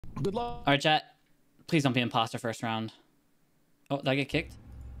Good luck. All right, chat. Please don't be imposter first round. Oh, did I get kicked?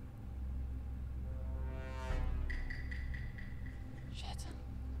 Shit.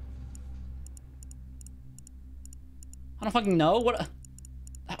 I don't fucking know. What?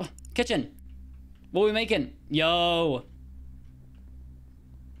 Kitchen. What are we making? Yo.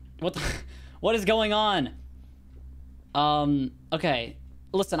 What the? What is going on? Okay.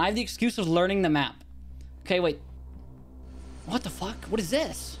 Listen, I have the excuse of learning the map. Okay, wait. What the fuck? What is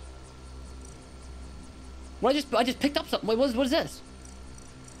this? What I just picked up something. Wait, what is this?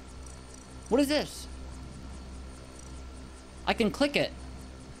 What is this? I can click it.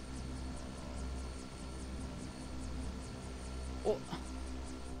 Oh.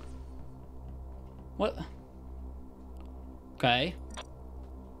 What? Okay.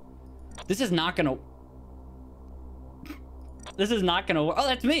 This is not gonna... This is not gonna work. Oh,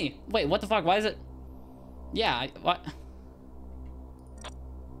 that's me. Wait, what the fuck? Why is it... Yeah, what?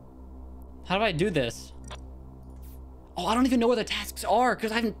 How do I do this? Oh, I don't even know where the tasks are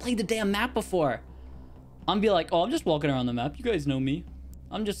because I haven't played the damn map before. I'm be like, oh, I'm just walking around the map. You guys know me.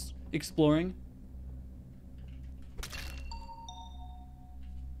 I'm just exploring.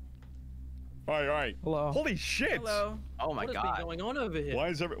 All right. Hello. Holy shit. Hello. Oh my god. What is going on over here? Why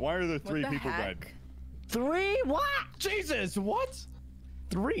are there three people dead? 3? What? Jesus, what?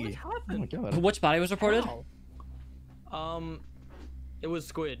 3? What happened? Oh my god. Which body was reported? How? It was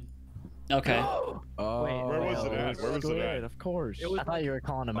Squid. Okay. Oh, where was it at? Where was it at? Of course. It was I thought you were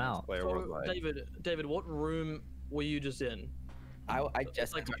calling him out. So, David, what room were you just in? I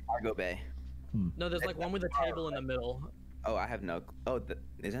just like- went to cargo bay. No, there's like one with a table in the middle. Oh, I have no. Oh,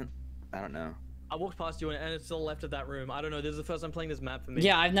 isn't? I don't know. I walked past you and it's to the left of that room. I don't know. This is the first time playing this map for me.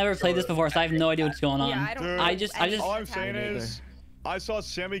 Yeah, I've never played this before, so I have no idea what's going on. Yeah, I don't. Dude, I just. All I'm saying is, I saw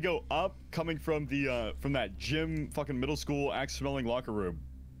Sammy go up coming from the from that gym fucking middle school axe smelling locker room.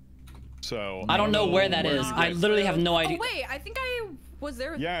 So I don't know where that is. I literally have no idea. Oh wait, I think I was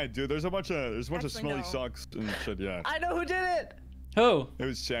there. Yeah, dude. There's a bunch of Actually, smelly no. socks and shit. Yeah. I know who did it. Who? It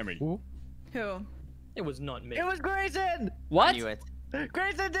was Sammy. Who? It was not me. It was Grayson. What? I knew it.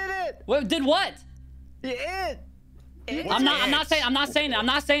 Grayson did it. What? Did what? It. I'm not saying this.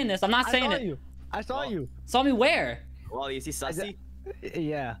 I'm not saying it. I saw you. Saw me where? Wally, you see Sussy?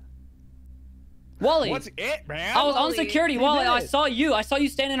 Yeah. Wally. What's it, man? I was on security. Wally, I did it. saw you. I saw you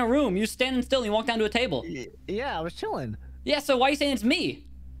stand in a room. You standing still and you walk down to a table. Yeah, I was chilling. Yeah, so why are you saying it's me?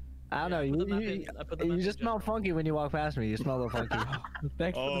 I don't know. You just smell funky when you walk past me. You smell a little funky.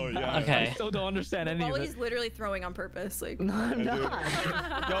 Thanks Oh, for the yeah. Okay. I still don't understand any of Wally's it. literally throwing on purpose. Like. No, I'm Yeah, dude.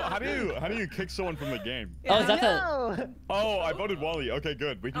 not. Yo, how do you kick someone from the game? Oh, is that the... No. Oh, I voted Wally. Okay,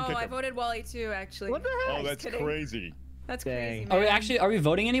 good. We can Oh, kick I him. voted Wally too, actually. What the heck? Oh, that's kidding. crazy. That's Dang. crazy. Are we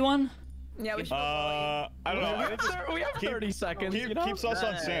voting anyone? Yeah, we should. Vote I don't know. I think We have 30 seconds. You know? keep sauce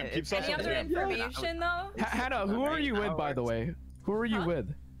on Sam. Keep sauce Any on other Sam. information though? Hannah, who are you with, by the way? Who are you with?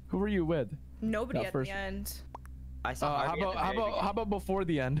 Who are you with? Nobody That at first- the end. I saw. How about before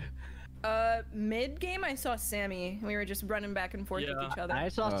the end? Mid game I saw Sammy. We were just running back and forth with each other. I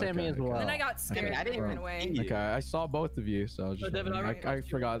saw Sammy as well. And then I got scared and ran away. Okay, I saw both of you, so I was just David, I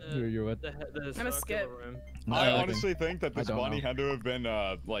forgot who you were with. I'm a skip. Room. I Okay. honestly think that this I don't Bonnie know. had to have been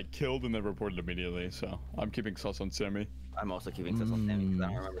like killed and then reported immediately. So I'm keeping sauce on Sammy. I'm also keeping sus on Sammy because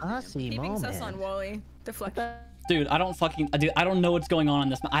I don't remember. seeing him. Keeping sus on Wally. Deflection. Dude, I don't know what's going on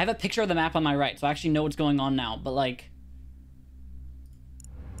this map. I have a picture of the map on my right, so I actually know what's going on now, but like...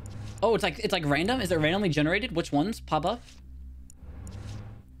 Oh, it's like random? Is it randomly generated? Which ones pop up?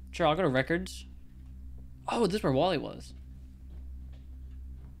 Sure, I'll go to records. Oh, this is where Wally was.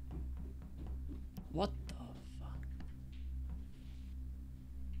 What the fuck?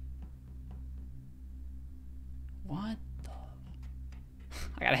 What the...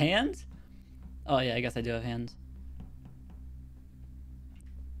 I got hands? Oh yeah, I guess I do have hands.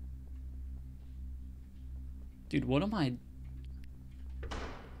 Dude, what am I...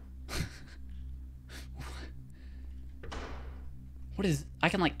 What is... I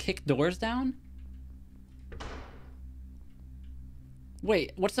can like kick doors down?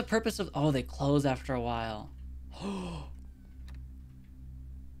 Wait, what's the purpose of... Oh, they close after a while.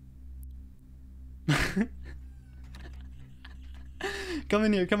 Come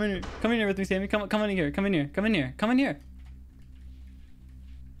in here, come in here. Come in here with me, Sammy. Come in here, come in here, come in here, come in here.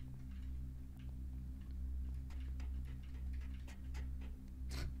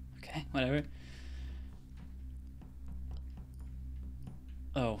 Okay, whatever.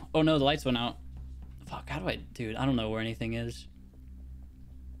 Oh no, the lights went out. Fuck, how do I... Dude, I don't know where anything is.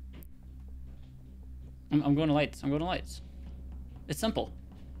 I'm going to lights, I'm going to lights. It's simple.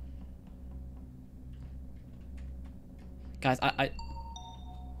 Guys,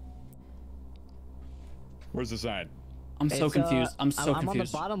 Where's the sign? I'm so confused. I'm so I'm on the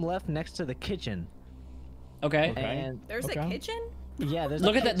confused. bottom left next to the kitchen. Okay. Okay. And There's a kitchen? yeah, there's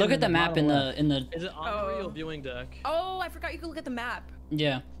Look a at the kitchen look at the map in bottom the Is it on your viewing deck? Oh, I forgot you could look at the map.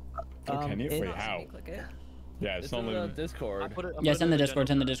 yeah. Oh, can you? it- Wait, how? Click it. Yeah, it's It's not in the letting me. Discord. I put it Yeah, it's in the Discord.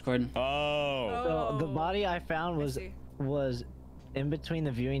 It's in the general- Discord. Oh. So the body I found I was see. in between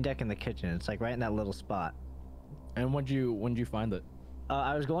the viewing deck and the kitchen. It's like right in that little spot. And when did you find it?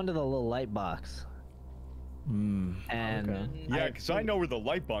 I was going to the little light box, Hmm. and Okay. Yeah, because I know where the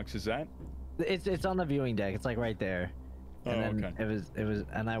light box is at. it's on the viewing deck. It's like right there. Oh, And then okay. it was,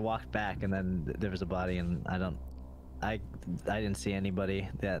 and I walked back, and then there was a body, and I didn't see anybody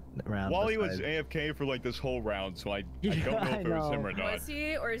that round. Wally was besides- AFK for like this whole round, so I Yeah, don't know I if it was him know. or not. Was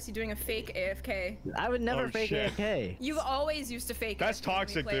he, or is he doing a fake AFK? I would never Oh, fake shit. AFK. You always used to fake That's AFK when we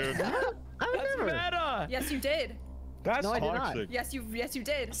toxic, played. dude. I would never. Meta. Yes, you did. That's No, I did not. toxic. Yes, you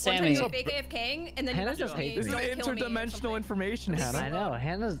did. Sammy. One time you were fake AFKing, and then Hannah you just messaged me, hates This me. "Don't is kill me," or interdimensional something. information, I Hannah. know.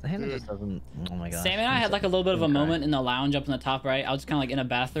 Hannah just doesn't. Oh my gosh. Sam and I had like a little bit of a moment in the lounge up in the top right. I was kind of like in a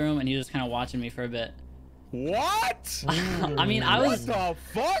bathroom, and he was just kind of watching me for a bit. What? I mean, I was. What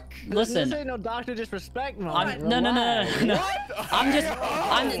the fuck? This Listen. ain't no doctor disrespect moment. I'm, no. I'm just.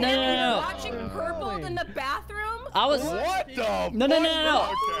 I'm no. You're watching Purpled in the bathroom? I was. What the? No.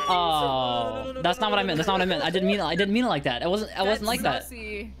 fuck? Oh, that's not what I meant. That's not what I meant. I didn't mean it like that. It wasn't like that.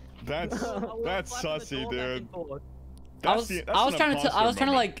 Sussy. That's sussy, dude. I was trying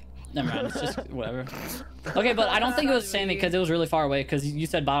to like. Never mind. It's just whatever. Okay, but I don't think it was Sammy because it was really far away. Because you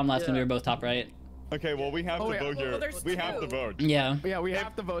said bottom left and we were both top right. Okay, well we have Oh, to yeah. vote Well, here. there's We have to two. vote. Yeah. Yeah, we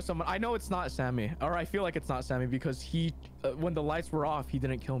have to vote someone. I know it's not Sammy, or I feel like it's not Sammy because he, when the lights were off, he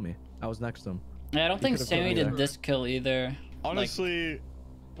didn't kill me. I was next to him. Yeah, I don't think could've Sammy killed me did there. this kill either. Honestly,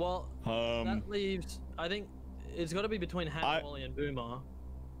 Well, that leaves. I think it's got to be between Hannah, Wally, and Boomer.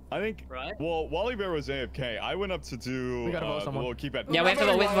 I think. Right? Well, Wally Bear was AFK. I went up to do. We gotta vote someone. We'll keep it. Yeah, we have to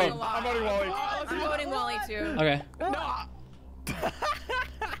vote. We have to vote. I'm voting Wally. I'm voting Wally too. Okay.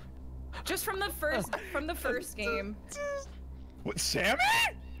 Just from the first game. What, Sammy?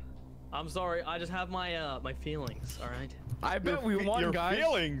 I'm sorry. I just have my my feelings. All right. I bet we won, Your guys.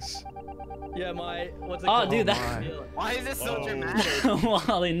 feelings. Yeah, my what's it Oh, called? dude, My that. feelings. Why is this so Oh. dramatic?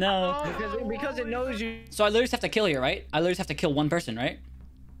 Wally, no. Because it knows you. So I literally just have to kill here, right? I literally just have to kill one person, right?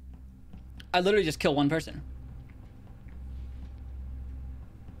 I literally just kill one person.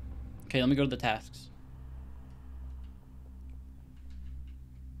 Okay, let me go to the tasks.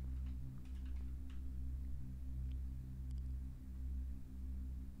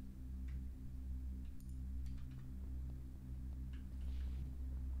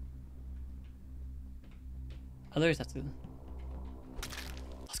 I literally just have to.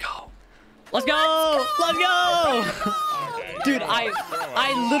 Let's go. Let's go! Let's go! Dude,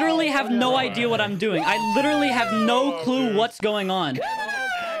 I literally have no idea what I'm doing. I literally have no clue what's going on.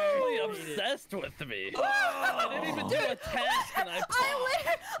 Actually obsessed with me. I didn't even do a task and I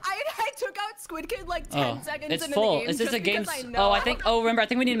took out Squid Kid like 10 seconds It's into full. the game. Is this just a game? because I know. Remember, I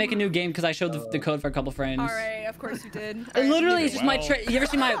think we need to make a new game because I showed the code for a couple frames. Alright, of course you did. Literally, it's just my. Wow. You ever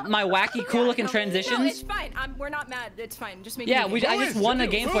see my wacky, cool looking No, transitions? it's fine. We're not mad. It's fine. Just make Yeah, a new game. I just won the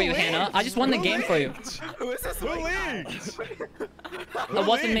game for you, Hannah. I just won the game for you. Who is this? Who leads? It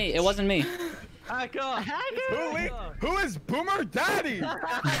wasn't me. It wasn't me. Hacker. Who leads? Who is Boomer Daddy?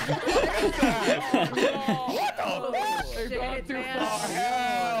 Oh, shit, man.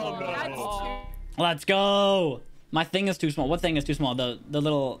 Hell no. That's too... Let's go. My thing is too small. What thing is too small? The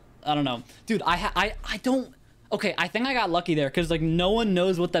little. I don't know, dude. I don't. Okay, I think I got lucky there because like no one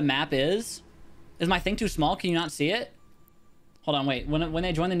knows what the map is. Is my thing too small? Can you not see it? Hold on, wait. When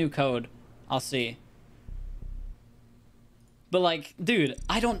they join the new code, I'll see. But like, dude,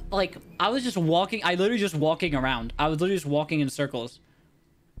 I don't like. I was just walking. I literally just walking around. I was literally just walking in circles.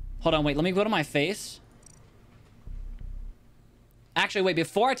 Hold on, wait. Let me go to my face. Actually, wait.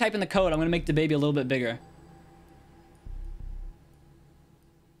 Before I type in the code, I'm gonna make the baby a little bit bigger.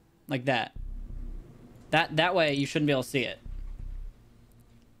 Like that. That way you shouldn't be able to see it.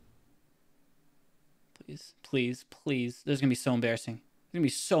 Please, please, please. This is gonna be so embarrassing. It's gonna be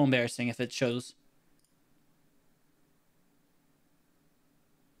so embarrassing if it shows.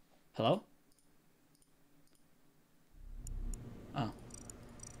 Hello? Oh.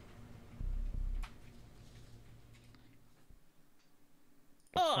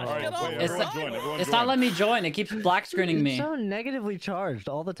 Oh, Alright, get off wait, the everyone road. join, everyone It's join. not letting me join. It keeps black screening me. So negatively charged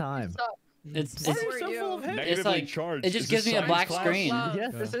all the time. It's Why are you so full of hate? Negatively like charged. it just Is gives this me a science black class? screen.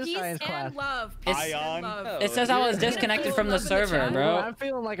 Yes, this is Peace science and class. love. It's- Peace and Ion. love. It says I was Yeah. disconnected from the Love in the server, chat. bro. I'm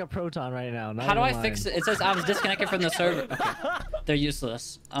feeling like a proton right now. How do I fix it? It says I was disconnected from the server. Okay. They're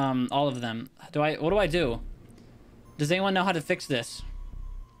useless. All of them. What do I do? Does anyone know how to fix this?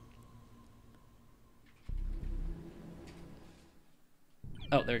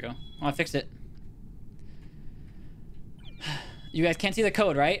 Oh, there we go. Oh, I fixed it. You guys can't see the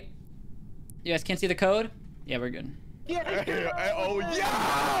code, right? You guys can't see the code? Yeah, we're good. Oh,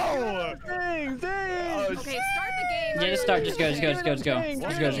 yeah! Dang, dang. Okay, start the game. Yeah, just start. Just go. Just go. Just go. Just go.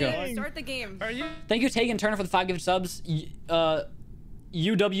 Just go. Just go. Start the game. Are you? Thank you, Tegan Turner, for the 5 gifted subs.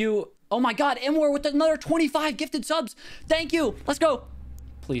 UW. Oh my God, Imwar with another 25 gifted subs. Thank you. Let's go.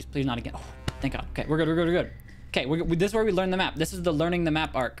 Please, please not again. Oh, thank God. Okay, we're good. We're good. We're good. Okay, this is where we learn the map. This is the learning the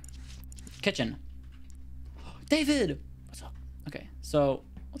map arc. Kitchen. David. What's up? Okay, so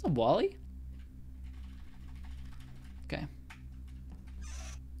what's up, Wally? Okay.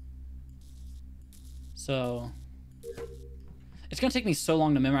 So it's gonna take me so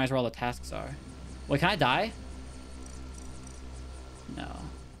long to memorize where all the tasks are. Wait, can I die? No.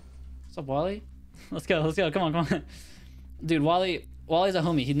 What's up, Wally? Let's go. Let's go. Come on, come on. Dude, Wally's a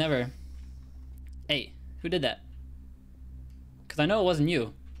homie. He'd never. Hey, who did that? Because I know it wasn't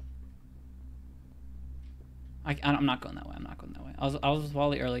you. I'm not going that way. I'm not going that way. I was with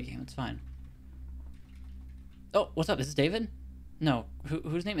Wally early game. It's fine. Oh, what's up? Is this David? No.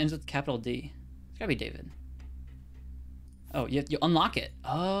 Whose name ends with capital D? It's gotta be David. Oh, you unlock it.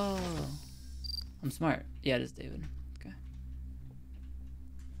 Oh. I'm smart. Yeah, it is David. Okay.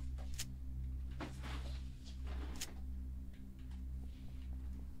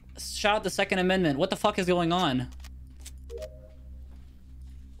 Shout out the Second Amendment. What the fuck is going on?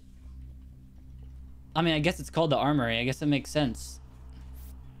 I mean, I guess it's called the Armory. I guess it makes sense.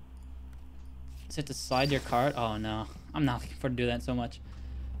 Is it to slide your card? Oh no. I'm not looking forward to do that so much.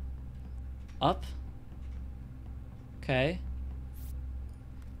 Up. Okay.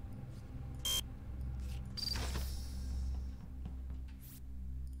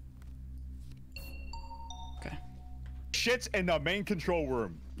 Okay. Shit's in the main control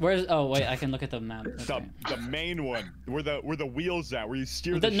room. Where's? Oh wait, I can look at the map. Okay. The main one, where the wheels at, where you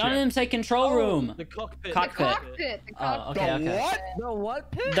steer the ship. None of them say control room. The cockpit. Cockpit. Cockpit. The cockpit. Okay, The okay. what? The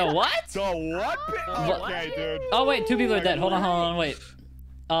what pit? The what? The what? Okay, dude. Oh wait, 2 people are dead. Hold on, wait.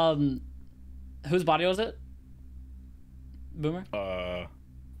 Whose body was it? Boomer?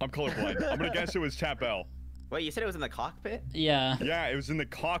 I'm colorblind. I'm gonna guess it was Tap L. Wait, you said it was in the cockpit? Yeah. Yeah, it was in the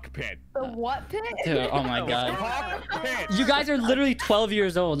cockpit. The what pit? Dude, oh my god. Cockpit. You guys are literally 12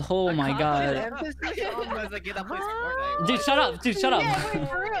 years old. Oh my god. Emphasis on was like, get up, play Fortnite. Dude, shut up. Dude, shut up. Yeah, wait,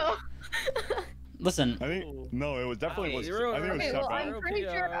 for real. Listen. I think no, it was definitely was. Zero. I think it was Okay, Tap well, L. I'm pretty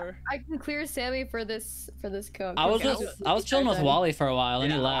sure I can clear Sammy for this code. I was chilling with Wally for a while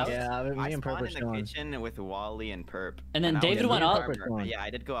and he left. Yeah, I me and Perp spawned were in the chilling. kitchen with Wally and Perp. And then I was David in went the up. armor. Yeah, I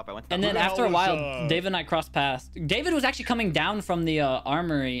did go up. I went to And the then Who the hell after a was, while, David and I crossed paths. David was actually coming down from the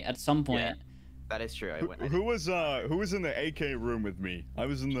armory at some point. Yeah. That is true. Who was in the AK room with me? I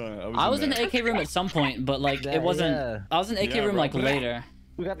was in the. I was in the AK room at some point, but like Yeah, it wasn't. yeah. I was in the AK Yeah, room bro. like later.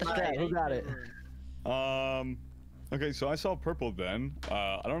 Who got the strat? Who got it? Okay, so I saw purple then.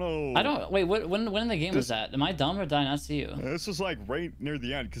 I don't know. I don't. Wait, when in the game was that? Am I dumb or did I not see you? This was like right near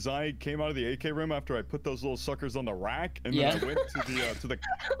the end, because I came out of the AK room after I put those little suckers on the rack, and Yeah. then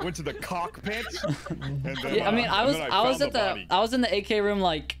I went to the cockpit. And then, Yeah, I mean, I and was then I was found at the body. I was in the AK room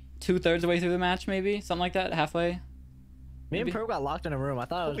like 2/3 of the way through the match, maybe something like that, halfway. Me and Maybe. Perp got locked in a room. I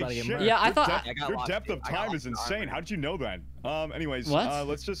thought I was Holy about to get shit. murdered. Yeah, I Your thought- depth- I got your locked depth in- of I got time locked is in insane. armor. How did you know that? Anyways, What?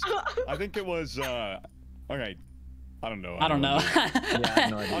 let's just. I think it was. Okay. I don't know. I don't know. I have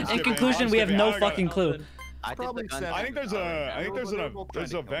no idea. I'm In skipping. conclusion, I'm we have skipping. no I got it. fucking clue. I Probably did the gun. seven. I think there's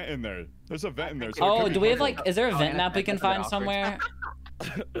there's a vent in there. There's a vent in there. So it Oh, could do be we have purple. like? Is there a vent yeah, map we can that's a bit find awkward. somewhere?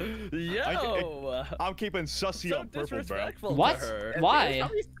 Yo. I'm keeping sussy So on purple, bro. disrespectful What? to her. Why?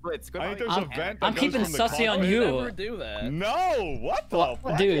 Splits. I think there's a vent. I'm that goes keeping from the sussy on cockpit. you. Never do that. No, what the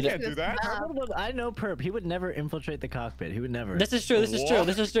fuck? Dude. You can't do that. I know Perp. He would never infiltrate the cockpit. He would never. This is true. This is true.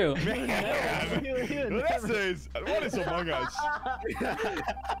 This is true. Man, this is what is Among Us?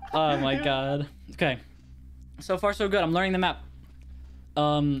 Oh my god. Okay. So far so good. I'm learning the map.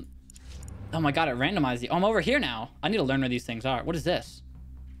 Oh my god, it randomized you. Oh, I'm over here now. I need to learn where these things are. What is this?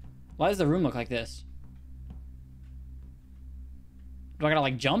 Why does the room look like this? Do I gotta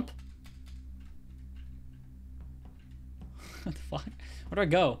like jump? What the fuck? Where do I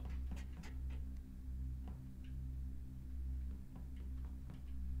go?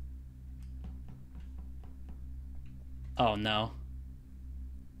 Oh no.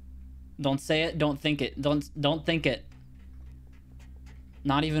 Don't say it. Don't think it. Don't think it.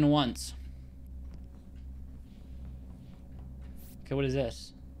 Not even once. Okay, what is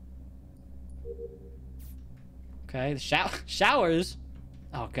this? Okay, the showers.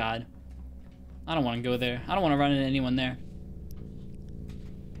 Oh God. I don't want to go there. I don't want to run into anyone there.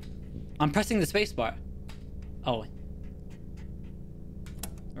 I'm pressing the space bar. Oh.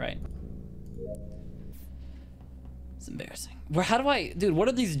 Right. It's embarrassing. How do I, dude, what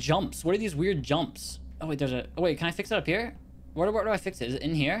are these jumps? What are these weird jumps? Oh wait, oh wait, can I fix it up here? Where do I fix it? Is it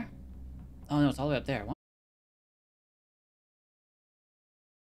in here? Oh no, it's all the way up there. What?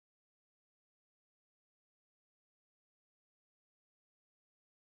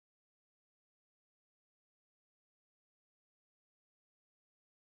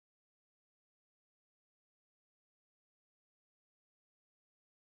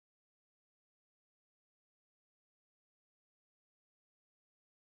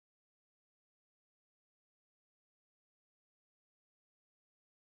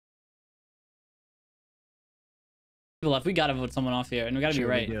 Left. We gotta vote someone off here, and we gotta be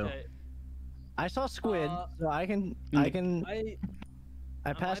right. Okay. I saw Squid, so I passed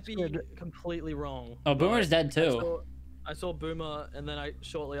might be Squid. completely wrong. Oh, Boomer's dead too. I saw Boomer, and then I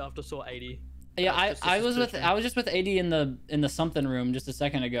shortly after saw 80. Yeah, I was just with 80 in the something room just a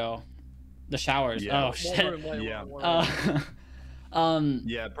second ago. The showers. Yeah. Oh shit.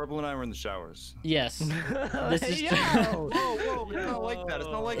 Yeah, Purple and I were in the showers. Yes. This is true. Whoa, it's not like that. It's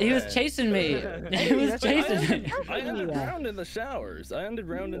not like that. He was chasing me. He was chasing me. I ended round in the showers.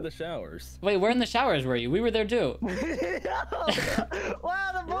 Wait, where in the showers were you? We were there too. Wow,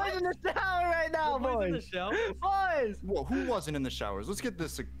 the boys in the shower right now, boys. In the shower? Boys. Whoa, who wasn't in the showers? Let's get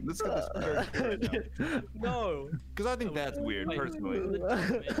this very clear right now. No. Because I think that's weird, personally.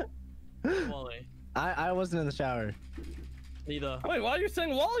 Wally. I wasn't in the shower. Neither. Wait, why are you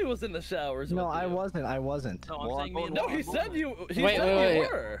saying Wally was in the showers? No, with I you? wasn't. I wasn't. No, I'm Well, saying me and No, Wally he said were. you. Wait. You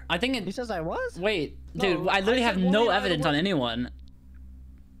were. I think He it. says I was. Wait, No, dude, I literally I have said no Wally and I evidence were- on anyone.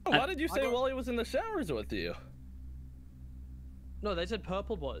 Why did you say Wally was in the showers with you? No, they said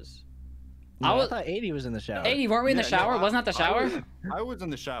Purple was. No, I I thought 80 was in the shower. 80, weren't we in the Yeah, no, shower? Wasn't that the shower? I was in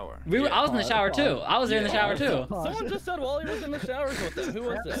the shower. I was in the shower too. I was there in the shower too. Someone just said Wally was in the showers with him. Who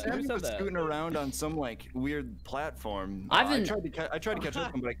was that? Who Sammy said was that? scooting around on some like weird platform. I've I been- tried to catch up with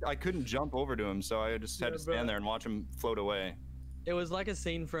him, but I couldn't jump over to him, so I just had to stand there and watch him float away. It was like a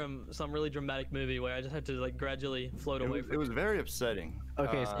scene from some really dramatic movie where I just had to like gradually float away from It was very upsetting.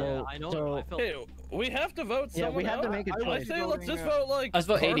 Okay, Uh, so I know. so I felt Hey, we have to vote Yeah, someone we have to out? make a I choice. say let's just vote like Let's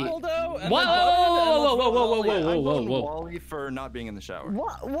vote 80. Purple, though, and Whoa, then Bud, and whoa, let's vote Wally. I'm voting whoa. Wally for not being in the shower.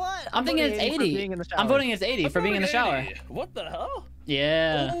 what? I'm thinking it's voting for 80. being in the shower. I'm voting it's 80 for being in the shower. 80. What the hell?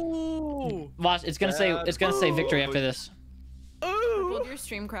 Yeah. Ooh. Watch, it's gonna say victory after this. Ooh. Well, your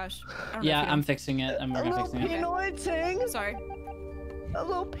stream crashed. I don't know Yeah, if you I'm know. fixing it. We're A gonna little fixing it. pinoiting. Sorry. A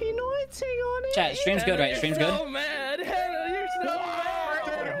little pinoiting on it. Chat, stream's good, right? Stream's You're good. so mad. Hannah, you're so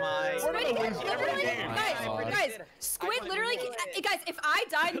mad. Guys, Squid literally, guys, if I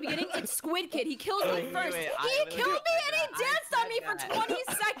die in the beginning, it's Squid Kid. He kills me first. wait, He killed me and he danced on me for 20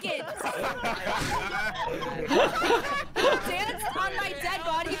 seconds. He danced on my dead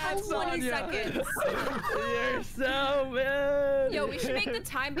body for 20 seconds. You're so mad. Yo, we should make the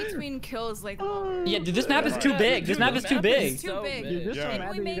time between kills like longer. Yeah, dude, this map is too big. This map is too big. It's too big. Dude, this Yeah. is Maybe mad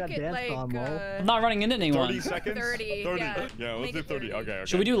we that you make got it danced like on, Mo. I'm not running into anyone. 30 seconds? 30, 30. yeah. Let's Make do it 30. 30. Okay.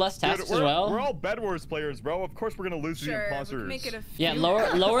 Should we do less tasks Dude, as well? We're all Bedwars players, bro. Of course we're gonna lose to the Sure, we imposters. can make it a Yeah, few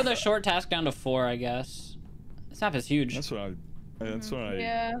lower the short task down to 4, I guess. This map is huge. That's what I.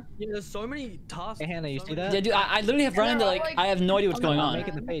 Yeah. Yeah, there's so many tasks. Hey, Hannah, you so see many- that? Yeah, dude, I literally have run into like I have no idea what's going I'm on.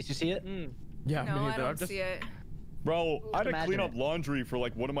 making the face. You see it? Yeah, No, me I neither. don't I'm just see it. Bro, I had to Imagine clean it. up laundry for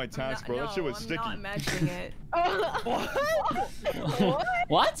like one of my tasks, bro. That shit was I'm sticky. not imagining it.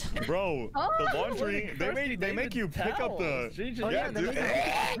 What? Bro, the laundry, they make you pick up the. Oh, Yeah, dude.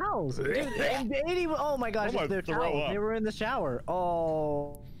 Towels. Dude, and 80, oh my gosh, I'm gonna it's their throw towels. up. They were in the shower.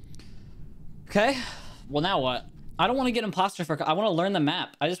 Oh. Okay. Well, now what? I don't want to get imposter for. I want to learn the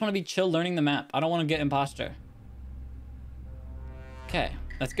map. I just want to be chill learning the map. I don't want to get imposter. Okay,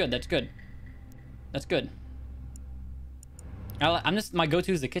 that's good. That's good. That's good. I'm just my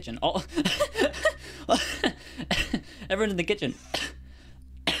go-to is the kitchen. Oh, everyone's in the kitchen.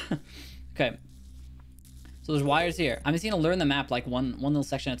 Okay. So there's wires here. I'm just gonna learn the map like one little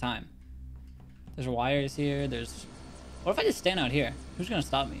section at a time. There's wires here. There's. What if I just stand out here? Who's gonna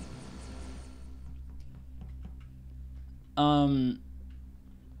stop me?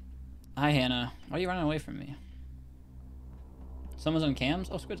 Hi Hannah. Why are you running away from me? Someone's on cams?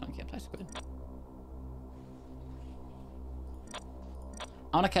 Oh, Squid's on cams. Hi, Squid.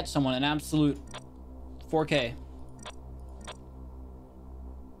 I want to catch someone in absolute 4K.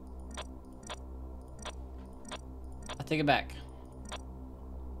 I take it back.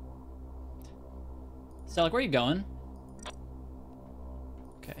 So, like, where are you going?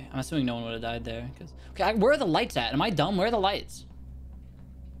 Okay, I'm assuming no one would have died there. Okay, where are the lights at? Am I dumb? Where are the lights?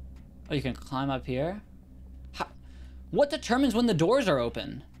 Oh, you can climb up here? How? What determines when the doors are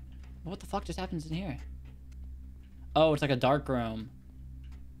open? What the fuck just happens in here? Oh, it's like a dark room.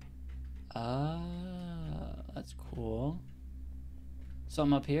 That's cool.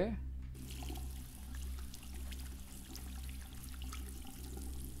 Something up here?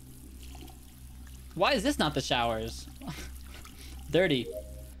 Why is this not the showers? Dirty.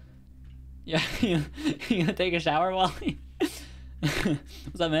 Yeah, you gonna take a shower, Wally?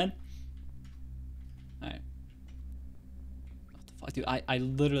 What's up, man? Alright. What the fuck, dude? I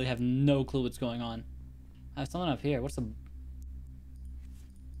literally have no clue what's going on. I have someone up here. What's the... What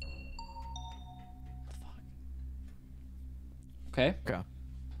the fuck? Okay. Okay.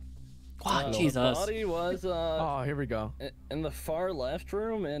 Wow, The Jesus. body was Oh, here we go. in the far left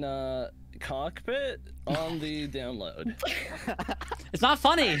room in a cockpit on the download. It's not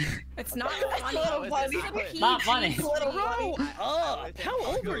funny. It's not funny. Not funny. Bro, how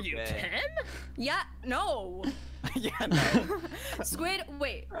old were you? 10? Yeah, no. Yeah, no. Squid,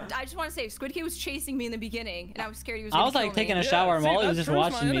 wait. I just want to say, Squid Kid was chasing me in the beginning, and I was scared he was I gonna was like kill taking me. a shower and Wally was that just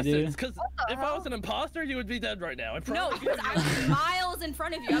proves watching my me, dude. innocence, 'cause if I was an imposter, you would be dead right now. I No, promise. because I was miles in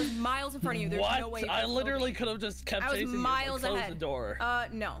front of you. I was miles in front of you. There's What? no way. you I could've literally killed could have just kept me. I was chasing miles you and closed ahead. the door.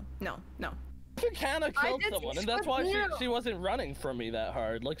 No. You kind of killed did someone, see and that's why Squid she wasn't running from me that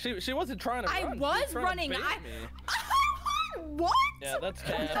hard. Like she wasn't trying to I run. was trying to running. bait I- me. What? Yeah, that's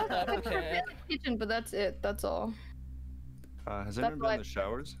cap. That's I've been cap. in the kitchen, but that's it. That's all. Has That's anyone been why- in the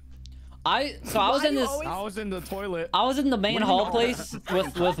showers? I was in this. I was in the toilet. I was in the main What do you hall know? place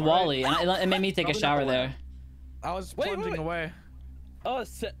with Wally, and it made me take a shower there. I was Wait, plunging wait. away. Oh,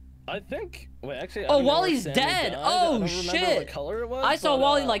 I think. Wait, actually. I Oh, don't know where Wally's Sammy dead. died. Oh, I don't remember shit. What color it was, I saw but,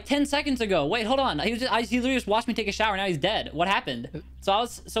 Wally like 10 seconds ago. Wait, hold on. He literally just watched me take a shower. Now he's dead. What happened?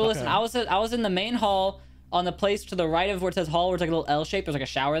 Listen. I was in the main hall on the place to the right of where it says hall, where it's like a little L shape. There's like a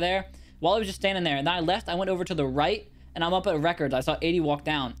shower there. Wally was just standing there, and then I left. I went over to the right, and I'm up at records. I saw 80 walk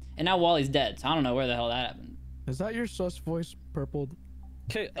down, and now Wally's dead. So I don't know where the hell that happened. Is that your sus voice, Purple?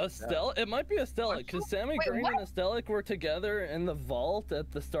 Okay, Estelle. It might be Estelle, because Sammy Wait, Green what? and Estelle were together in the vault at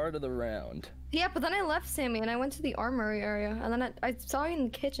the start of the round. Yeah, but then I left Sammy and I went to the armory area, and then I saw you in the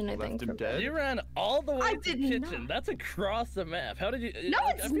kitchen. I think. Left him dead? You ran all the way I to the did kitchen. not. That's across the map. How did you? No, like,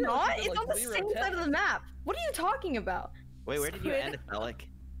 I it's feel like not. you did, It's like, on the 0 same side of the tests. map. What are you talking about? Wait, where did you end, Alec?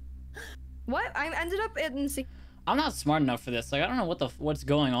 What? I ended up in. I'm not smart enough for this. Like I don't know what's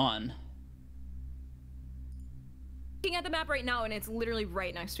going on. Looking at the map right now, and it's literally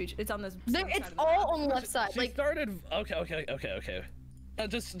right next to each. It's on this. There, side it's of the all map. on the left side. She Like, started. Okay.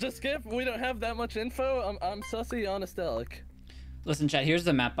 Just skip. We don't have that much info. I'm sussy on Estelle. Listen, chat. Here's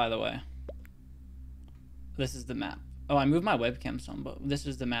the map, by the way. This is the map. Oh, I moved my webcam some, but this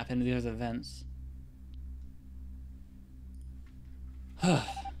is the map, and these are the vents.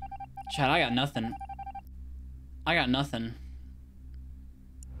 Chat, I got nothing.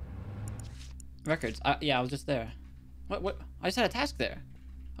 Records. Yeah, I was just there. What? I just had a task there.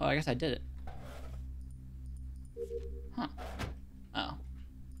 Oh, I guess I did it. Huh. Oh.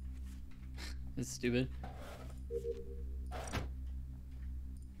 This is stupid.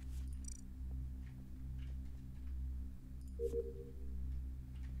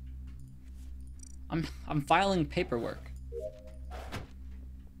 I'm filing paperwork.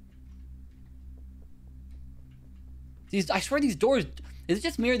 I swear these doors, is it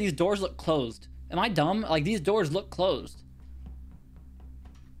just me or these doors look closed? Am I dumb? Like these doors look closed.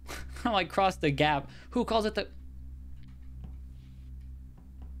 How I crossed the gap. Who calls it the...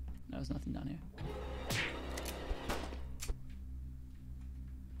 No, there's nothing down here.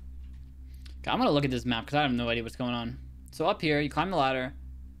 Okay, I'm gonna look at this map because I have no idea what's going on. So up here, you climb the ladder.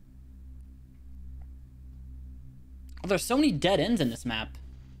 Oh, there's so many dead ends in this map.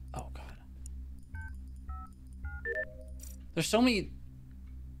 Oh god. There's so many,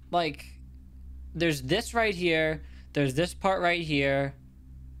 like, there's this right here. There's this part right here.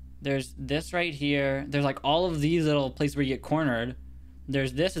 There's this right here. There's like all of these little places where you get cornered.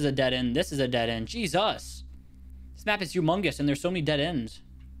 There's this is a dead end. This is a dead end. Jesus. This map is humongous and there's so many dead ends.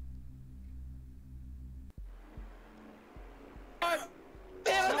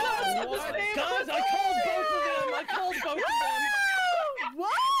 Guys, I called both of them.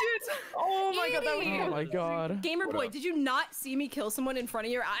 What? Oh my god, Sammy! Oh my god. Gamer boy, did you not see me kill someone in front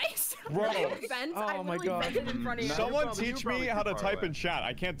of your eyes? Bro. I my literally God. vented in front of you. Someone teach me how to type in chat.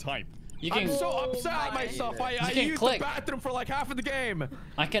 I can't type. You I'm can. so upset at myself. I can used click. the bathroom for like half of the game.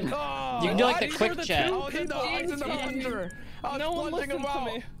 I can. Oh, You can do like the these quick are the chat. I was in the plunger. I was No one plunging listened to about.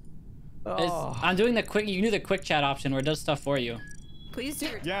 me. Oh. I'm doing the quick. You can do the quick chat option where it does stuff for you. Please do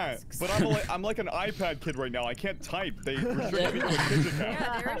your Yeah, tasks. but I'm like an iPad kid right now. I can't type. They restricted me to a kid's account.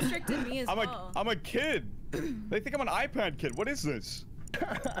 Yeah, they restricted me as well. I'm a kid. They think I'm an iPad kid. What is this?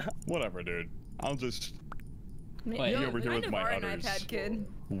 Whatever, dude. I'll just Wait. be over here with my an others. iPad kid.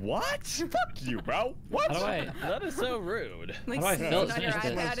 What? Fuck you, bro. What? How do I? That is so rude. Like, How do I sitting feel- on your finish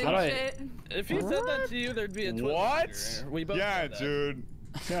this? iPad How do I- and shit. If he said that to you, there'd be a twist. What? We both Yeah, know that. dude.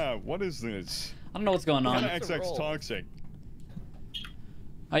 Yeah, what is this? I don't know what's going on. Kinda That's a XX roll. toxic.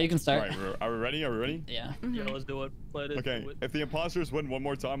 Oh, you can start. Alright, are we ready? Are we ready? Yeah. Yeah, let's do it. Let it Okay, do it. if the imposters win one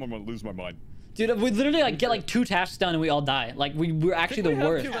more time, I'm gonna lose my mind. Dude, we literally like get like 2 tasks done and we all die. Like we're actually the we have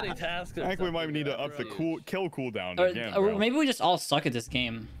worst. too many tasks or I think we might something, need to that's up the right. kill cooldown Or, again, or bro. maybe we just all suck at this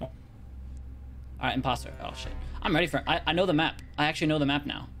game. Alright, imposter. Oh shit. I'm ready for I know the map. I actually know the map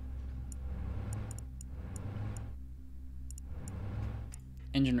now.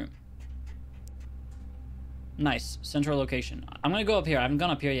 Engine room. Nice. Central location. I'm gonna go up here. I haven't gone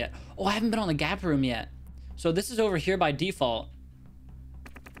up here yet. Oh, I haven't been on the gap room yet. So this is over here by default.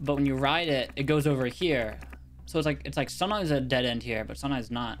 But when you ride it, it goes over here. So it's like sometimes a dead end here, but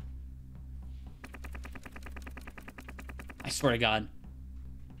sometimes not. I swear to God.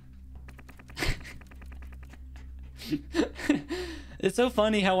 It's so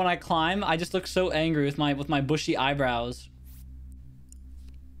funny how when I climb, I just look so angry with my bushy eyebrows.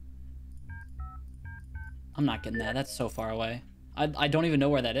 I'm not getting that. That's so far away. I don't even know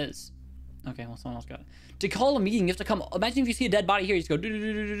where that is. Okay, well, someone else got it. To call a meeting, you have to come. Imagine if you see a dead body here, you just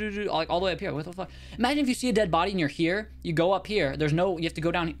go like all the way up here. What the fuck? Imagine if you see a dead body and you're here, you go up here. There's no. You have to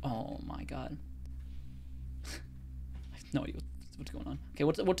go down. Oh my God. I have no idea what's going on. Okay,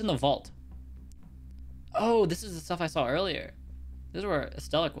 what's in the vault? Oh, this is the stuff I saw earlier. This is where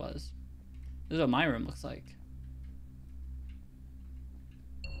Estelic was. This is what my room looks like.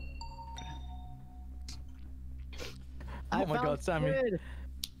 Oh my god, Sammy.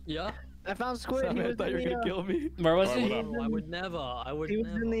 Yeah. I found Squid. Sammy, He I was thought you were in gonna the, kill me. Where was Alright, he? what up? No, I would never. I would he was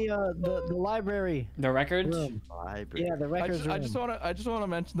never. in the library The records? room. Library. Yeah, the records room. I just wanna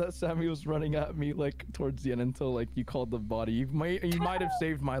mention that Sammy was running at me like towards the end until like you called the body. You might have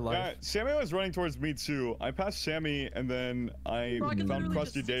saved my Yeah, life. Sammy was running towards me too. I passed Sammy and then I Bro, I can found literally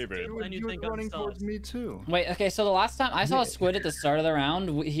Krusty just David. do it and you think I'm sus. me too. Wait, okay, so the last time I saw Squid at the start of the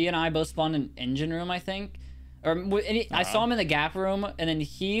round, he and I both spawned in engine room, I think. Or I saw him in the gap room, and then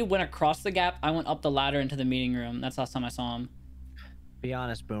he went across the gap. I went up the ladder into the meeting room. That's the last time I saw him. Be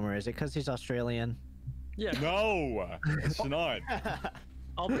honest, Boomer. Is it because he's Australian? Yeah. No, it's not.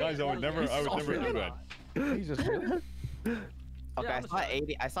 I'll be Guys, I would never do that. Jesus. Really? Okay, Yeah, I I'm saw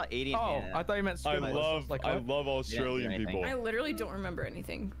 80. I saw 80. Oh, I thought you meant I Squid. love like, I what? love Australian anything. people. I literally don't remember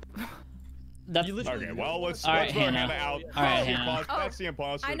anything. That's You literally Okay, well let's All right, let's throw Hannah. Hannah out. All right, That's the Hannah. imposter- That's the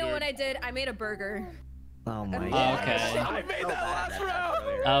imposter. I know dude. what I did. I made a burger. Oh my Oh, god. okay. I made that last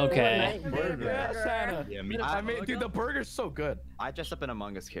round. Okay. Yes, Santa. Yeah, me I too. made, dude, the burger's so good. I dressed up an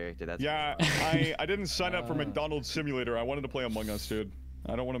Among Us character. That's Yeah, I didn't sign up for McDonald's Simulator. I wanted to play Among Us, dude.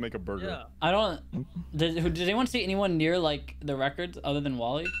 I don't want to make a burger. Yeah. I don't. Did anyone see anyone near like the records other than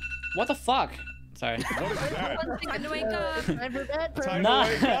Wally? What the fuck? Sorry. What is that? Time to wake up. Time No, to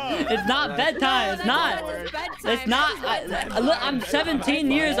wake up. it's not bedtime. It's not. It's not. Look, I'm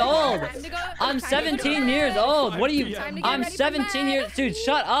 17 years old. I'm 17 years old. What are you? I'm 17 years. Dude,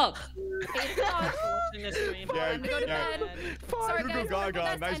 shut up. Watching this stream. Yeah, Time to go to yeah. bed. Sorry, Goo guys. goo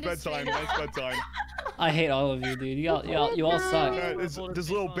gaga. Nice Time to bedtime. stream. Nice bedtime. I hate all of you, dude. You all suck. Does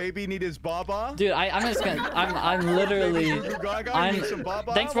little baby need his baba? Dude, I'm just gonna. I'm literally. Goo goo gaga. I'm. Need some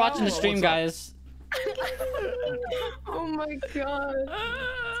baba? Thanks for watching the Wow, stream, what's up? guys. Oh my god.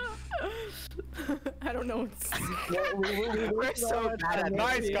 I don't know. We're so bad at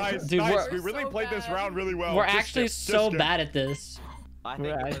Nice, guys. Dude, nice. we're- We really so played this bad. round really well. We're Just actually skip, so skip. bad at this. I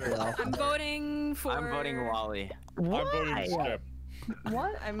think Right. I'm voting for. I'm voting Wally. I'm voting skip.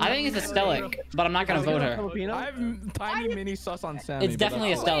 What? I think it's Estelic, but I'm not gonna vote her. I have tiny mini sus on Sammy. It's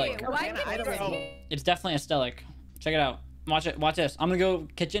definitely but Estelic. Wait, why can't you It's definitely Estelic. Check it out. Watch it. Watch this. I'm gonna go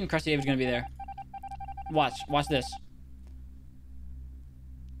kitchen. Krusty David's gonna be there. Watch this.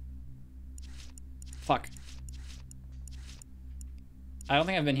 Fuck. I don't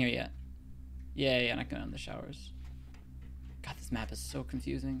think I've been here yet. Yeah, I'm not going in the showers. God, this map is so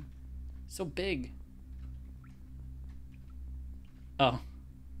confusing. So big. Oh.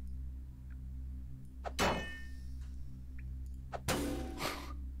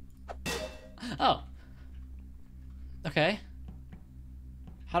 Oh. Okay.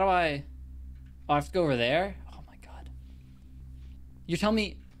 How do I... Oh, I have to go over there? Oh my god. You're telling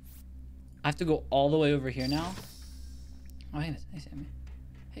me I have to go all the way over here now? Oh, hey, Sammy.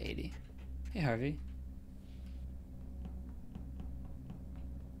 Hey, 80. Hey, Harvey.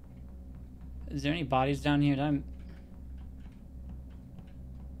 Is there any bodies down here?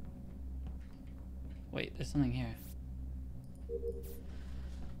 Wait, there's something here.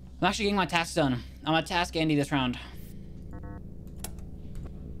 I'm actually getting my tasks done. I'm gonna task Andy this round.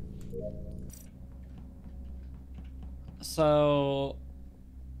 So,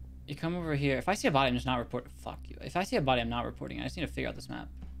 you come over here. If I see a body, I'm just not reporting. Fuck you. If I see a body, I'm not reporting. I just need to figure out this map.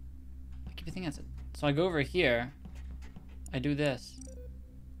 I keep thinking that's it. So I go over here. I do this.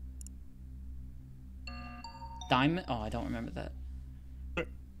 Diamond? Oh, I don't remember that.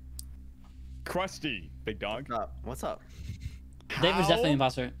 Krusty, big dog. What's up? Dave was definitely an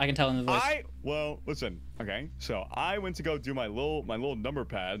imposter. I can tell in the voice. Well, listen. Okay, so I went to go do my little number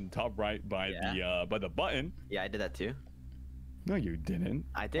pad top right by the button. Yeah, I did that too. No, you didn't.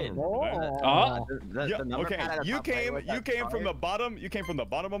 I did. Oh. Okay. You came from the bottom. You came from the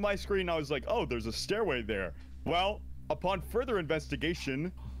bottom of my screen. I was like, oh, there's a stairway there. Well, upon further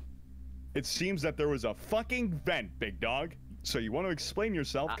investigation, it seems that there was a fucking vent, big dog. So you want to explain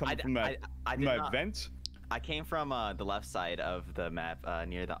yourself coming from that vent? I came from the left side of the map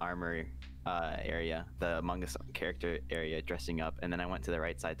near the armor area, the Among Us character area, dressing up, and then I went to the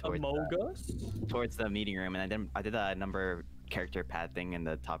right side towards the meeting room, and I did a number character pad thing in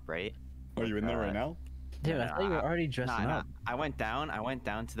the top right. Are you in there right now? Dude, I thought you were already dressing up. I went down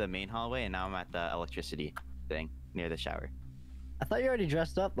to the main hallway, and now I'm at the electricity thing near the shower. I thought you already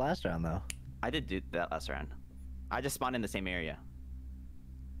dressed up last round though. I did do that last round. I just spawned in the same area.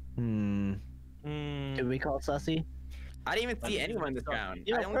 Did we call Sussy? I didn't even see anyone this round.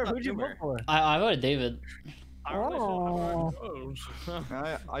 Yeah, who'd you vote for? I voted David. I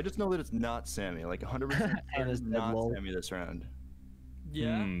just know that it's not Sammy. Like 100% it's not Sammy this round.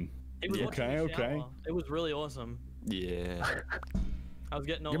 Yeah. It was okay. It was really awesome. Yeah. I was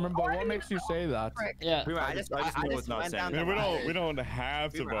getting all. You remember what makes you say that? Yeah. I just know it's not Sammy. I mean, we don't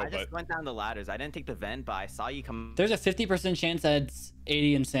have to vote, I just went down the ladders. I didn't take the vent, but I saw you come. There's a 50% chance that it's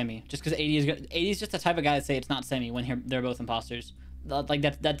 80 and Sammy. Just because 80 is just the type of guy to say it's not Sammy when they're both imposters. Like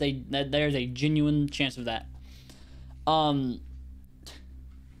there's a genuine chance of that.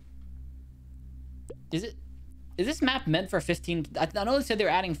 Is this map meant for 15? I know they said they're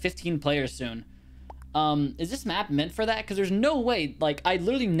adding 15 players soon. Is this map meant for that? Because there's no way, like, I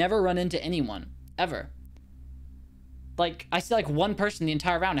literally never run into anyone, ever. Like, I see, like, one person the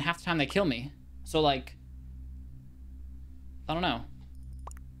entire round, and half the time they kill me. So, like, I don't know.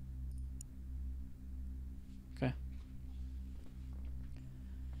 Okay.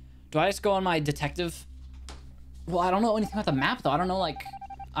 Do I just go on my detective? Well, I don't know anything about the map, though. I don't know, like,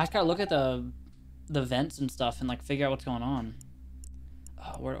 I just gotta look at the vents and stuff and, like, figure out what's going on.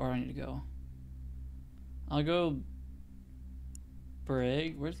 Where do I need to go? I'll go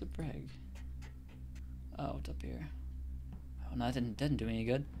Brig. Where's the Brig? Oh, it's up here. Oh, no, that didn't do me any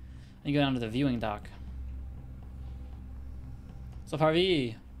good. I need to go down to the viewing dock. What's up,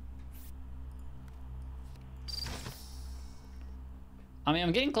 Harvey? I mean,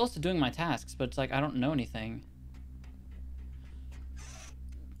 I'm getting close to doing my tasks, but it's like I don't know anything.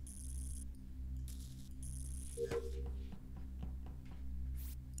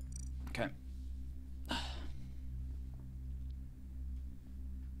 Okay.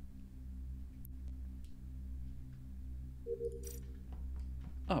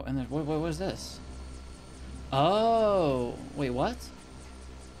 Oh, and then what was this? Oh, wait, what?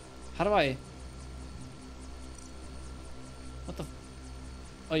 How do I? What the?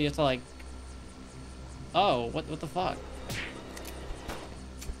 Oh, you have to like. Oh, what the fuck?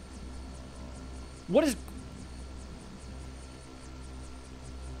 What is?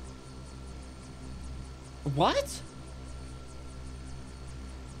 What?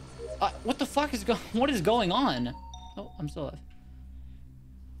 What the fuck is what is going on? Oh, I'm still alive.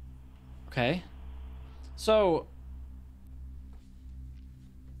 Okay. So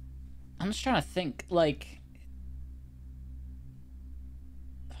I'm just trying to think, like,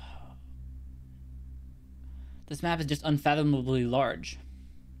 this map is just unfathomably large.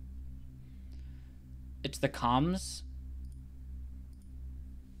 It's the comms.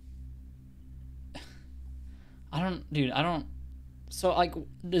 I don't. So, like,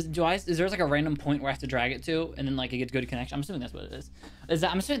 is there like a random point where I have to drag it to, and then like it gets good connection? I'm assuming that's what it is.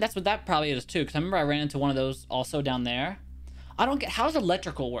 I'm assuming that's what that probably is too, because I remember I ran into one of those also down there. I don't get, how does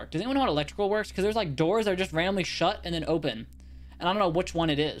electrical work? Does anyone know how electrical works? Because there's like doors that are just randomly shut and then open, and I don't know which one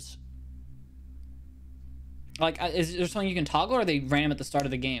it is. Like, is there something you can toggle, or are they random at the start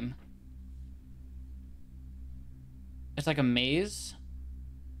of the game? It's like a maze.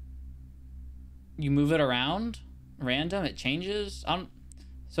 You move it around, random. It changes.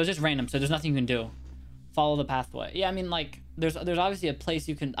 So it's just random. So there's nothing you can do. Follow the pathway. Yeah, I mean, like, there's obviously a place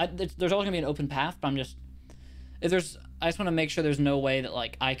you can. There's always gonna be an open path, but I just want to make sure there's no way that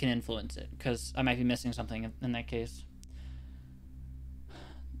like I can influence it, because I might be missing something in that case.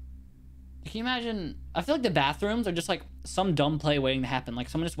 Can you imagine? I feel like the bathrooms are just like some dumb play waiting to happen. Like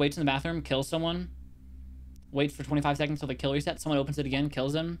someone just waits in the bathroom, kills someone, waits for 25 seconds till the kill reset. Someone opens it again,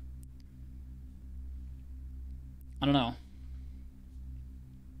 kills him. I don't know.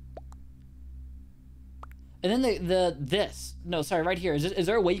 And then no, sorry, right here. Is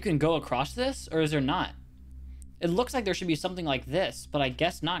there a way you can go across this, or is there not? It looks like there should be something like this, but I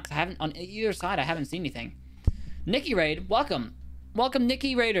guess not, because I haven't, on either side, I haven't seen anything. Nikki Raid, welcome. Welcome,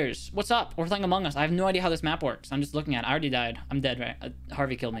 Nikki Raiders. What's up? We're playing Among Us. I have no idea how this map works. I'm just looking at it. I already died. I'm dead, right?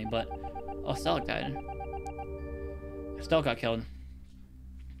 Harvey killed me, but... Oh, Stelk died. Stelk got killed.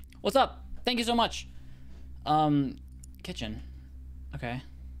 What's up? Thank you so much. Kitchen. Okay.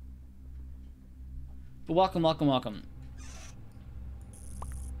 But welcome, welcome, welcome.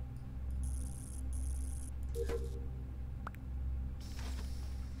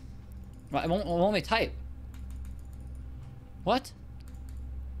 It won't let me type. What?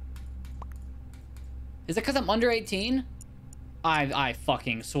 Is it because I'm under 18? I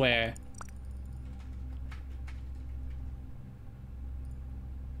fucking swear.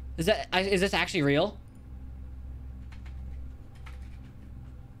 Is this actually real?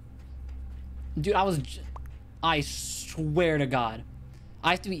 Dude, I swear to God.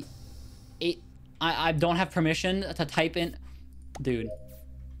 I have to be 8. I don't have permission to type in. Dude.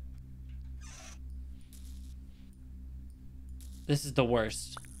 This is the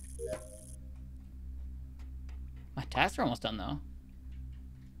worst. My tasks are almost done, though.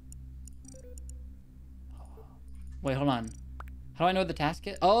 Wait, hold on. How do I know what the task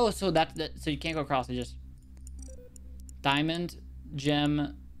is? Oh, so so you can't go across. It just... Diamond,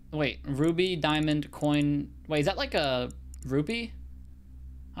 gem... Wait, ruby, diamond, coin... Wait, is that like a rupee?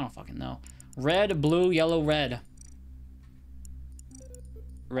 I don't fucking know. Red, blue, yellow, red.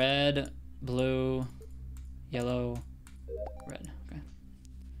 Red, blue, yellow... Red. Okay.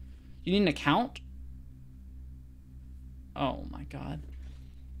 You need an account? Oh my God.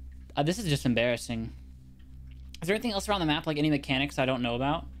 This is just embarrassing. Is there anything else around the map, like any mechanics I don't know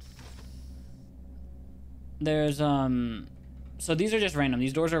about? There's so these are just random.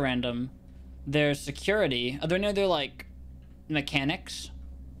 These doors are random. There's security. Are there any other like mechanics?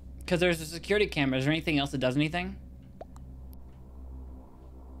 Because there's a security camera. Is there anything else that does anything?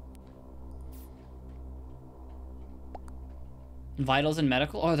 Vitals and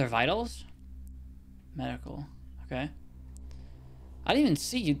medical? Oh, they're vitals? Medical. Okay. I didn't even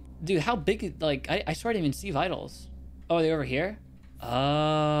see you. Dude, how big... Like, I swear I didn't even see vitals. Oh, are they over here?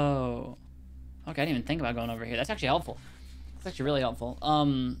 Oh. Okay, I didn't even think about going over here. That's actually helpful. That's actually really helpful.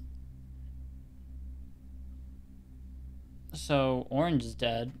 So, orange is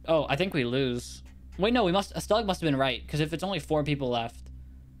dead. Oh, I think we lose. Wait, no, we must... Stelk must have been right. Because if it's only 4 people left,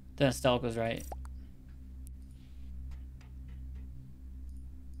 then Stelk was right.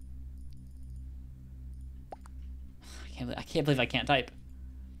 I can't believe I can't type.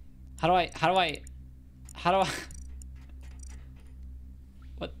 How do I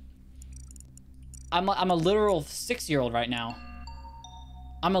what? I'm a literal 6-year-old right now.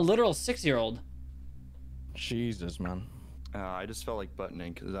 I'm a literal 6-year-old. Jesus, man. I just felt like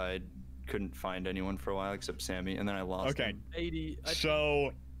buttoning because I couldn't find anyone for a while except Sammy, and then I lost him. 80. I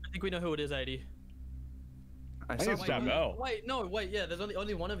think we know who it is, 80. I think it's Tabell. Wait, no, wait, yeah, there's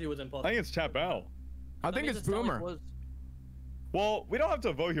only one of you was imposter. I think it's Tabell. I think it's Boomer. Well, we don't have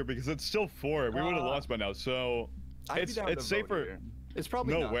to vote here because it's still 4. We would have lost by now, so it's safer. It's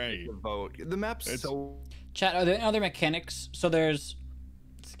probably no not way. To vote. The map's so. Chat, are there any other mechanics? So there's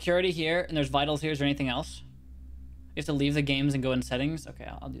security here, and there's vitals here. Is there anything else? You have to leave the games and go in settings. Okay,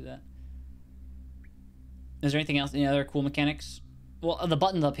 I'll do that. Is there anything else? Any other cool mechanics? Well, the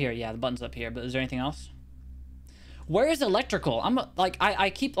button's up here. Yeah, the button's up here. But is there anything else? Where is electrical? I'm like, I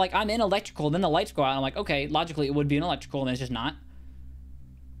keep like, I'm in electrical, then the lights go out. And I'm like, okay, logically it would be an electrical, and it's just not.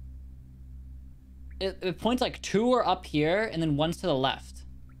 It points like 2 are up here, and then 1's to the left.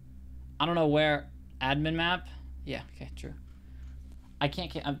 I don't know where. Admin map? Yeah, okay, true.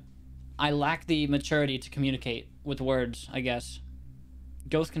 I lack the maturity to communicate with words, I guess.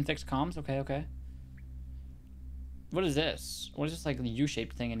 Ghost can fix comms? Okay, okay. What is this? What is this like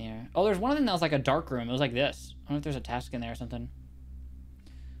U-shaped thing in here? Oh, there's one of them that was like a dark room. It was like this. I don't know if there's a task in there or something.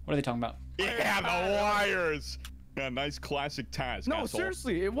 What are they talking about? Yeah, the wires. Yeah, nice classic task. No, asshole.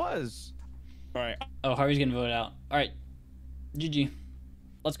 seriously, it was. All right. Oh, Harvey's getting voted out. All right, GG.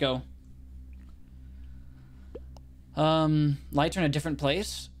 Let's go. Lights are in a different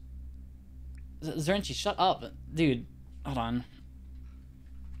place. Zerenchi, shut up, dude. Hold on.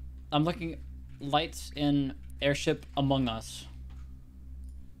 I'm looking. Lights in airship Among Us.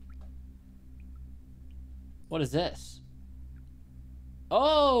 What is this?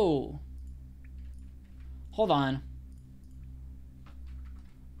 Oh! Hold on.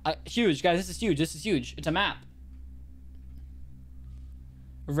 Huge, guys, this is huge. This is huge. It's a map.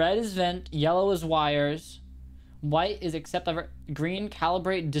 Red is vent, yellow is wires, white is accept, green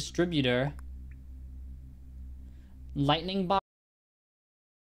calibrate distributor, lightning box.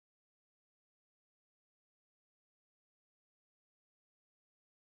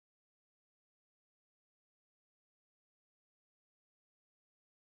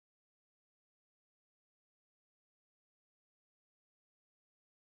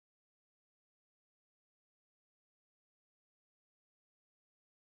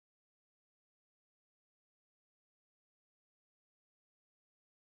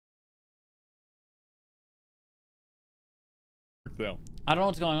 I don't know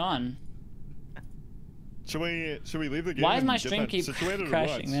what's going on. Should we leave the game? Why is my stream keep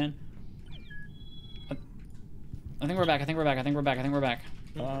crashing, man? I think we're back. I think we're back. I think we're back. I think we're back.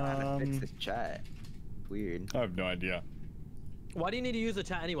 Fix this chat. Weird. I have no idea. Why do you need to use the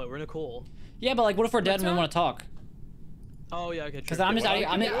chat anyway? We're in a call. Yeah, but like, what if we're dead and we want to talk? Oh yeah, okay. Because I'm just out here.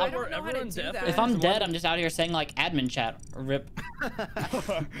 Everyone's dead. If I'm dead, I'm just out here saying like admin chat. Rip.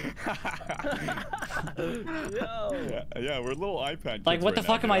 Yeah, we're little iPad kids. Like, what the right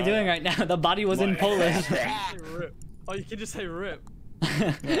fuck now, am I doing right now? The body was in Polish. Rip. Oh, you can just say rip.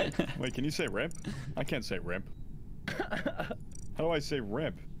 Wait, can you say rip? I can't say rip. How do I say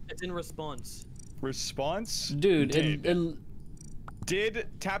rip? It's in response. Response? Dude, did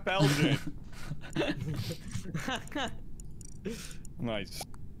tap Elgin. Nice.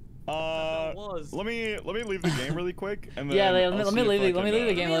 Let me leave the game really quick and then let me leave the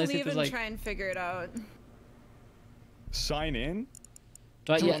game. Let me leave and try and figure it out. Sign in?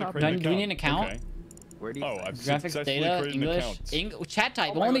 Do we need an account? Okay. Where do you I've graphics, successfully data, created an English, account. chat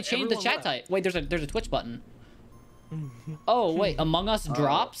type. Oh Only change the chat left. type. Wait, there's a Twitch button. Oh wait, Among Us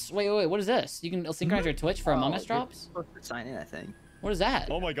drops. Wait, what is this? You can synchronize your Twitch for Among Us drops. Sign in, I think. What is that?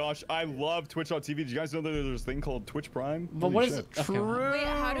 Oh my gosh, I love Twitch.tv. Did you guys know that there's a thing called Twitch Prime? But Holy what is shit. it? Okay. Wait,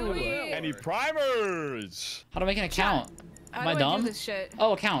 how do we? Any primers? How to make an account? How Am I do dumb? do this shit?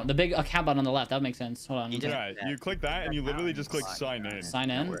 Oh, account. The big account button on the left. That makes sense. Hold on. Yeah, you click that and you literally just click sign in.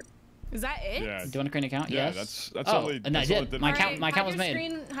 Sign in. Is that it? Yeah. Do you want to create an account? Yeah, yes. that's oh, only. and I did. My account was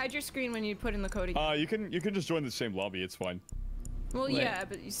made. Hide your screen when you put in the code again. You can just join the same lobby. It's fine. Well, yeah,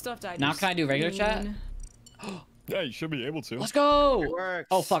 but you still have to hide Now your can I do regular chat? Yeah, you should be able to. Let's go!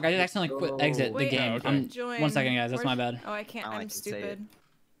 Oh fuck! I just accidentally exit the game. okay. I'm, Join. 1 second, guys. That's my bad. Oh, I can't. I'm stupid.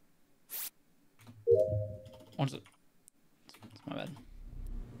 That's my bad.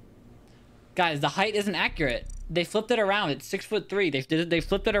 Guys, the height isn't accurate. They flipped it around. It's 6'3". They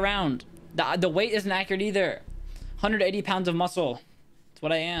flipped it around. The weight isn't accurate either. 180 pounds of muscle. That's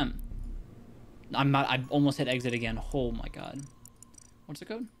what I am. I'm not. I almost hit exit again. Oh my god. What's the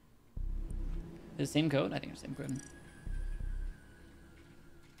code? Is it the same code? I think it's the same code.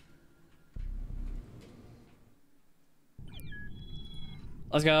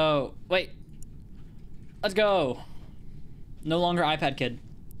 Let's go. Wait. Let's go. No longer iPad kid.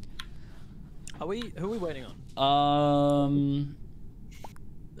 Who are we waiting on?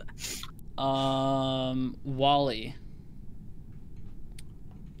 Wally.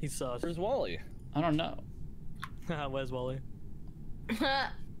 He sucks. Where's Wally? I don't know. Where's Wally?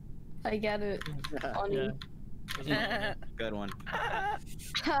 I get it. Funny. Yeah. Good one.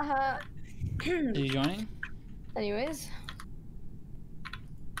 Haha. Are you joining? Anyways.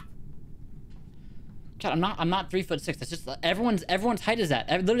 God, I'm not 3'6". That's just everyone's height is that.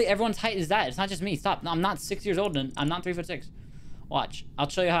 Literally everyone's height is that. It's not just me. Stop. No, I'm not 6 years old and I'm not 3'6". Watch. I'll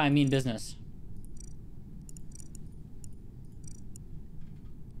show you how I mean business.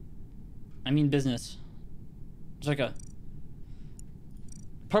 I mean business. It's like a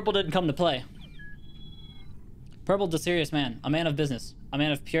Purple didn't come to play. Purple's a serious man. A man of business. A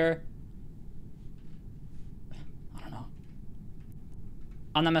man of pure... I don't know.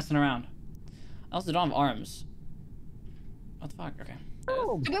 I'm not messing around. I also don't have arms. What the fuck? Okay.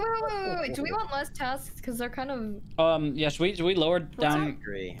 Wait. Do we want less tasks? Because they're kind of... Yeah, should we lower down...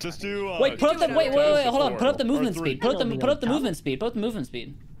 Just do... wait, put up the... Wait, hold on. Put up the movement speed. Put up the movement speed. Put up the movement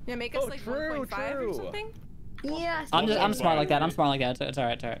speed. Yeah, make us like 1.5 or something? Yes. I'm smart like that. I'm smart like that. It's all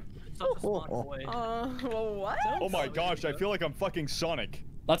right. It's all right. Such a smart boy. Well, what? Oh my gosh, I feel like I'm fucking Sonic.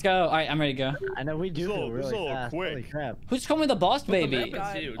 Let's go. All right, I'm ready to go. I know we do This is a feel little- this is really a little fast. quick. Holy crap. Who's calling me the boss baby? The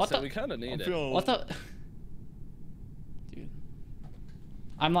map is huge, What so the- we kind of need it. What the? Dude.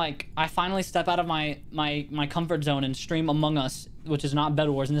 I'm like, I finally step out of my comfort zone and stream Among Us, which is not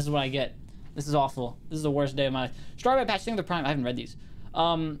Bedwars, and this is what I get. This is awful. This is the worst day of my life. Strawberry Patch, thank you for the Prime. I haven't read these.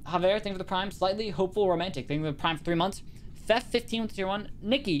 Javier, thank you for the Prime. Slightly Hopeful Romantic, thank you for the Prime for 3 months. Theft15 with tier 1.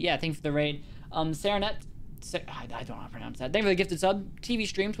 Nikki, yeah, thank you for the raid. Saranet, I don't know how to pronounce that. Thank you for the gifted sub. TV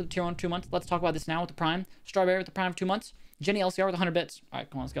streams with tier 1 2 months. Let's talk about this now with the Prime. Strawberry with the Prime for 2 months. Jenny LCR with 100 bits. All right,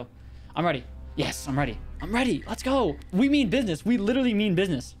 come on, let's go. I'm ready. Yes, I'm ready. I'm ready. Let's go. We mean business. We literally mean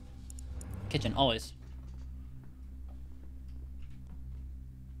business. Kitchen, always.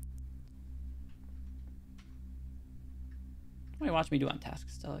 Why you watch me do on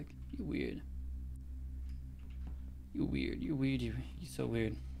tasks? Still like, you weird. You weird. You weird. You so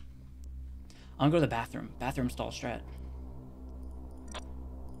weird. I'm gonna go to the bathroom. Bathroom stall strat.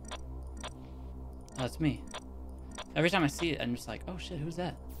 Oh, that's me. Every time I see it, I'm just like, oh shit, who's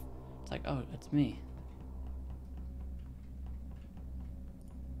that? It's like, oh, it's me.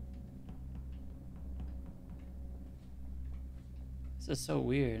 This is so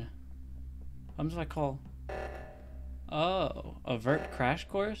weird. What happens if I call? Oh, avert crash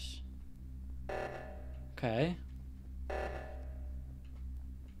course? Okay.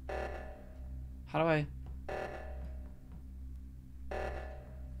 How do I?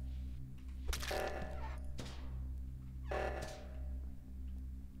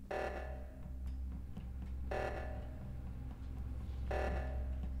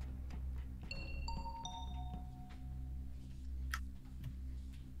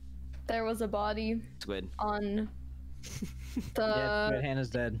 There was a body Squid. on Yeah, the. Red Hannah's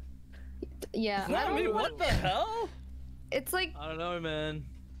dead. Yeah. I I don't mean, know what the hell? It's like I don't know, man.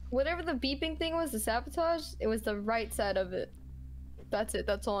 whatever the beeping thing was, the sabotage. It was the right side of it. That's it.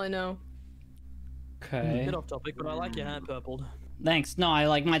 That's all I know. Okay. Bit off topic, but I like your hand purpled. Thanks. No, I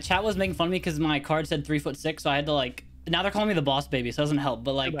like my chat was making fun of me because my card said 3'6", so I had to like. Now they're calling me the boss baby, so it doesn't help.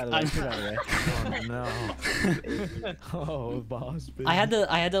 But like, By the way, by the way. Oh no. Oh, boss. Baby. I had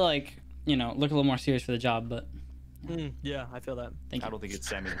to like, you know, look a little more serious for the job. But Yeah, I feel that. thank I you. don't think it's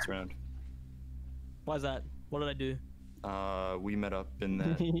Sammy this round. Why is that? What did I do? We met up in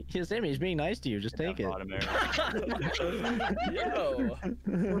the Yeah, Sammy, he's being nice to you. Just take it. bottom area. Yo.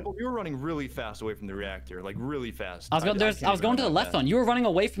 We were running really fast away from the reactor, like really fast. I was going. I was going to the left one. You were running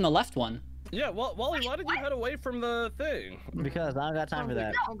away from the left one. Yeah, well, Wally, why did you head away from the thing? Because I don't got time for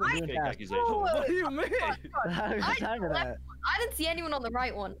that. I'm doing Fake tasks. accusation. What do you mean? I don't got time for that. I didn't see anyone on the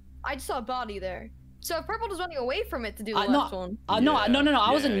right one. I just saw a body there. So if Purple was running away from it to do the No, left one. no.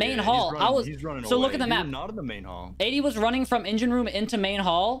 I was in main hall. He's running So away. look at the map. You were not in the main hall. 80 was running from engine room into main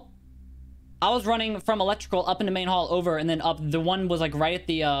hall. I was running from electrical up into main hall over and then up. The one was like right at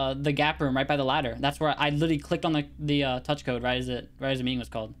the gap room, right by the ladder. That's where I literally clicked on the touch code right as the meeting was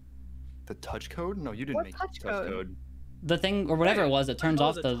called. The touch code? No, you didn't What make touch the touch code? code. The thing or whatever it was that turns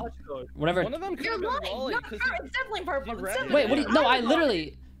off the whatever. One of them could You're have been lying. Wally. No, 'cause it's definitely Purple. It's ran definitely Wait, what? Do you, no, I was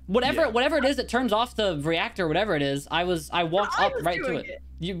literally whatever it is that turns off the reactor, whatever it is. I walked I up was right to doing it.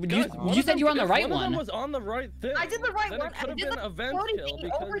 it. You said you were on the right One of them one. was on the right thing. I did the right then one. It could I have did been the a vent floaty kill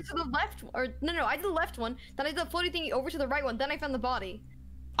thingy over because to the left, or no, I did the left one. Then I did the floaty thingy over to the right one. Then I found the body.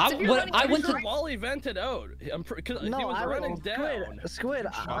 I So if you're running went to. right- Wally vented out. Cause No, he was I running would. down. Squid,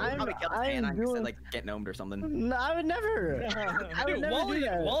 I'm Probably killed Hannah doing. instead, like get gnomed or something. No, I would never. I would Dude, never do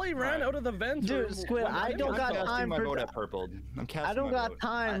that. Wally ran out of the vent. Dude, room Squid, when I Hannah don't was got out. time my for vote that. at purple. I'm casting I don't my got vote.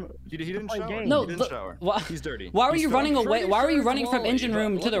 time. He didn't play shower. games. No, he didn't shower. He's dirty. Why were He's you still- running away? Why were you Pretty running sure from it's engine Wally,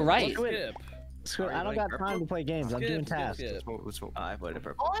 room but to the let's right? skip. Squid, Are I you don't voting got time to play games. I'm doing tasks. skip. Let's vote. I voted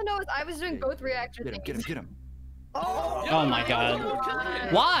purple. All I know is I was doing both reactor Get him, things. get him, get him. Oh my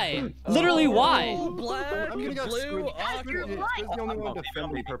god. Why? Literally why? Black, I'm gonna go blue, Squid. aqua. Squid's the only one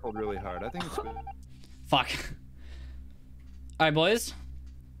defending purple really hard. I think it's good. Fuck. Alright, boys.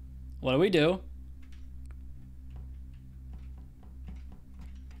 What do we do?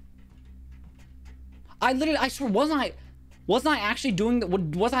 I swear, wasn't I actually doing the,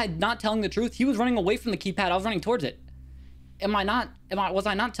 was I not telling the truth? He was running away from the keypad, I was running towards it. Was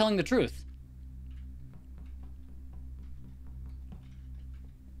I not telling the truth?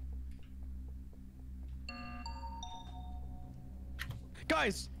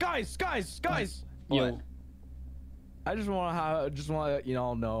 Guys. Yo. I just want to let you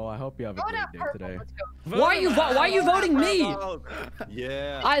all know. I hope you have a Go great down day Purple. today. Let's go. Why are you voting me?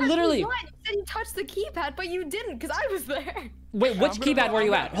 Yeah. I literally. You said you touched the keypad, but you didn't, because I was there. Wait, which keypad were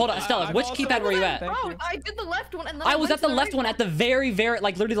you at? Hold on, Stella. Which keypad were you at? Oh, I did the left one, and then I was at the left one at the very,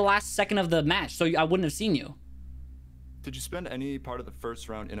 like literally the last second of the match, so I wouldn't have seen you. Did you spend any part of the first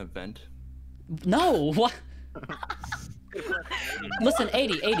round in a vent? No. What? Listen,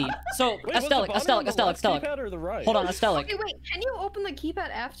 80. So, Estelic. Right? Hold on, Estelic. Okay, wait. Can you open the keypad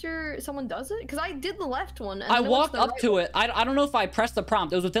after someone does it? Because I did the left one. And I then walked up right to one. it. I don't know if I pressed the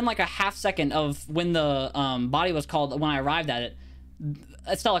prompt. It was within like a half second of when the body was called when I arrived at it.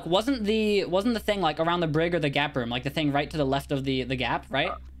 Estelic, wasn't the thing like around the brig or the gap room, like the thing right to the left of the gap,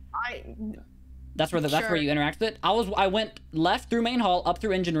 right? That's where that's where you interact with it. I went left through main hall, up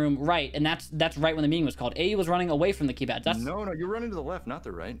through engine room, right, and that's right when the meeting was called. A was running away from the keypad. No, you're running to the left, not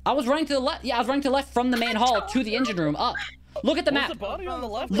the right. I was running to the left. Yeah, I was running to the left from the main hall to the engine room up. Look at the map. Was the body on the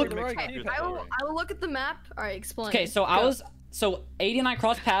left Look. or the right? I will look at the map. All right, explain. Okay, so So 80 and I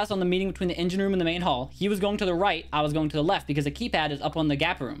crossed paths on the meeting between the engine room and the main hall. He was going to the right, I was going to the left because the keypad is up on the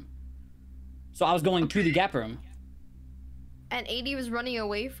gap room. So I was going to the gap room. And 80 was running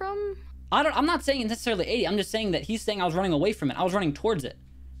away from? I'm not saying necessarily 80. I'm just saying that he's saying I was running away from it. I was running towards it.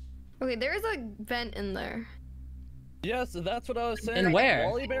 Okay, there is a vent in there. Yes, that's what I was saying. And where?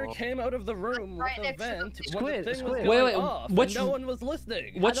 Wally Bear came out of the room with the vent when the thing was Squid. going off, and which no one was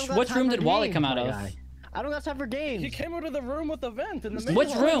listening. Which room did Wally come out of? I don't got time for games. He came out of the room with the vent in the main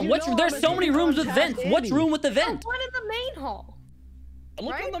Which hall. room? There's so many rooms with vents. Which room with the vent? One in the main hall.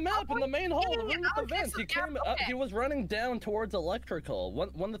 Look on the map in the main hall. The room with the vent. so He came. okay. He was running down towards electrical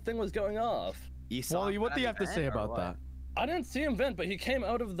when the thing was going off. Wally, what do you have to say about that? I didn't see him vent, but he came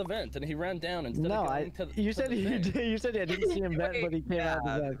out of the vent and he ran down instead of going to the you said the vent. you said I didn't see him vent, but he came out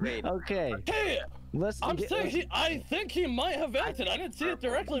of the vent. Okay. Hey, I'm saying I think he might have vented. I didn't see it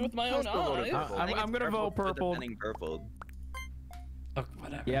directly with my own eyes. I'm gonna vote purple. Oh,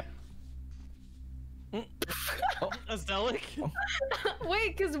 whatever. Yep. Astelic?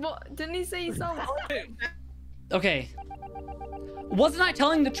 Wait, because didn't he say he saw Wally? Okay. Wasn't I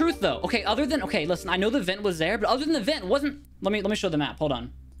telling the truth though? Okay, listen, I know the vent was there, but other than the vent, wasn't. Let me show the map. Hold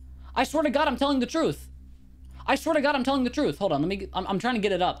on. I swear to God, I'm telling the truth. I swear to God, I'm telling the truth. Hold on. I'm trying to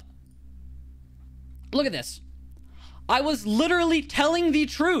get it up. Look at this. I was literally telling the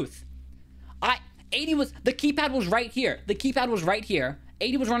truth. 80 was, the keypad was right here. The keypad was right here.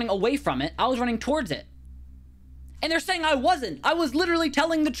 80 was running away from it. I was running towards it. And they're saying I wasn't. I was literally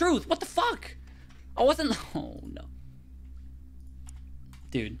telling the truth. What the fuck? I wasn't. Oh, no.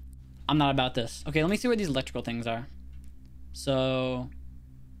 Dude, I'm not about this. Okay, let me see where these electrical things are. So,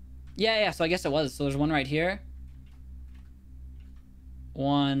 yeah, so I guess it was. So there's one right here.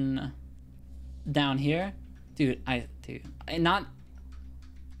 One down here. Dude, not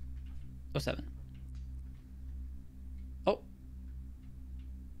 07. Oh.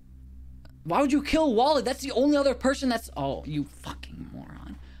 Why would you kill Wally? That's the only other person that's... Oh, you fucking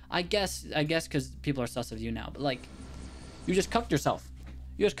moron. I guess because people are sus of you now, but like, you just cucked yourself.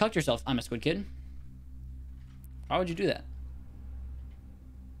 You just cucked yourself. I'm a squid kid. Why would you do that?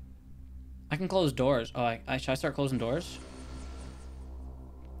 I can close doors. Oh, should I start closing doors?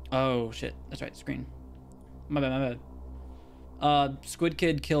 Oh, shit. That's right, screen. My bad. Squid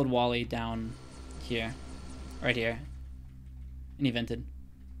Kid killed Wally down here. Right here. And he vented.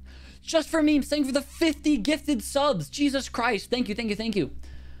 Just for memes, thank you for the 50 gifted subs. Jesus Christ. Thank you.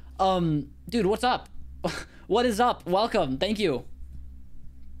 Dude, what's up? What is up? Welcome. Thank you.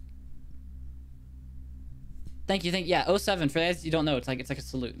 Yeah, 07, for those you don't know, it's like a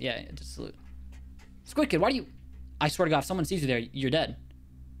salute. Yeah, just salute. Squid Kid, why do you... I swear to God, if someone sees you there, you're dead.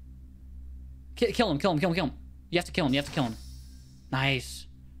 Kill him. You have to kill him. Nice.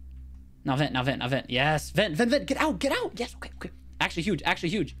 Now vent. Yes, vent. Get out. Yes, okay. Actually huge.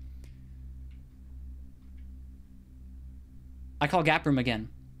 I call gap room again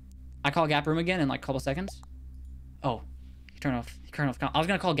in like a couple seconds. Oh, he turned off. I was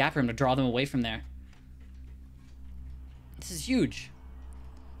gonna call gap room to draw them away from there. This is huge.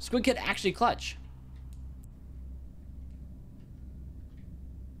 Squid Kid actually clutch.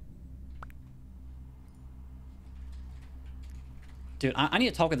 Dude, I need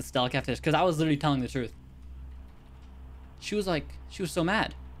to talk with the Stelic after this because I was literally telling the truth. She was so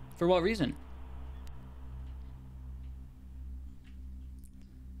mad. For what reason?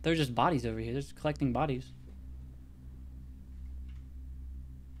 They're just bodies over here. They're just collecting bodies.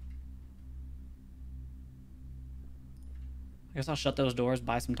 I guess I'll shut those doors,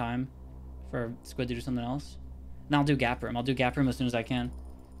 buy some time for Squid to do something else. And I'll do gap room. I'll do gap room as soon as I can.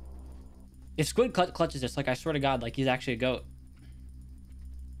 If Squid clutches this, like I swear to God, like he's actually a goat.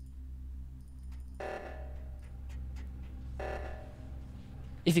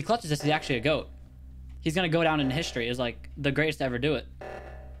 If he clutches this, he's actually a goat. He's gonna go down in history as like the greatest to ever do it.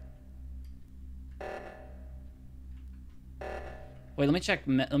 Wait, let me check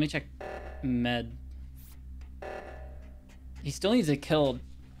med. He still needs to kill.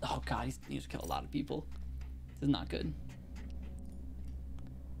 Oh god, he needs to kill a lot of people. This is not good.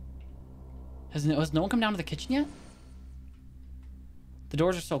 Has no one come down to the kitchen yet? The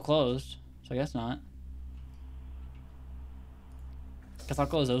doors are still closed, so I guess not. Guess I'll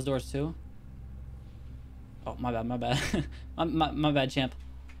close those doors too. Oh, my bad, my bad. my bad, champ.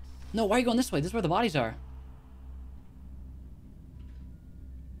 No, why are you going this way? This is where the bodies are.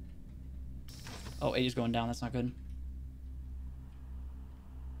 Oh, 80's going down. That's not good.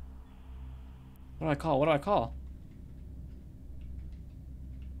 What do I call? What do I call?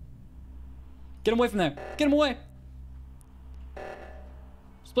 Get him away from there. Get him away.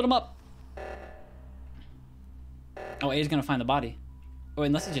 Split him up. Oh, 80's gonna find the body. Oh,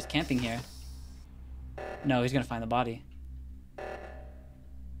 unless he's just camping here. No, he's gonna find the body.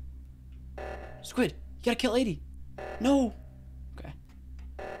 Squid, you gotta kill 80. No. Okay.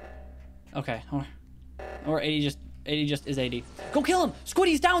 Okay. Or 80 just is 80. Go kill him. Squid,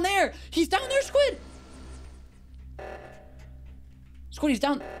 he's down there. He's down there, Squid. Squid, he's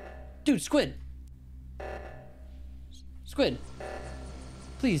down. Dude, Squid. Squid.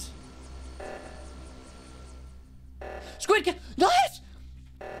 Please. Squid, yes!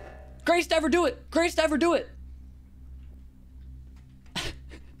 Grace to ever do it. Grace to ever do it.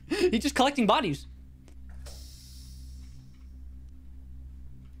 He's just collecting bodies.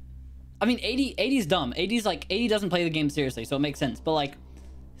 I mean, 80's dumb. 80's like, 80 doesn't play the game seriously, so it makes sense. But like,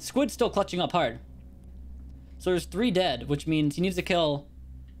 Squid's still clutching up hard. So there's 3 dead, which means he needs to kill...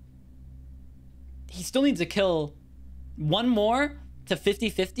 He still needs to kill 1 more to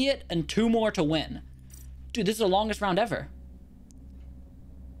 50-50 it, and 2 more to win. Dude, this is the longest round ever.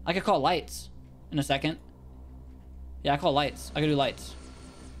 I could call lights in a second. Yeah, I call lights. I could do lights.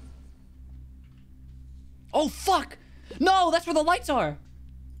 Oh, fuck! No, that's where the lights are!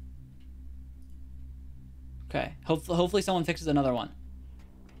 Okay, hopefully someone fixes another one.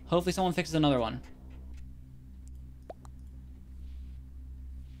 Hopefully someone fixes another one.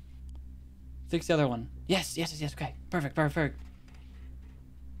 Fix the other one. Yes, yes, yes, yes, okay. Perfect, perfect, perfect.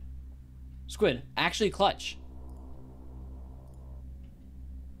 Squid, actually clutch.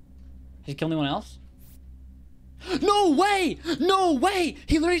 Has he killed anyone else? No way! No way!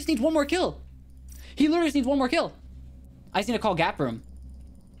 He literally just needs 1 more kill. He literally just needs 1 more kill. I just need to call Gap Room.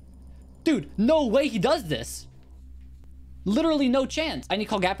 Dude, no way he does this. Literally no chance. I need to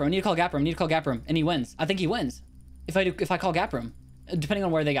call Gap Room. I need to call Gap Room. I need to call Gap Room. And he wins. I think he wins. If I call Gap Room. Depending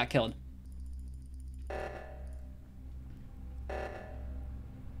on where they got killed.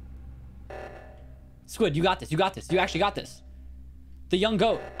 Squid, you got this. You got this. You actually got this. The young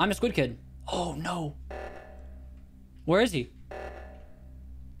goat. I'm a Squid kid. Oh, no. Where is he?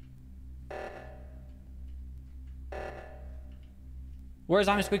 Where's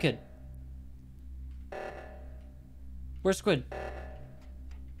I'm a Squid kid? Where's Squid?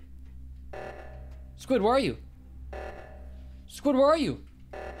 Squid, where are you? Squid, where are you?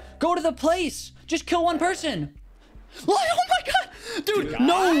 Go to the place. Just kill 1 person. Oh my god! Dude,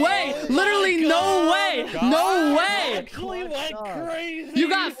 no way! Literally no way! No way! Went crazy. You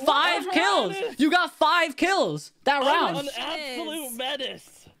got 5 kills! You got 5 kills that round! An absolute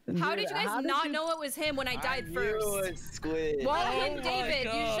menace! How did you guys not know it was him when I died first? Squid. Well, him, David,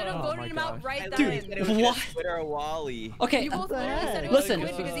 you should have voted him out right Dude, then. what? Squid or Wally. Okay, You both literally said it was listen.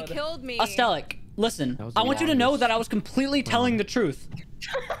 Squid because he killed me. Astelic, listen. I want you to know that I was completely telling the truth.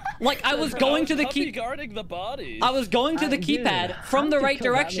 Like I was going to the key. Guarding the bodies. I was going to the keypad from the right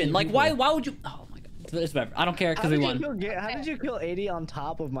direction. Like why would you? Oh my god, it's whatever. I don't care because we won. How did you kill 80 on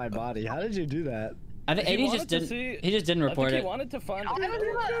top of my body? How did you do that? I think 80 just didn't. He just didn't report it. He wanted to find.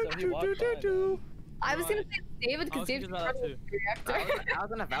 I was gonna say David because David's probably the reactor. I was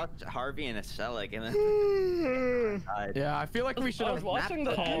gonna vouch Harvey and Astelic, and then. Yeah, I feel like we should have. I was watching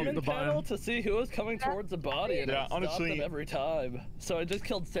the admin panel to see who was coming towards the body, and I stopped them every time. So I just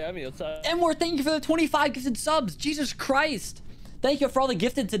killed Sammy outside. And more, thank you for the 25 gifted subs. Jesus Christ! Thank you for all the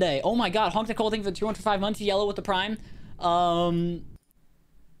gifted today. Oh my God, Honk Nicole, thank you for the 205 months. Yellow with the prime. Anonymous,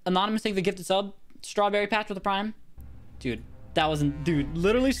 thank you for the gifted sub. Strawberry Patch with the prime. Dude, that wasn't. Dude,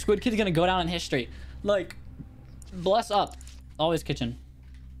 literally, Squid Kid's gonna go down in history. Like, bless up. Always kitchen.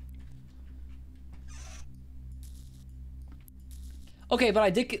 Okay, but I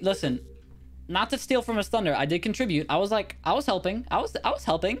did listen. Not to steal from his thunder, I did contribute. I was like, I was helping. I was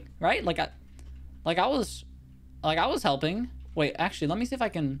helping, right? I was helping. Wait, actually, let me see if I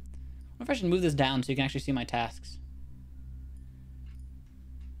can. I wonder if I should move this down so you can actually see my tasks.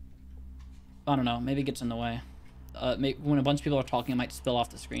 I don't know. Maybe it gets in the way. When a bunch of people are talking, it might spill off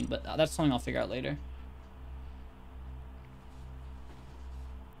the screen, but that's something I'll figure out later.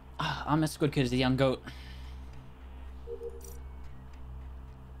 I miss Squid Kid as a young goat.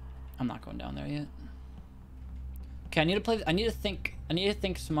 I'm not going down there yet. Okay, I need to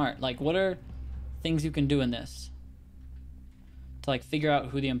think smart. Like, what are things you can do in this to like figure out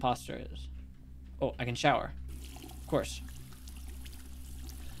who the imposter is? Oh, I can shower. Of course.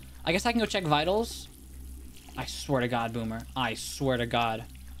 I guess I can go check vitals. I swear to God, Boomer. I swear to God.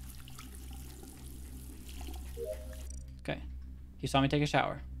 Okay. He saw me take a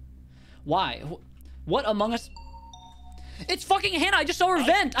shower. Why? What Among Us? It's fucking Hannah. I just saw her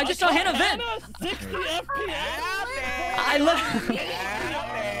vent. I just saw Hannah vent. 60 FPS. I look.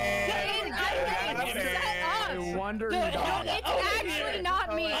 I wonder you died. It's actually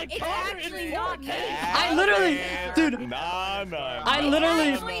not me. It's actually not me. I literally, dude. I literally.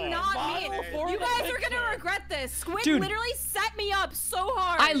 It's actually not me. You guys are gonna regret this. Squid literally set me up so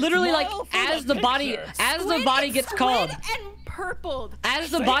hard. I literally like as the body gets called. And purpled. As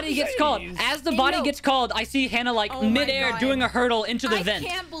the body gets called, I see Hannah like midair doing a hurdle into the vent. I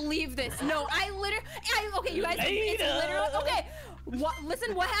can't believe this. No, okay, you guys, it's literally, okay.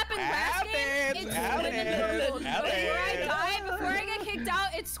 Listen, what happened last game? It's Squid and Purpled. Before I get kicked out,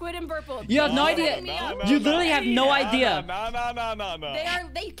 it's Squid and Purpled. You have no idea. You literally have no idea. No.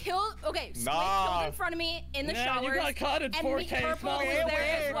 They killed. Okay, Squid killed in front of me in the showers. You got caught in 4K. Purple was there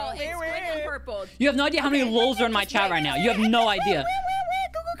as well. It's Squid and Purpled. You have no idea how many lols are in my chat right now. You have no idea.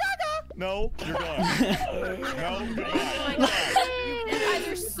 No, you're gone. No, you're gone. You guys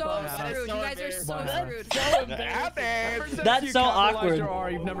are so screwed. You guys are so screwed. That's so awkward.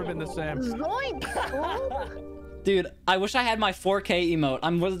 You've never been the same. Dude, I wish I had my 4K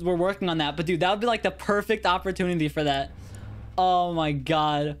emote. We're working on that, but dude, that would be like the perfect opportunity for that. Oh my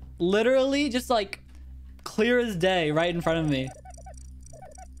God. Literally just like clear as day right in front of me.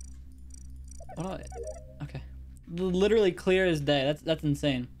 Okay. Literally clear as day. That's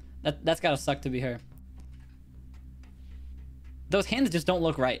insane. That's gotta suck to be her. Those hands just don't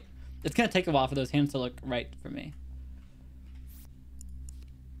look right. It's gonna take a while for those hands to look right for me.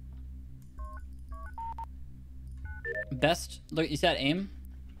 Best, look, you said aim?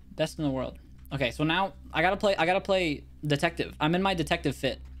 Best in the world. Okay, so now I gotta play detective. I'm in my detective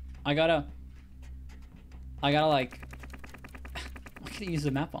fit. I gotta like, I can't use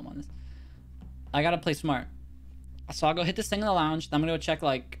the map bomb on this. I gotta play smart. So I'll go hit this thing in the lounge. Then I'm gonna go check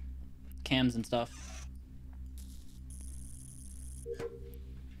like cams and stuff.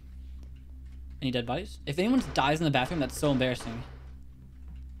 Any dead bodies? If anyone dies in the bathroom, that's so embarrassing.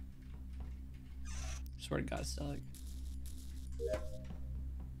 Swear to God, Stella.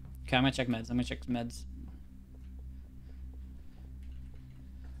 Okay, I'm gonna check meds.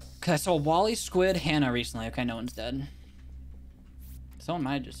 Cause I saw Wally, Squid, Hannah recently. Okay, no one's dead. Someone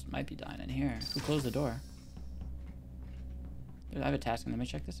might be dying in here. Who closed the door? I have a task. Let me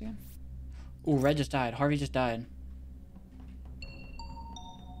check this again. Ooh, Red just died. Harvey just died.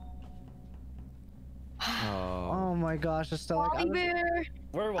 Oh my gosh, it's still like.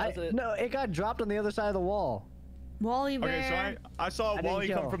 Where was it? No, it got dropped on the other side of the wall. Wally Bear. Okay, so I saw Wally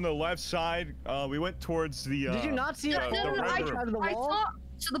come from the left side. We went towards the. Did you not see that? I saw.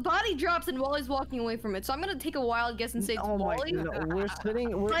 So the body drops and Wally's walking away from it. So I'm gonna take a wild guess and say it's Wally. No, we're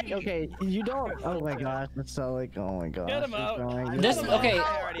sitting. Okay, you don't. Oh my gosh, it's so like. Oh my gosh. Get him out. Okay.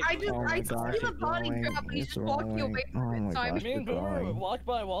 I see the body drop and he's just walking away from it. So I'm. Me and Boomer walked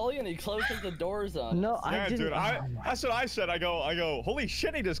by Wally and he closes the doors on. No, I didn't. Dude, that's what I said. I go. Holy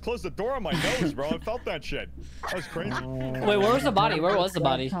shit! He just closed the door on my nose, bro. I felt that shit. That was crazy. Wait, where was the body? Where was the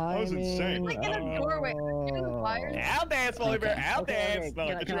body? That was insane. Like in a doorway. I'll dance, Wally Bear. I'll dance.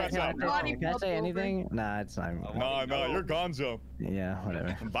 No, get your ass out. Can I say anything? Nah, it's fine. No, you're gonzo. Yeah,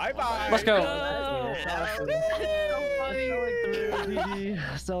 whatever. Bye. Let's go.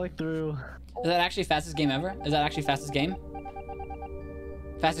 Stalling through. Is that actually fastest game ever? Is that actually fastest game?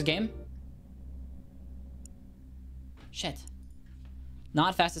 Fastest game? Shit.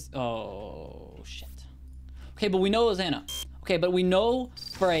 Not fastest. Oh, shit. Okay, but we know it was Hannah. Okay, but we know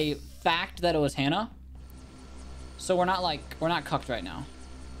for a fact that it was Hannah. So we're not cucked right now.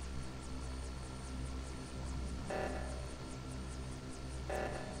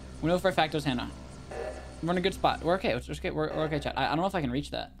 We know for a fact it was Hannah. We're in a good spot. We're okay. We're okay, chat. I don't know if I can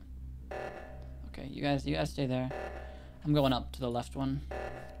reach that. Okay, you guys stay there. I'm going up to the left one.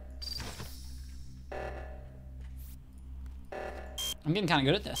 I'm getting kind of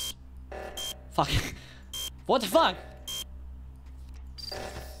good at this. Fuck. What the fuck?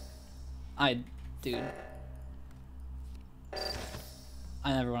 Dude.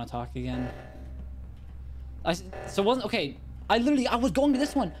 I never want to talk again. So wasn't okay. I was going to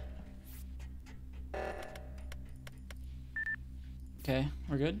this one. Okay,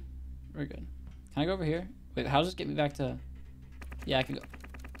 we're good. We're good. Can I go over here? Wait, how does this get me back to? Yeah, I can go.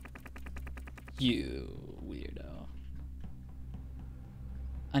 You weirdo.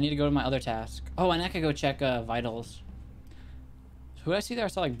 I need to go to my other task. Oh, and I could go check vitals. Who did I see there? I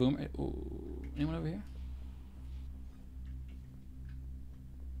saw like Boomer. Ooh, anyone over here?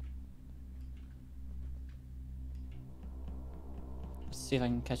 Let's see if I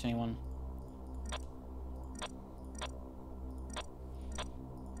can catch anyone.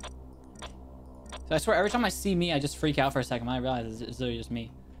 So I swear, every time I see me, I just freak out for a second. I realize it's literally just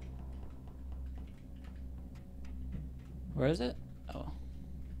me. Where is it? Oh.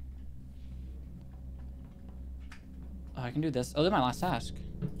 Oh, I can do this. Oh, this is my last task.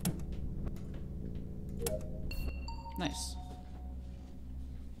 Nice.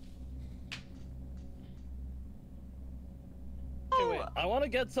 Okay, wait. I want to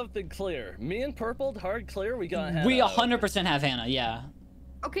get something clear. Me and Purple, hard clear, we got Hannah. We 100% have Hannah, yeah.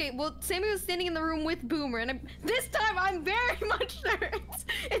 Okay, well, Sammy was standing in the room with Boomer, and this time I'm very much sure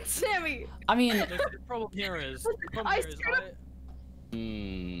it's Sammy. I mean, the problem here is,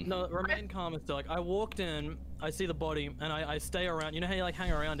 no, remain calm and still. Like, I walked in, I see the body, and I stay around. You know how you like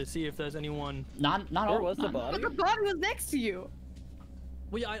hang around to see if there's anyone. Not Where was the body? But the body was next to you.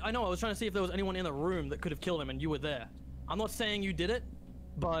 Well, yeah, I know. I was trying to see if there was anyone in the room that could have killed him, and you were there. I'm not saying you did it,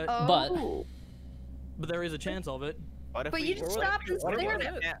 but there is a chance of it. What if but you just stopped and stared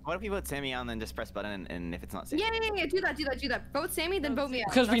at it. What if we vote Sammy on, then just press button, and if it's not Sammy? Yeah. Do that. Vote Sammy, then vote me out.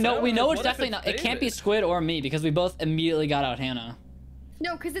 Because we know it's definitely not. It can't be Squid or me because we both immediately got out Hannah.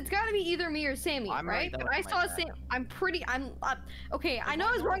 No, because it's got to be either me or Sammy, right? But I saw Sam. Okay, I know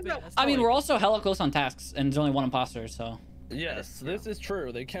I was wrong though. I mean, we're also hella close on tasks, and there's only one imposter, so. Yes, this is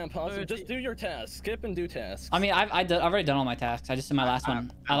true. They can't possibly just do your tasks. Skip and do tasks. I mean, I've already done all my tasks. I just did my last one.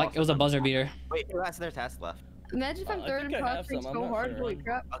 It was a buzzer beater. Wait, who has their task left? Imagine if I'm third and imposter so hard. Holy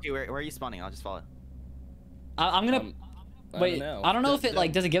crap. Okay, where are you spawning? I'll just follow. I'm gonna. Wait, I don't know if it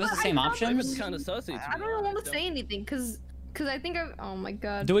like does it give us the same options? Kind of sussy. I don't want to say anything because I think oh my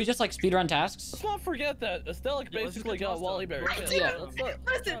god. Do we just like speedrun tasks? Let's not forget that Estella basically got Wally Bear. Yeah.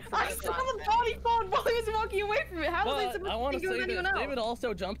 Listen, I saw the body fall while he was walking away from it. How was I supposed to think it was anyone else? David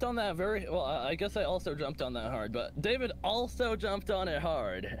also jumped on that very well. I guess I also jumped on that hard, but David also jumped on it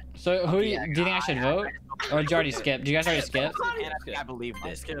hard. So who do you think I should vote, or did you already skip? Do you guys already skip? I believe this.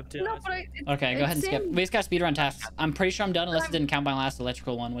 I skipped. No, but okay, go ahead and skip. We just got speedrun tasks. I'm pretty sure I'm done unless it didn't count my last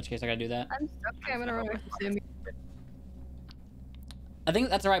electrical one, in which case I gotta do that. Okay, I'm gonna run away from Sammy. I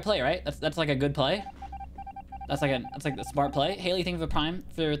think that's the right play, right? That's like a good play. That's like the smart play. Haley, thank you for Prime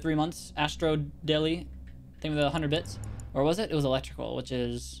for 3 months. Astro Daily, thank you for the 100 bits. Or was it? It was electrical, which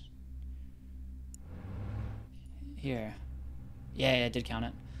is here. Yeah, it did count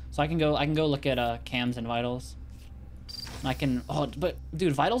it. So I can go look at cams and vitals. And I can but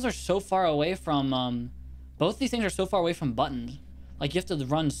dude, vitals are so far away from both these things are so far away from buttons. Like you have to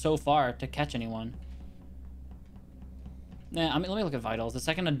run so far to catch anyone. Nah, I mean, let me look at vitals. The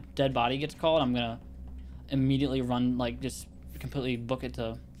second a dead body gets called, I'm gonna immediately run, like, just completely book it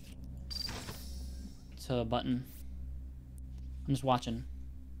to a button. I'm just watching.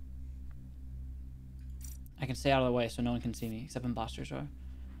 I can stay out of the way so no one can see me, except imposters are.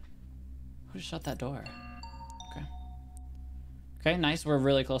 Who just shut that door? Okay. Okay, nice. We're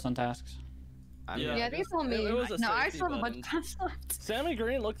really close on tasks. Yeah, they saw me. No, I saw the bunch of tasks left. Sammy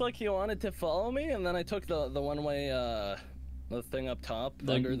Green looked like he wanted to follow me, and then I took the one-way, the thing up top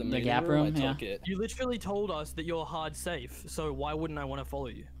under the gap room. I took it. You literally told us that you're hard safe, so why wouldn't I want to follow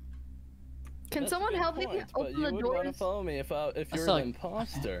you? Can someone help me open the door? Want to follow me if you're an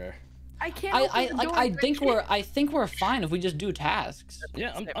imposter. I can't. I think we're fine if we just do tasks.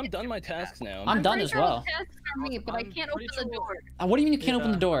 Yeah, I'm done my tasks now. I'm done as well. Tasks are me, but I can't open the door. What do you mean you can't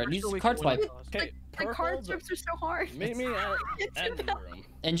open the door? Use card swipe. Okay, the card swipes are so hard. Meet me at engine room.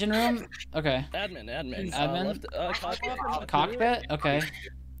 Engine room? Okay. Admin. Cockpit? Okay.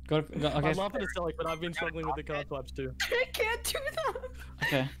 Go. Okay. I'm not gonna sell it, but I've been struggling with the card swipes too. I can't do that.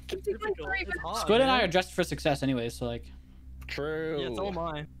 Okay. Squid and I are dressed for success, anyways. So like. True. Yeah, so am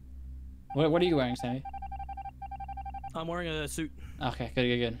I. What are you wearing, Sammy? I'm wearing a suit. Okay,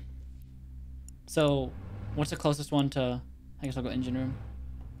 good. So, what's the closest one to? I guess I'll go engine room.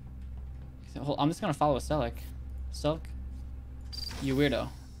 I'm just gonna follow Selk. Selk, you weirdo.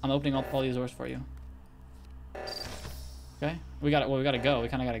 I'm opening up all these doors for you. Okay, we gotta go. We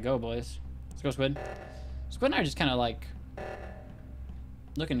kind of gotta go, boys. Let's go, Squid. Squid and I are just kind of like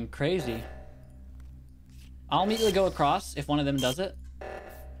looking crazy. I'll immediately go across if one of them does it.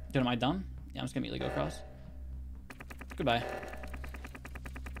 Dude, am I dumb? Yeah, I'm just gonna immediately go across. Goodbye.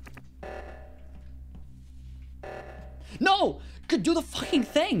 No! Could do the fucking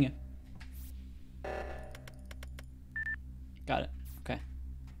thing! Got it. Okay.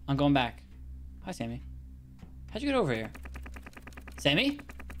 I'm going back. Hi, Sammy. How'd you get over here? Sammy?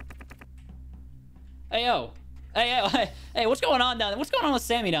 Hey, yo. Hey, yo. Hey, what's going on down there? What's going on with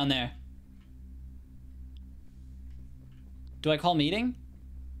Sammy down there? Do I call meeting?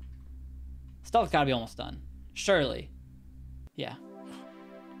 Stealth's gotta be almost done. Surely. Yeah.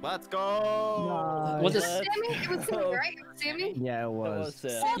 Let's go. Was it Sammy? It was Sammy, right? It was Sammy? Yeah, it was.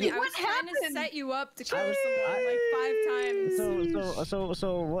 Sammy, what happened? To set you up to kill someone like 5 times.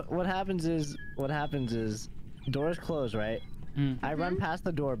 So what happens is doors close, right? I run past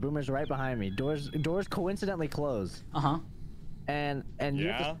the door. Boomer's right behind me. Doors coincidentally close. And you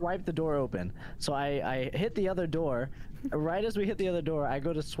have to swipe the door open. So I hit the other door. Right as we hit the other door, I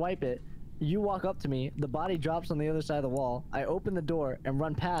go to swipe it. You walk up to me, the body drops on the other side of the wall. I open the door and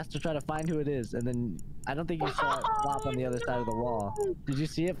run past to try to find who it is, and then I don't think you saw it flop on the other side of the wall. Did you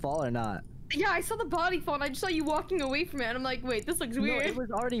see it fall or not? Yeah, I saw the body fall, and I just saw you walking away from it, and I'm like, wait, this looks weird. No, it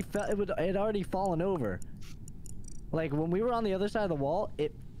was already it had already fallen over. Like when we were on the other side of the wall,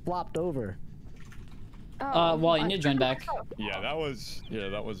 it flopped over. Well, you need to join back. Yeah, that was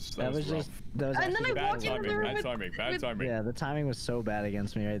just rough. And then I walked into the room bad timing. Yeah, the timing was so bad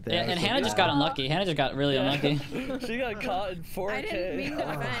against me right there. Yeah, and Hannah just got unlucky. Hannah just got really unlucky. She got caught in 4K. I didn't mean to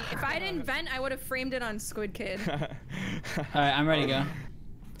vent. If I didn't vent, I would have framed it on Squid Kid. Alright, I'm ready to go.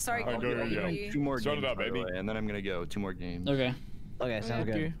 Sorry, Go. 2 more Start games, it up, by the baby. way, and then I'm gonna go 2 more games. Okay. Okay, sounds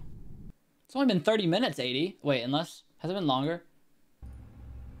good. It's only been 30 minutes, 80. Wait, unless... Has it been longer?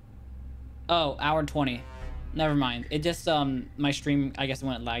 Oh, hour and 20. Never mind. It just, my stream, I guess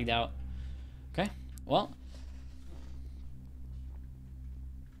when it lagged out. Okay. Well.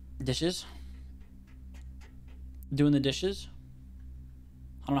 Dishes. Doing the dishes.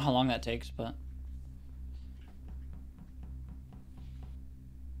 I don't know how long that takes, but...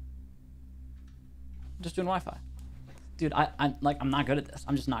 Just doing Wi-Fi. Dude, I'm not good at this.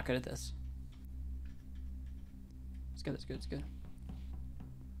 I'm just not good at this. It's good, it's good, it's good.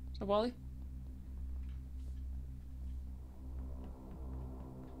 What's up, Wally?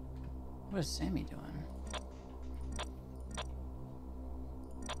 What is Sammy doing?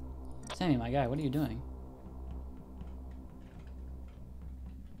 Sammy, my guy, what are you doing?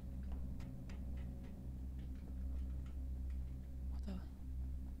 What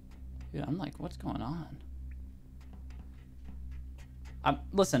the? Dude, I'm like, what's going on?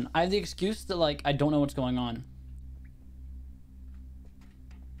 Listen, I have the excuse that, like, I don't know what's going on.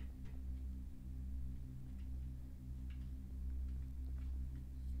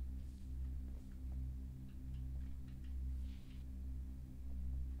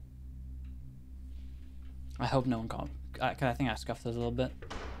 I hope no one called. I think I scuffed those a little bit.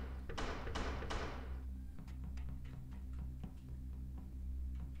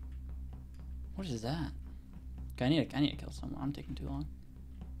 What is that? Okay, I need to kill someone. I'm taking too long.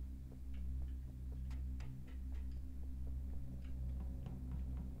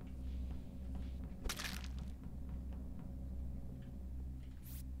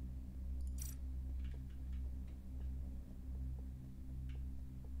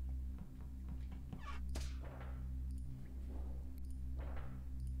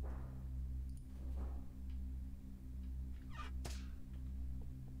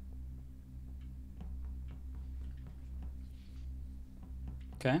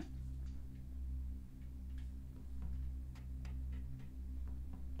 Okay.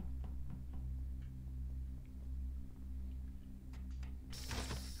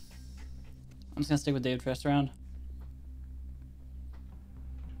 I'm just gonna stick with David first round.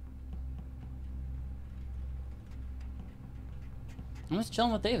 I'm just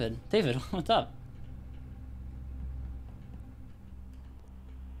chilling with David. David, what's up?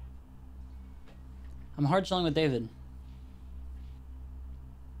 I'm hard chilling with David.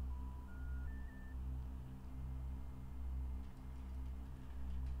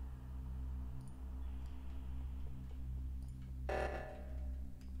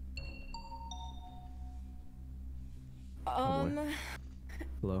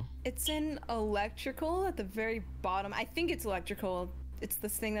 Hello? It's in electrical at the very bottom. I think it's electrical. It's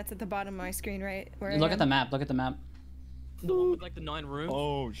this thing that's at the bottom of my screen, right? Where Look at the map. Look at the map. The one with like the 9 rooms.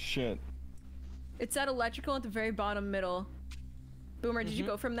 Oh shit. It's at electrical at the very bottom middle. Boomer, did you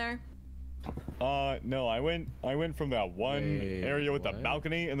go from there? No, I went from that one area with the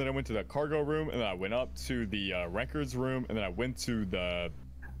balcony, and then I went to the cargo room, and then I went up to the records room, and then I went to the,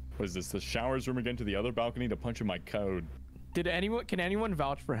 what is this, the showers room again, to the other balcony to punch in my code. Can anyone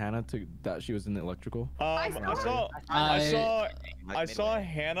vouch for Hannah that she was in the electrical? I saw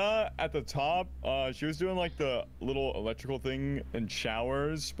Hannah at the top. She was doing like the little electrical thing in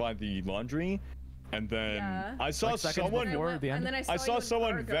showers by the laundry, and then I saw someone. I saw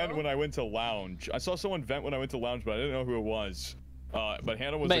someone vent when I went to lounge. I saw someone vent when I went to lounge, but I didn't know who it was. But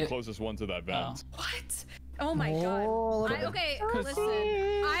Hannah was the closest one to that vent. What? Oh my god. Okay, listen.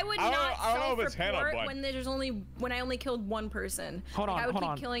 I would not self-report when I only killed one person. Hold on, I would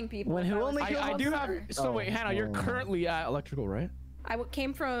keep killing people. When who only killed I do have. So wait, Hannah, you're currently at electrical, right? I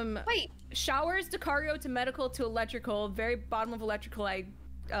came from showers to cargo to medical to electrical. Very bottom of electrical, I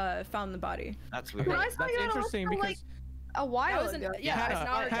found the body. That's weird. That's interesting because. A while ago. Yeah,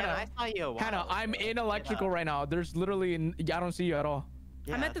 Hannah, I'm in electrical right now. There's literally, I don't see you at all.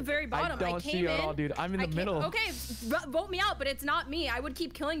 Yeah, I'm at the very bottom. I don't see you at all, dude. I'm in the middle. Okay, vote me out, but it's not me. I would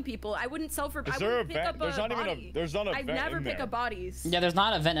keep killing people. I wouldn't self-report. Is there a vent? There's not even a. There's not a vent in there. I never pick up bodies. Yeah, there's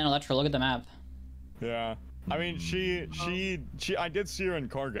not a vent in electrical. Look at the map. Yeah. I mean, I did see her in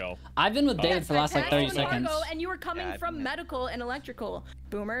cargo. I've been with David for the last like 30 seconds. And you were coming from medical and electrical,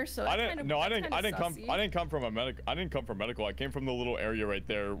 Boomer. So I didn't come from a medical. I didn't come from medical. I came from the little area right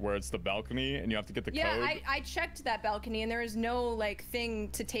there where it's the balcony, and you have to get the code. Yeah, I checked that balcony, and there is no like thing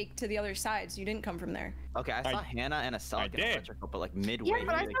to take to the other side, so you didn't come from there. Okay, I saw Hannah and a Celic in electrical, but like midway. Yeah,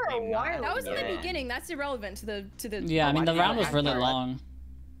 but I saw a while. That was in the beginning. That's irrelevant to the. Yeah, I mean the round was really long.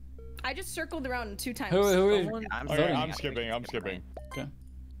 I just circled around 2 times. I'm skipping. Okay.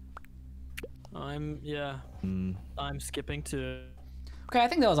 I'm skipping too. Okay, I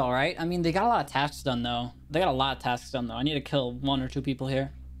think that was all right. I mean, they got a lot of tasks done though. I need to kill 1 or 2 people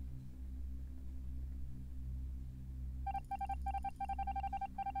here.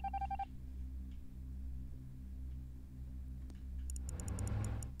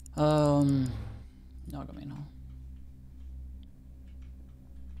 No, go me no.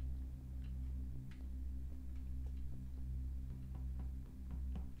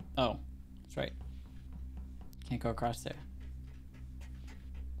 Oh, that's right. Can't go across there.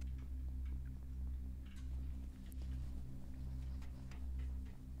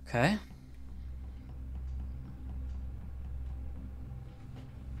 Okay.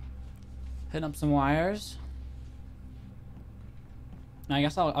 Hitting up some wires. Now I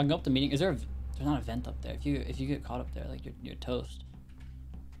guess I'll go up the meeting. There's not a vent up there. If you get caught up there, like you're toast.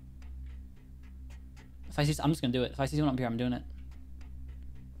 If I see, I'm just gonna do it. If I see someone up here, I'm doing it.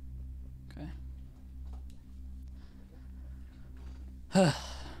 Okay.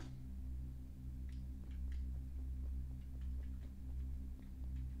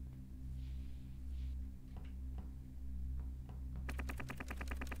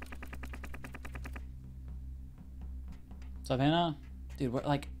 What's up, Hannah? Dude, what,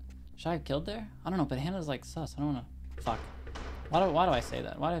 like, should I have killed there? I don't know, but Hannah's like sus. I don't wanna. Fuck. Why do I say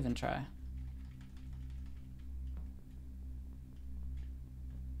that? Why do I even try?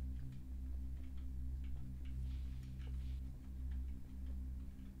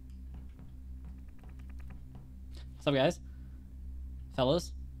 What's up, guys?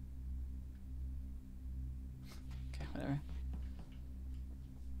 Fellas? Okay, whatever.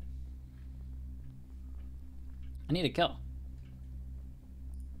 I need a kill.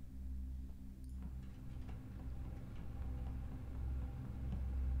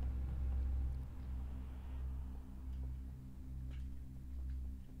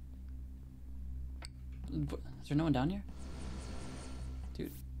 Is there no one down here?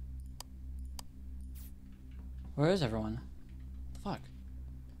 Dude. Where is everyone? What the fuck?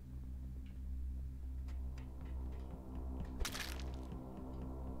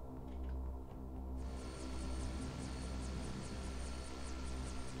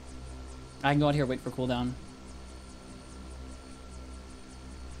 I can go out here, wait for cooldown.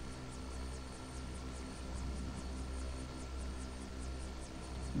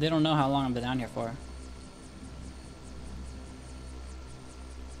 They don't know how long I've been down here for.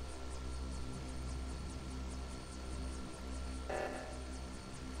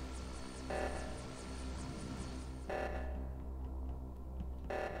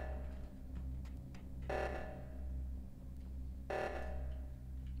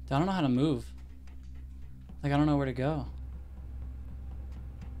 I don't know how to move. Like, I don't know where to go.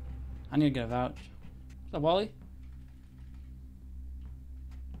 I need to get a vouch. What's up, Wally?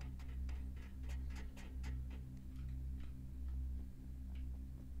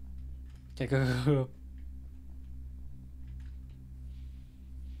 Okay, go.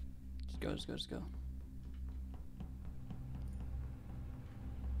 Just go.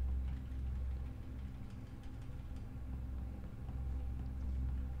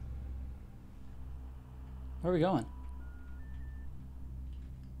 Where are we going?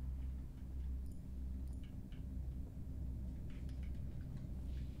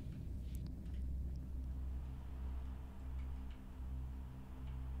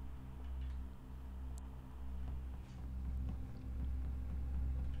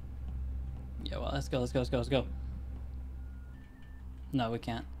 Yeah, well, let's go. No, we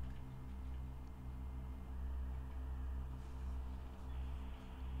can't.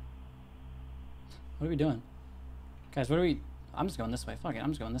 What are we doing? Guys, what are we... I'm just going this way. Fuck it,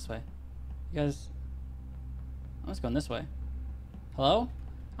 I'm just going this way. You guys... I'm just going this way. Hello?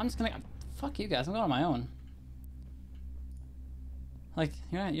 I'm just gonna... Fuck you guys, I'm going on my own. Like,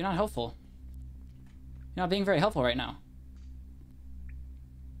 you're not helpful. You're not being very helpful right now.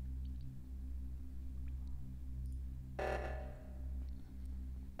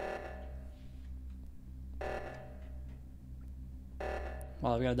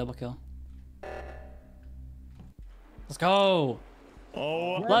 Wow, we got a double kill. Let's go!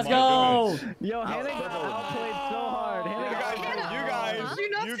 Oh, let's go! Yo, Hannah got outplayed so hard.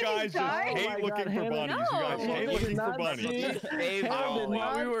 You guys just hate looking for bunnies. You guys hate looking for bunnies.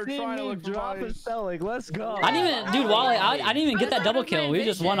 We were trying to look drop his spelling. Let's go. I didn't even, dude, Wally, I didn't even get that double kill. We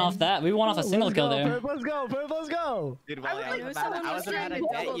just won off that. We won off a single kill there. Let's go, let's go. Dude, Wally, I was about to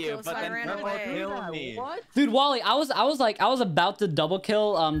get you, but then Purple killed me. Dude, Wally, I was about to double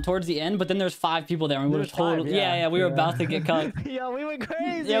kill towards the end, but then there's 5 people there, and we were totally, we were about to get cut. Yo, we went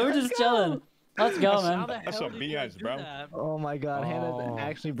crazy. Yeah, we're just chilling. Let's go, man. That's some BS, bro. Oh my god, Hannah's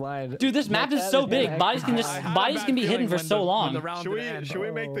actually blind. Dude, this map is so big. Bodies can be hidden for so long. Should we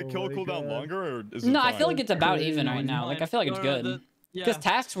make the kill cooldown longer, or is it No, fine? I feel like it's about even right now. Like, I feel like it's good. Because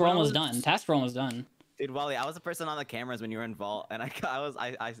tasks were almost done. Dude, Wally, I was the person on the cameras when you were in vault, and I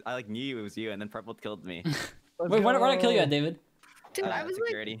like knew it was you, and then Purple killed me. Wait, where did I kill you at, David? Dude, I was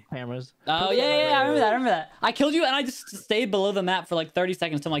security. Cameras. Oh yeah, I remember that. I killed you and I just stayed below the map for like 30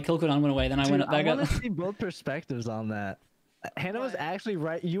 seconds till my kill cooldown went away. Then I went back up. I want to see both perspectives on that. Hannah was actually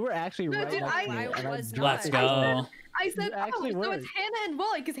right. You were actually right. Dude, I was not. Let's go. I said, so it's Hannah and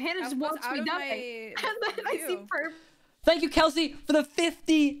Wally, because Hannah just watched me die. And then I see Purple. Thank you, Kelsey, for the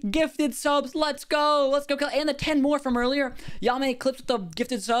 50 gifted subs. Let's go, Kelsey. And the 10 more from earlier. Yame Clips with the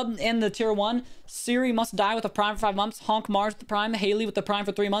gifted sub and the tier 1. Siri Must Die with the prime for 5 months. Honk Mars with the prime. Haley with the prime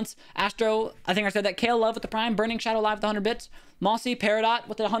for 3 months. Astro, I think I said that. Kale Love with the prime. Burning Shadow Live with the 100 bits. Mossy Peridot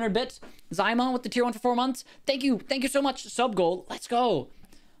with the 100 bits. Zyma with the tier 1 for 4 months. Thank you so much. Sub goal. Let's go.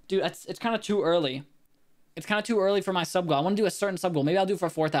 Dude, it's kind of too early. It's kind of too early for my sub goal. I want to do a certain sub goal. Maybe I'll do it for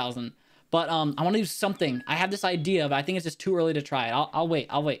 4,000. But I want to do something. I have this idea, but I think it's just too early to try it. I'll wait.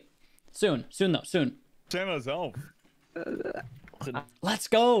 Soon though. Santa's elf. Let's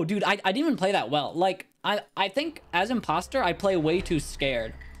go, dude. I didn't even play that well. Like I think as imposter, I play way too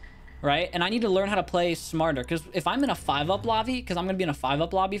scared, right? And I need to learn how to play smarter. Because if I'm in a 5-up lobby, because I'm gonna be in a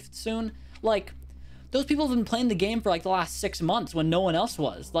 5-up lobby soon, like those people have been playing the game for like the last 6 months when no one else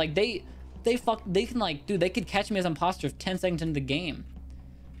was. Like they can like, dude, they could catch me as imposter 10 seconds into the game.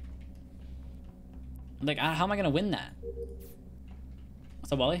 Like, how am I gonna win that?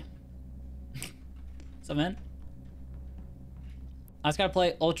 What's up, Wally? What's up, man? I just gotta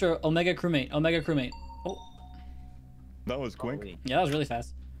play Omega Crewmate. Oh. That was quick. Yeah, that was really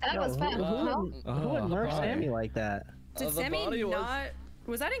fast. That was fast. Who would nerf Sammy like that? Did Sammy not...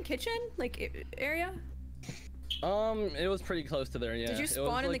 Was that in kitchen? Like, area? It was pretty close to there, yeah. Did you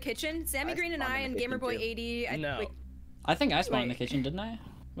spawn in the kitchen? Sammy Green and I and Gamerboy80. No. I think I spawned in the kitchen, didn't I?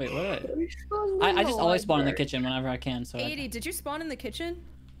 Wait, what? I just always spawn in the kitchen whenever I can. So 80, did you spawn in the kitchen?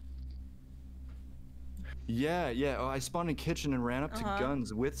 Yeah. Oh, I spawned in kitchen and ran up to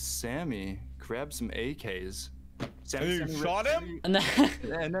guns with Sammy. Grabbed some AKs. Sammy shot him? And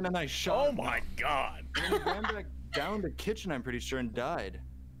then I shot him. Oh my god. And then he ran back down the kitchen, I'm pretty sure, and died.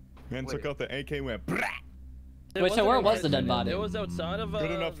 Man took out the AK and went brah! Wait, so where was the dead body? It was outside of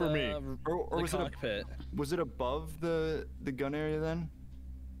good enough for me. Or was cockpit. Was it above the gun area then?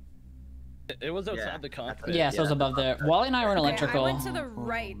 It was outside the cockpit. Yeah, so it was above there. Wally and I were in electrical. I went to the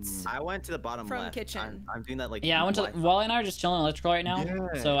right. I went to the bottom from left. kitchen. I'm doing that like. Yeah, I went to. Wally and I are just chilling electrical right now.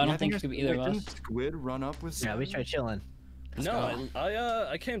 Yeah, so I don't think it could be either of us. Didn't Squid run up with Sammy? Yeah, we tried chilling. No,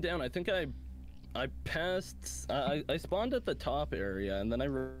 I came down. I think I passed. I spawned at the top area and then I.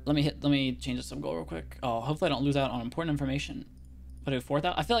 Let me change the sub goal real quick. Oh, hopefully I don't lose out on important information. What do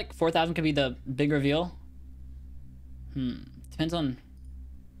 4,000? I feel like 4,000 could be the big reveal. Depends on.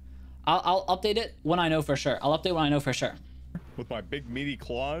 I'll update it when I know for sure. With my big meaty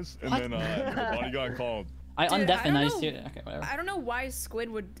claws, and then the body got called. I undeafened. I just see it. Okay, whatever. I don't know why Squid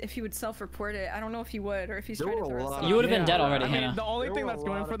would, if he would self-report it. I don't know if he would, or if he's trying to throw us. You would have been dead already, Hannah. I mean, the only thing that's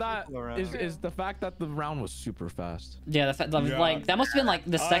going for that is the fact that the round was super fast. Yeah, like that must have been like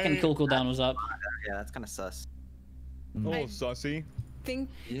the second cooldown was up. Yeah, that's kind of sus. Oh, sussy. think.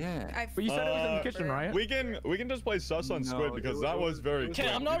 Yeah. But you said it was in the kitchen, right? We can just play sus on Squid because that was very. Okay,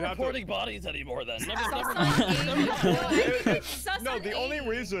 I'm not reporting bodies anymore then. No, the only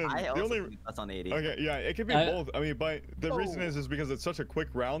reason. That's on 80. Okay, yeah, it could be both. I mean, but the reason is because it's such a quick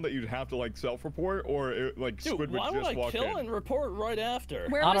round that you'd have to like self-report or Squid would just walk in. Why would I kill and report right after?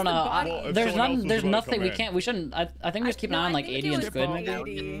 I don't know. There's nothing we can't. We shouldn't. I think we just keep an eye on like 80 and Squid.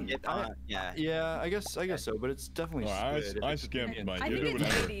 Yeah, I guess so, but it's definitely Squid. I skimmed, but I think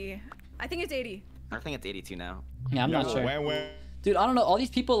it's 80. I think it's 80. I think it's 82 now. Yeah, I'm not sure. Dude, I don't know. All these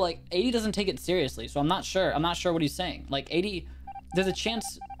people, like, 80 doesn't take it seriously, so I'm not sure. I'm not sure what he's saying. Like, 80, there's a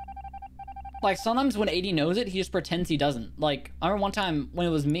chance. Like, sometimes when 80 knows it, he just pretends he doesn't. Like, I remember one time when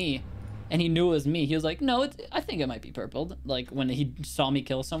it was me, and he knew it was me, he was like, no, I think it might be Purpled. Like, when he saw me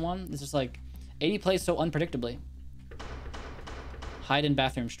kill someone, it's just like, 80 plays so unpredictably. Hide in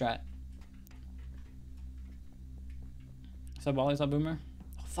bathroom strat. Sub Wally, sub Boomer?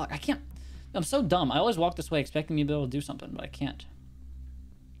 Oh, fuck, I can't. I'm so dumb. I always walk this way expecting me to be able to do something, but I can't.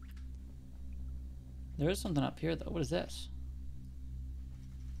 There is something up here, though. What is this?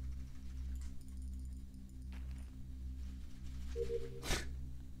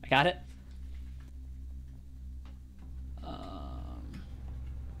 I got it.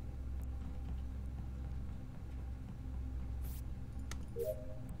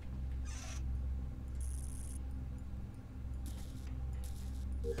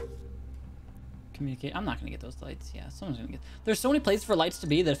 Communicate. I'm not gonna get those lights. Yeah, someone's gonna get. There's so many places for lights to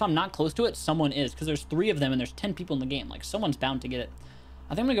be that if I'm not close to it, someone is. Because there's 3 of them and there's 10 people in the game. Like, someone's bound to get it. I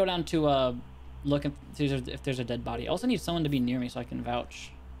think I'm gonna go down to look if there's a dead body. I also need someone to be near me so I can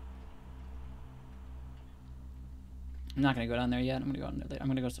vouch. I'm not gonna go down there yet. I'm gonna go down there later. I'm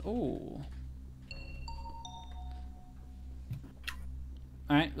gonna go. Oh.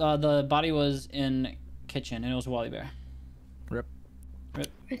 All right. The body was in kitchen and it was a Wally Bear. Rip.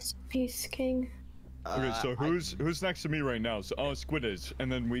 Rest in peace, King. Okay, so who's next to me right now? So Squid is,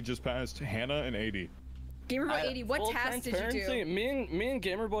 and then we just passed Hannah and 80. Gamerboy 80, what task did you do? Me and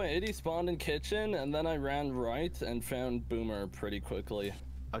Gamerboy 80 spawned in kitchen, and then I ran right and found Boomer pretty quickly.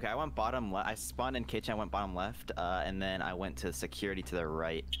 Okay, I went bottom left. I spawned in kitchen, I went bottom left, and then I went to security to the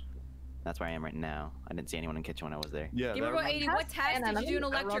right. That's where I am right now. I didn't see anyone in kitchen when I was there. Yeah. Gamerboy 80, what task did you do in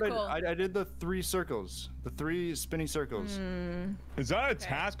electrical? I did the 3 circles. The 3 spinning circles. Is that a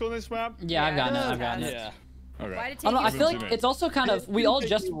task on this map? Yeah, I've gotten it. I've gotten it. Yeah. Okay. Why did it I don't know. I take feel you like so it's also kind of. We all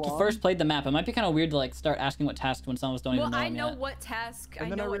just first played the map. It might be kind of weird to like start asking what tasks when some of us don't even know I them know yet. what task. And I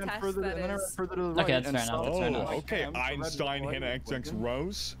then know I what ran task further, that and then I ran is. further to the right. Okay, that's fair enough. That's fair enough. Okay, Einstein, Hannah XX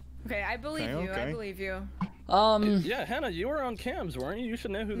Rose. Okay, I believe you. I believe you. Yeah, Hannah, you were on cams, weren't you? You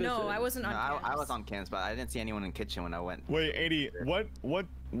should know who this is. No, I wasn't on cams. I was on cams, but I didn't see anyone in kitchen when I went. Wait, 80.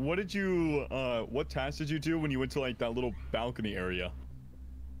 What did you what task did you do when you went to like that little balcony area?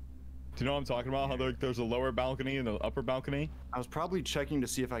 Do you know what I'm talking about? How there's a lower balcony and the upper balcony? I was probably checking to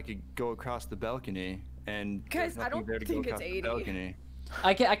see if I could go across the balcony, and guys, I don't think it's 80. Balcony.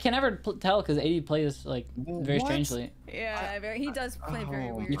 I can never tell because 80 plays like very strangely. Yeah, he does play very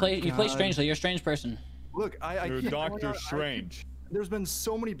weird. You play strangely. You're a strange person. Look, You're Doctor Strange. There's been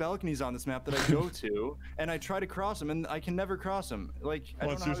so many balconies on this map that I go to, and I try to cross them, and I can never cross them. Like, I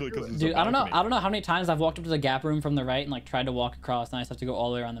don't know how to do it. Dude, I don't know how many times I've walked up to the gap room from the right and like tried to walk across, and I just have to go all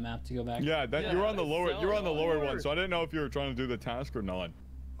the way around the map to go back. Yeah, you're on the lower. You're on the lower one, so I didn't know if you were trying to do the task or not.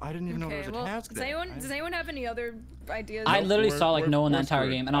 I didn't even know there was a task. Does anyone have any other ideas? I literally saw like no one that entire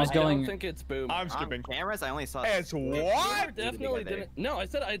game, and I was going. I don't think it's Boomer. I'm skipping cameras. I only saw. It's what? Boomer definitely didn't. No, I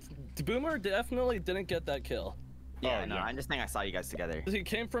said Boomer definitely didn't get that kill. Yeah, no, I'm just saying I saw you guys together. He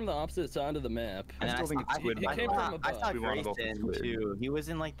came from the opposite side of the map. And I still think he came from above. I saw Grayson too. He was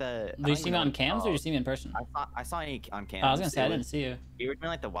in like the. Did you see me on cams or did you see me in person? I saw you on cams. I was gonna say I didn't see you. You were doing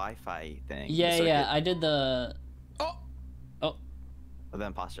like the Wi-Fi thing. Yeah, I did the. Oh. The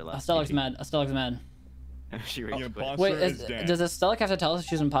imposter left. Estella looks mad. Estella looks mad. She Wait, does Estella have to tell us if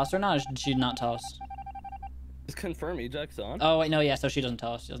she's an imposter or not, or did she not tell us? Just confirm Eject's on. Oh wait, no, yeah, so she doesn't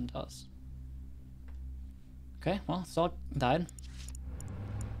tell us. She doesn't tell us. Okay, well, Estella died.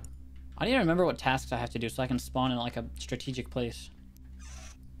 I need to remember what tasks I have to do so I can spawn in like a strategic place.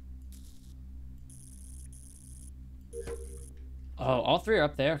 Oh, all 3 are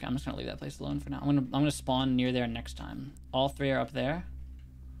up there. Okay, I'm just gonna leave that place alone for now. I'm gonna spawn near there next time. All 3 are up there.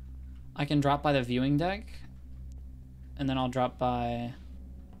 I can drop by the viewing deck, and then I'll drop by.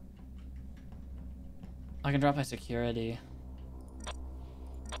 I can drop by security.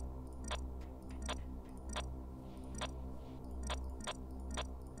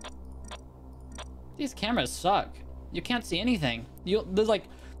 These cameras suck. You can't see anything. There's like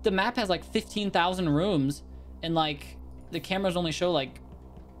the map has like 15,000 rooms, and like the cameras only show like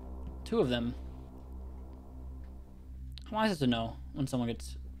 2 of them. How am I supposed to know when someone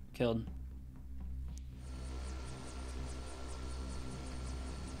gets killed?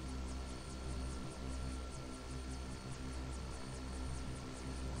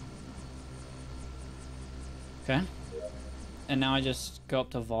 Okay. And now I just go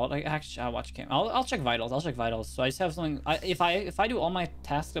up to vault. I'll watch cam. I'll check vitals. I'll check vitals. So I just have something. If I do all my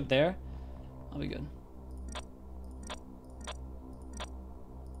tasks up there, I'll be good.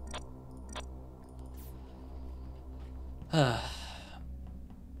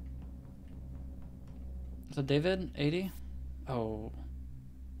 So David, 80. Oh.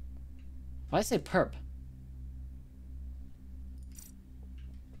 Why did I say perp?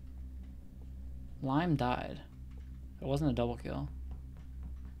 Lime died. It wasn't a double kill.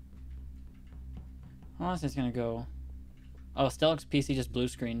 Honestly, it's gonna go. Oh, Stelik's PC just blue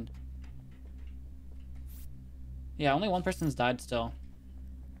screened. Yeah, only one person's died still.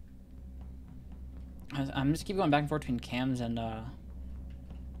 I'm just keep going back and forth between cams and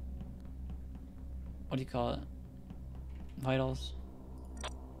what do you call it? Vitals.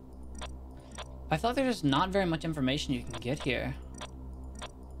 I feel like there's just not very much information you can get here.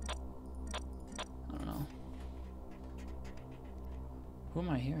 I don't know. Who am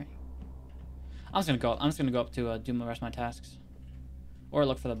I hearing? I'm just gonna go up to do the rest of my tasks, or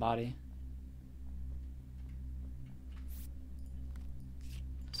look for the body.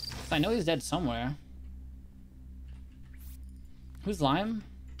 I know he's dead somewhere. Who's Lime?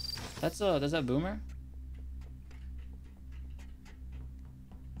 That's that Boomer?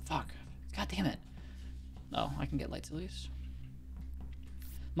 Fuck. God damn it. Oh, I can get lights at least.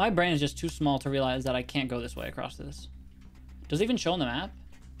 My brain is just too small to realize that I can't go this way across this. Does it even show on the map?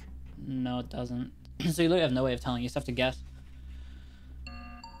 No, it doesn't. So you literally have no way of telling. You just have to guess.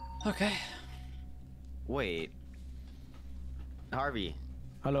 Okay. Wait. Harvey.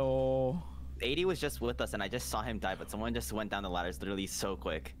 Hello. 80 was just with us, and I just saw him die, but someone just went down the ladders literally so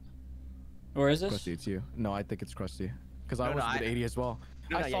quick. Where is this? Krusty, it's you. No, I think it's Krusty. Because I was with 80 as well.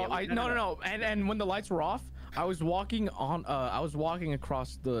 No. And when the lights were off, I was walking on. I was walking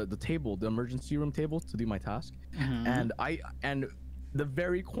across the table, the emergency room table, to do my task, and the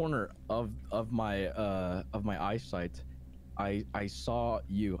very corner of my eyesight, I saw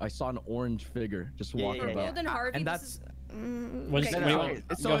you. I saw an orange figure just walking about. And that's. I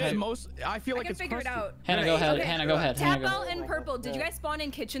feel like it's figure it out. Hannah, go ahead. Hannah, go ahead. Tapel and Purple, did you guys spawn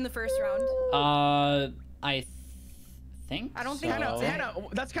in kitchen the first round? I think. I don't think Hannah,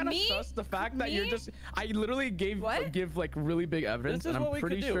 that's kind of sus. The fact that you're just. I literally give like really big evidence, and I'm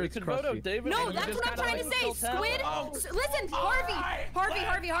pretty sure it's Krusty. No, that's what I'm trying to say. Squid. Listen, Harvey.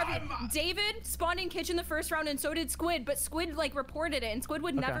 David spawned in kitchen the first round, and so did Squid. But Squid like reported it, and Squid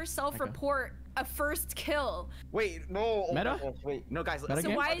would never self-report a first kill. Wait, no. Meta? Wait, no, guys.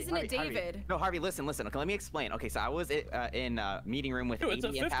 So why isn't it David? No, Harvey, listen. Okay, let me explain. Okay, so I was in meeting room with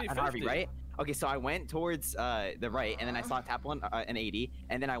 80 and Harvey, right? Okay, so I went towards the right, and then I saw Tapel and 80,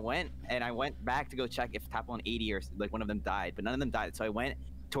 and then I went back to go check if Tapel and 80 or like one of them died, but none of them died. So I went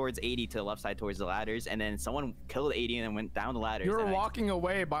towards 80 to the left side towards the ladders, and then someone killed 80 and then went down the ladders. You were walking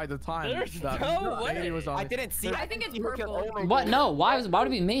away by the time that 80 was on. I didn't see. I think it's Purple. What? No. Why would it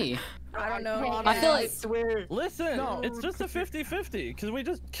be me? I don't know. I feel like. Listen, it's just a 50-50 because we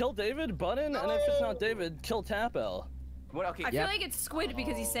just kill David, Button, and if it's not David, kill Tapel. What? Okay. I feel like it's Squid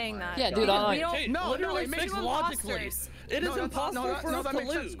because he's saying that. Yeah, dude. Literally makes logically. It is impossible for us to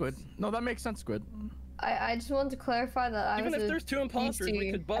lose. Squid. No, that makes sense, Squid. I just wanted to clarify that even if there's 2 imposters,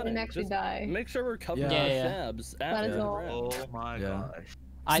 we could Button. Actually die. Make sure we're covering the shabs. That is all. Oh my gosh.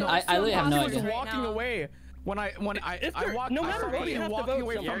 I really have no idea. I was walking away. When I walked, no matter what, we have to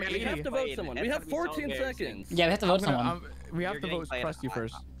vote someone. We have to vote someone. We have 14 seconds. Yeah, we have to vote someone. We have to vote Krusty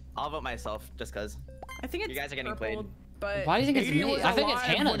first. I'll vote myself just cause. I think it's you guys are getting played. But why do you think it's me? I think it's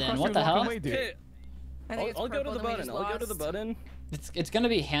Hannah then. What the hell? Okay. I'll go to the button. I'll go to the button. It's gonna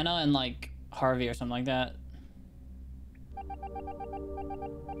be Hannah and like Harvey or something like that.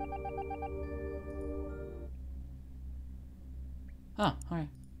 Oh, alright.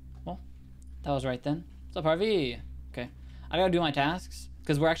 Well, that was right then. What's up, Harvey? Okay. I gotta do my tasks,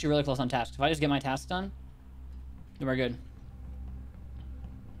 because we're actually really close on tasks. If I just get my tasks done, then we're good.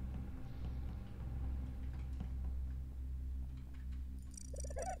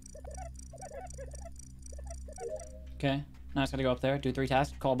 Okay. Now I just gotta go up there, do 3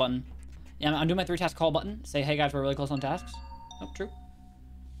 tasks, call button. Yeah, I'm doing my 3 task call button. Say, hey guys, we're really close on tasks. Oh, true.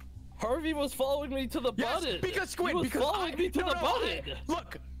 Harvey was following me to the button. Because Squid, following me to the button.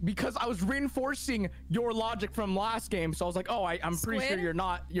 Look, because I was reinforcing your logic from last game. So I was like, oh, I'm pretty sure you're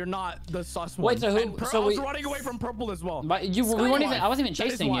not the sus one. Wait, so who? I was running away from Purple as well. But we weren't even. I wasn't even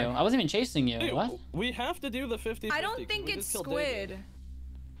chasing you. I wasn't even chasing you. Dude, what? We have to do the 50-50. I don't think it's Squid.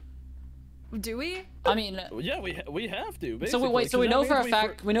 Do we? I mean, yeah, we have to. Basically. So wait, so we know for a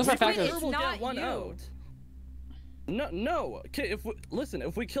fact. We know for a fact. It's not one you. out. No. Okay,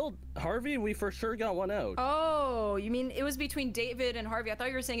 if we killed Harvey, we for sure got one out. Oh, you mean it was between David and Harvey? I thought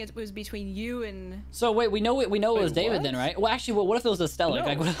you were saying it was between you and. So wait, we know it was David then, right? Well, actually, what if it was a Stellic? No.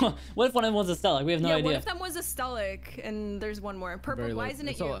 Like, what if one of them was a Stellic? We have no idea. What if them was a Stellic and there's one more? Purple, why isn't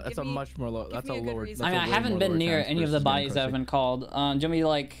it you? That's a much more low. That's a lower. I mean, I haven't been near any of the bodies that have been called. Do you want me to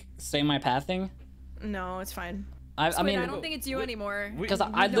like say my pathing? No, it's fine. I mean, I don't think it's you anymore. Because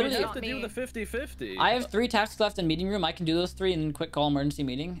I literally have to do the 50-50. I have 3 tasks left in meeting room. I can do those 3 in quick call emergency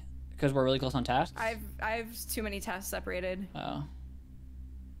meeting because we're really close on tasks. I have too many tasks separated. Oh.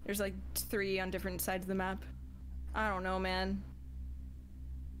 There's like 3 on different sides of the map. I don't know, man.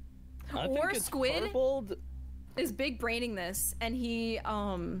 Or Squid is big braining this, and he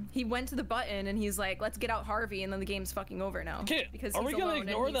went to the button and he's like, let's get out Harvey, and then the game's fucking over now. Okay, because are we gonna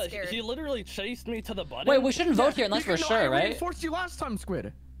ignore that? He literally chased me to the button. Wait, we shouldn't vote here unless we're sure, right? I reinforced you last time,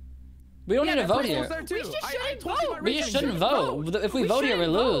 Squid. We don't need to vote here. We just shouldn't vote. We just shouldn't vote. If we vote here, we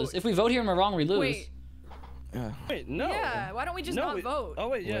lose. If we vote here and we're wrong, we lose. Wait, no. Yeah, why don't we just not vote? Oh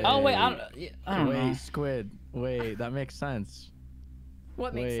wait, yeah. Oh wait, I don't know. Wait, Squid. Wait, that makes sense.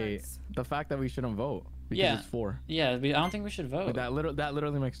 What makes sense? The fact that we shouldn't vote. Because it's 4. Yeah, I don't think we should vote. That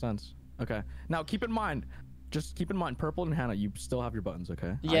literally makes sense. Okay. Now keep in mind, Purple and Hannah, you still have your buttons,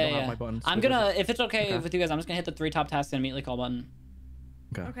 okay? Yeah, I don't have my buttons. I'm gonna, if it's okay with you guys, I'm just gonna hit the 3 top tasks and immediately call button.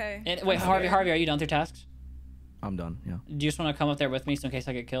 Okay. And, wait, Harvey, are you done with your tasks? I'm done. Yeah. Do you just want to come up there with me, so in case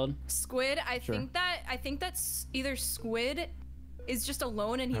I get killed? Squid, I think that's either Squid is just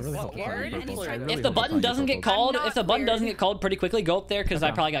alone and he's scared and he's trying to. If the button doesn't get called, pretty quickly, go up there because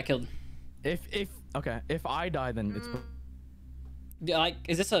I probably got killed. If I die, then it's. Yeah, like,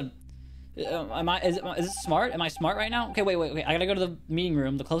 is this a? Is this smart? Am I smart right now? Okay, wait. I gotta go to the meeting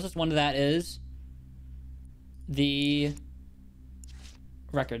room. The closest one to that is the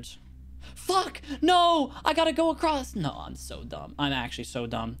records. Fuck! No! I gotta go across. No, I'm so dumb. I'm actually so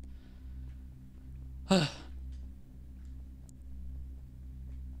dumb.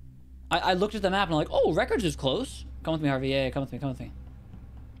 I looked at the map and I'm like, oh, records is close. Come with me, Harvey. Yeah, come with me.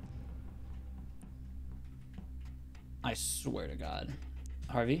 I swear to God.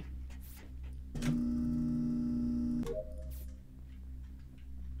 Harvey?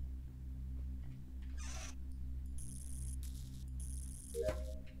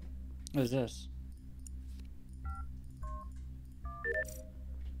 What is this?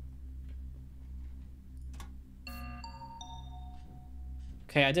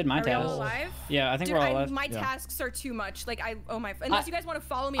 Okay, I did my task. Are we all alive? Yeah, I think we're all alive. My tasks are too much. Like, unless you guys want to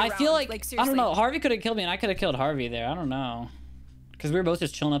follow me around. I feel like seriously. I don't know. Harvey could have killed me, and I could have killed Harvey there. I don't know, because we were both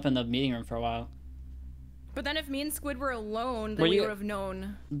just chilling up in the meeting room for a while. But then if me and Squid were alone, then we would have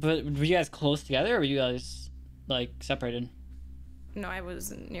known. But were you guys close together, or were you guys like separated? No, I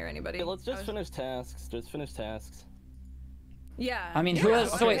wasn't near anybody. Okay, let's just finish tasks. Yeah. I mean, who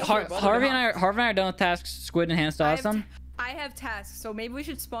has? So wait, Harvey and I are done with tasks. Squid and Hannah still have some. I have tasks, so maybe we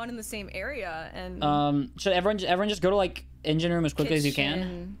should spawn in the same area and. Should everyone just go to like engine room as quickly as you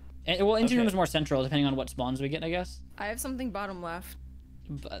can? Well, engine room is more central, depending on what spawns we get, I guess. I have something bottom left.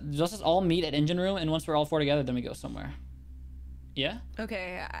 But just all meet at engine room, and once we're all 4 together, then we go somewhere. Yeah.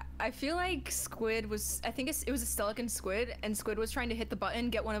 Okay, I feel like Squid was. I think it was a Stellic and Squid was trying to hit the button,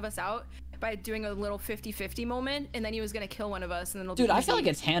 get one of us out by doing a little 50-50 moment, and then he was gonna kill one of us, and then. Dude, I feel like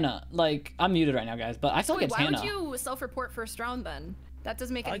it's Hannah. Like, I'm muted right now, guys, but I feel like it's Hannah. Why would you self-report first round then? That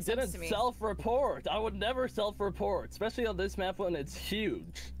doesn't make any sense to me. I didn't self-report. I would never self-report, especially on this map when it's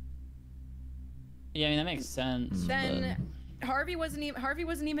huge. Yeah, I mean that makes sense. Then Harvey wasn't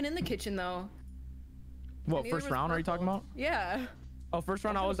even in the kitchen though. What, first round are you talking about? Yeah. Oh, first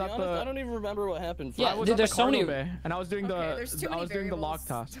round I was at the. I don't even remember what happened. Yeah, I was there's so many. And I was doing the log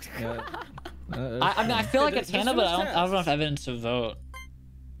task. Yeah. I mean, I feel like it's Hannah, but I don't have enough evidence to vote.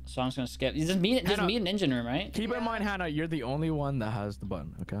 So I'm just gonna skip. You just meet an engine room, right? Keep in mind, Hannah, you're the only one that has the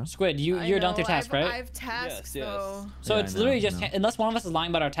button. Okay. Squid, you're done with your task, right? I have tasks though. So it's literally just unless one of us is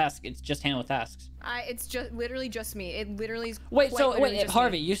lying about our task, it's just Hannah with tasks. It's just literally just me. It literally. Wait,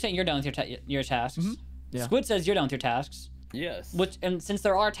 Harvey, you saying you're done with your tasks? Yeah. Squid says you're done with your tasks. Yes. And since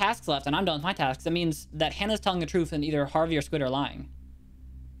there are tasks left, and I'm done with my tasks, that means that Hannah's telling the truth, and either Harvey or Squid are lying.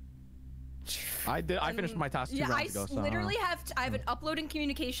 I finished my task 2 rounds ago. I literally have. I have an uploading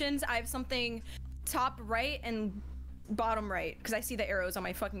communications. I have something top right and bottom right, because I see the arrows on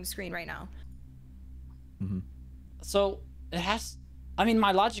my fucking screen right now. So it has. I mean,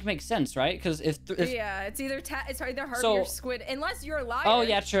 my logic makes sense, right? Because if yeah, it's either Harvey or Squid, unless you're a liar. Oh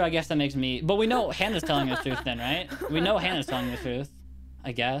yeah, sure. I guess that makes me. But we know Hannah's telling the truth, then, right? We know Hannah's telling the truth.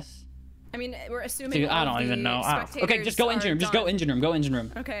 I guess. I mean, we're assuming. Dude, I don't even know. Okay, just go engine room. Just go engine room. Go engine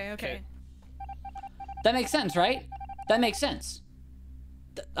room. Okay. That makes sense, right? That makes sense.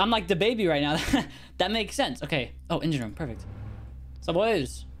 I'm like the baby right now. That makes sense. Okay. Oh, engine room. Perfect. So,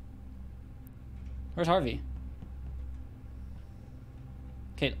 boys. Where's Harvey?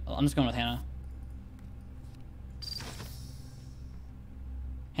 Okay, I'm just going with Hannah.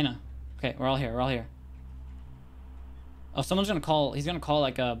 Hannah. Okay, we're all here. We're all here. Oh, someone's gonna call. He's gonna call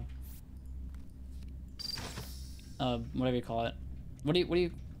like a. Whatever you call it. What do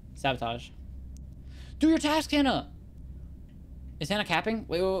you sabotage? Do your task, Hannah. Is Hannah capping?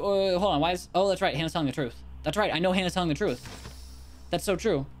 Wait, hold on. Why is? Oh, that's right. Hannah's telling the truth. That's right. I know Hannah's telling the truth. That's so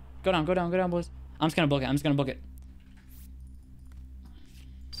true. Go down, boys. I'm just gonna book it.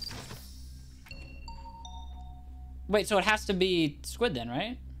 Wait, so it has to be Squid then,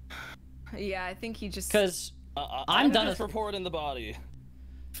 right? Yeah, I think he just. Because I'm done with reporting the body.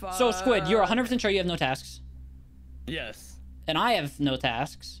 So Squid, you're 100% sure you have no tasks? Yes. And I have no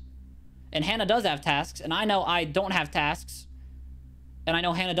tasks. And Hannah does have tasks, and I know I don't have tasks. And I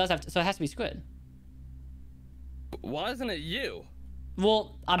know Hannah does have, so it has to be Squid. Why isn't it you?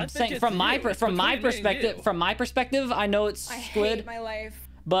 Well, I'm saying from my perspective, I know it's Squid. I hate my life.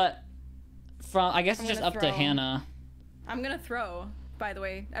 But I guess it's just up to Hannah. I'm gonna throw. By the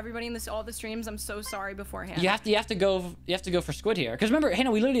way, everybody in all the streams, I'm so sorry beforehand. You have to go for Squid here, because remember,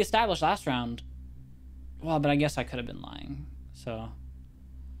 Hannah, we literally established last round. Well, but I guess I could have been lying. So.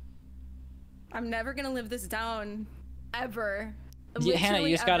 I'm never gonna live this down, ever. Yeah, Hannah,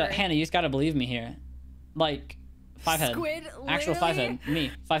 you just gotta believe me here. Like, 5-head. Squid, actual 5-head.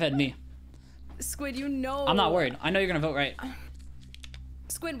 Me. 5-head me. Squid, you know. I'm not worried. I know you're gonna vote right.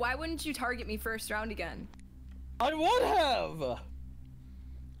 Squid, why wouldn't you target me first round again? I would have.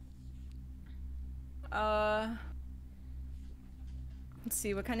 Let's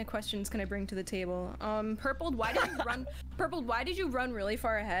see, what kind of questions can I bring to the table? Purpled, why did you run? Purpled, why did you run really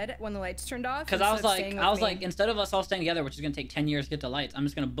far ahead when the lights turned off? Because I was like, instead of us all staying together, which is gonna take 10 years to get the lights, I'm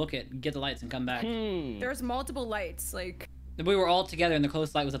just gonna book it, get the lights, and come back. There's multiple lights, like. We were all together, and the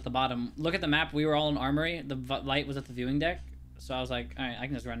closest light was at the bottom. Look at the map. We were all in Armory. The light was at the viewing deck. So I was like, all right, I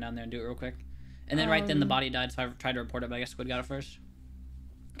can just run down there and do it real quick. And then right then the body died, so I tried to report it, but I guess Squid got it first.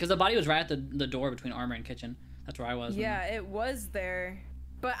 Because the body was right at the door between Armory and Kitchen. That's where I was. Yeah, it was there.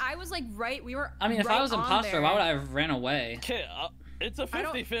 But I was like we were. I mean, if I was imposter, why would I have ran away? Okay, it's a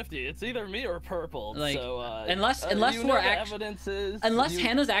 50-50. It's either me or Purple. Like, so, unless we're actually, unless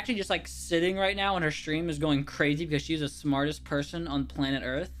Hannah's actually just like sitting right now and her stream is going crazy because she's the smartest person on planet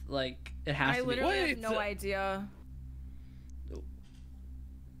Earth, like it has to be. I literally have no idea.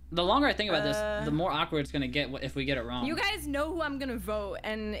 The longer I think about this, the more awkward it's gonna get if we get it wrong. You guys know who I'm gonna vote,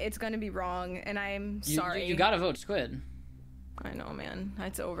 and it's gonna be wrong, and I'm sorry. You gotta vote Squid. I know, man.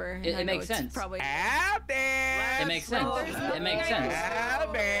 It's over. It makes sense. Probably. It makes sense. It makes sense.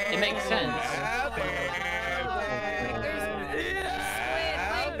 It makes sense.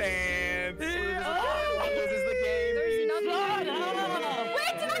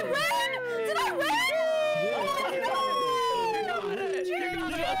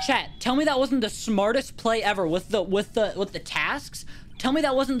 Chat, tell me that wasn't the smartest play ever with the tasks. Tell me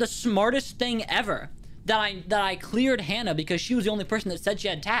that wasn't the smartest thing ever. That I cleared Hannah because she was the only person that said she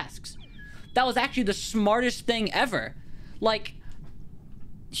had tasks. That was actually the smartest thing ever. Like,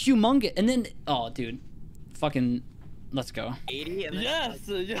 humongous. And then, oh, dude, fucking, let's go. 80. And then yes.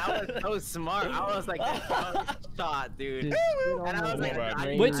 That was smart. I was like, shot, dude. And I was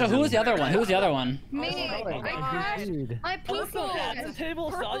like, wait, so who was the other one? Who was the other one? Me. My people. At the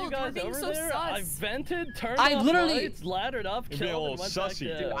table, saw you guys over there. I vented, turned off lights, laddered up, killed, and went back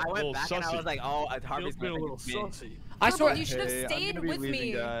dude, I went back and I was like, oh, Harvey's been a little sussy. I swear. You should have stayed with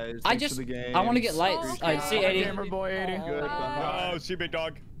me. I want to get lights. Alright, see 80. Gamer boy 80. Good. Oh, see big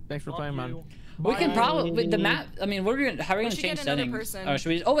dog. Thanks for playing, man. We can probably the map. I mean, what are we gonna? How are we gonna change settings? Oh, should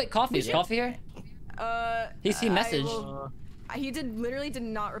we? Oh wait, coffee. Is coffee here? He messaged. He literally did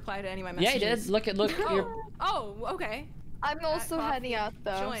not reply to any of my messages. Yeah, he did. Look. Oh, okay. I'm also heading out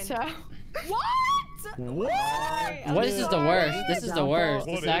though. So. What? What? This is the worst. This is the worst.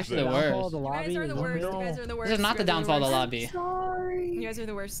 This is actually the worst. You guys are the worst. You guys are the worst. This is not the downfall of the lobby. Sorry. You guys are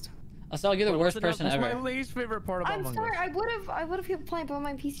the worst. Estelle, you're the worst person ever. That's my least favorite part about Among Us. I'm sorry, I would have hit play, but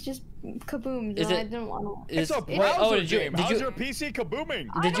my PC just kaboomed. Is it? I didn't want to. It's a browser game. How's your PC kabooming?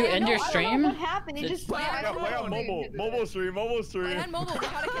 Did you end your stream? I don't know what happened. It just play on mobile stream. Play on mobile. We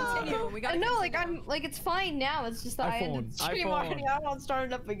gotta continue. We gotta. No, like I'm like it's fine now. It's just that I ended the stream already. I don't want to start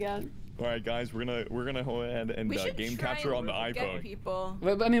it up again. All right, guys, we're gonna go ahead and game capture on the iPhone. People.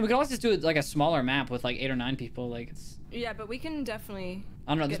 But, I mean, we could also just do like a smaller map with like 8 or 9 people. Like it's. Yeah, but we can definitely.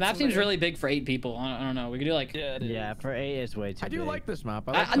 I don't know. This map seems really big for 8 people. I don't know. We could do like. Yeah, for 8 it's way too big. I do like this map.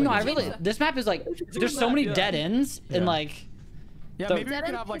 I really. This map is like. There's so many dead ends and like. Yeah, maybe we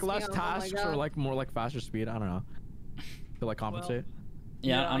could have like less tasks or like more like faster speed. I don't know. To like compensate.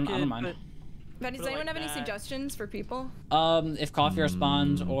 Yeah, I don't mind. But does anyone have any suggestions for people? If coffee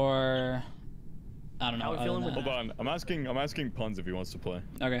responds or. I don't know. Hold on, I'm asking Puns if he wants to play.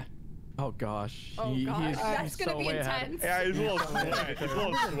 Okay. Oh gosh. Oh gosh, that's gonna be intense. Yeah, he's a little sweat. He's a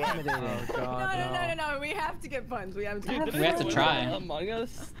little sweat. Oh god. No. We have to get Puns. We have to. We have to try. Among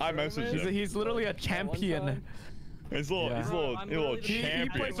Us. I messaged him. He's literally a champion. He's a little champion.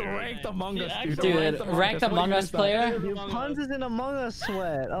 He plays ranked Among Us, dude. Dude, ranked Among Us player. Puns is in Among Us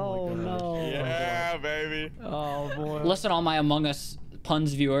sweat. Oh no. Yeah, baby. Oh boy. Listen, all my Among Us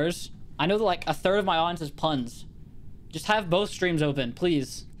Puns viewers. I know that like a third of my audience is Puns. Just have both streams open,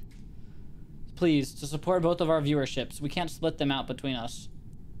 please. Please, to support both of our viewerships. We can't split them out between us.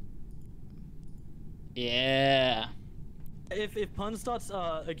 Yeah. If Pun starts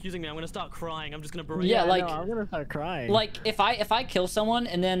accusing me, I'm gonna start crying. I'm just gonna berate. Yeah, like I'm gonna start crying. Like if I kill someone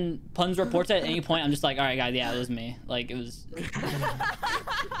and then Puns reports it at any point, I'm just like, all right, guys, yeah, it was me. Like it was.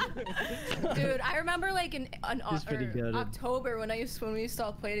 Dude, I remember like in October when we used to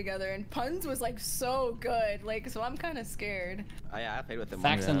all play together, and Puns was like so good. Like so, I'm kind of scared. Oh yeah, I played with him.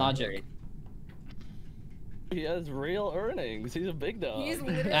 Facts and logic. He has real earnings. He's a big dog. He's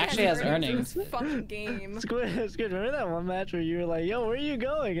literally actually has earnings. Fucking game. Squid, remember that one match where you were like, "Yo, where are you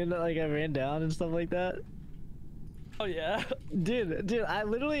going?" and like I ran down and stuff like that. Oh yeah. Dude, I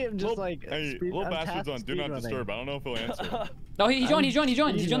literally am just like. Hey, little bastard's on Do Not Disturb. I don't know if he'll answer. Oh, he joined. He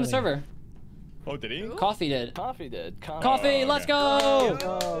joined the server. Oh, did he? Coffee did. Coffee did. Coffee, let's go!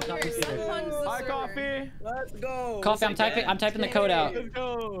 Hi, Coffee. Let's go. Coffee, I'm typing the code out. Let's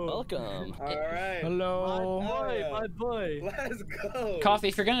go. Welcome. All right. Hello. My boy. Let's go. Coffee,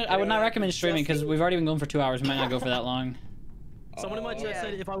 if you're gonna, I would not recommend streaming because we've already been going for 2 hours. We might not go for that long. Someone in my chat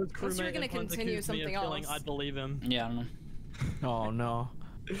said if I was crewmate, you're gonna continue something else, I'd believe him. Yeah, I don't know. Oh no.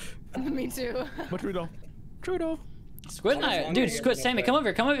 Me too. But Trudeau. Squid and I, dude, Squid, Sammy, come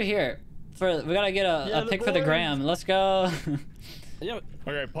over here. We gotta get a pick for the gram. Let's go.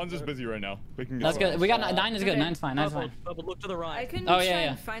 Okay, Puns is busy right now. We can. That's good. We got 9 is good. 9's fine. 9's fine. But look to the right. I can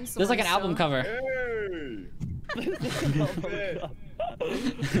find There's like an album cover. Hey.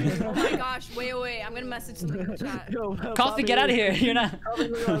 Oh my gosh! Wait. I'm gonna message something in the chat. Yo, Coffee, get out of here. You're not.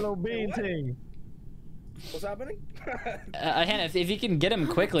 What's happening? Hannah, if you can get him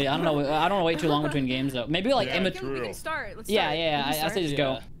quickly, I don't know. I don't want to wait too long between games though. Maybe like in between. We can start. Let's start. Yeah. I say just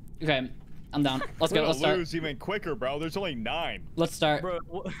go. Okay, I'm down. Let's go. Let's start. Lose even quicker, bro. There's only 9. Let's start. Bro,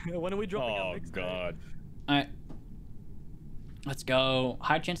 when are we dropping out? Oh god. All right. Let's go.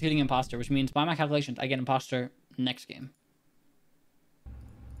 High chance of getting imposter, which means by my calculations, I get imposter next game.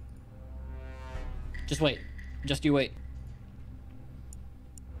 Just wait. Just you wait.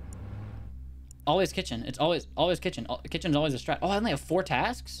 Always kitchen. It's always kitchen. Kitchen's always a strat. Oh, I only have 4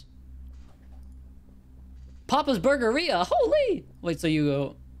 tasks? Papa's Burgeria. Holy! Wait, so you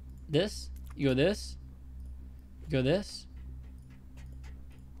go this? You go this? You go this?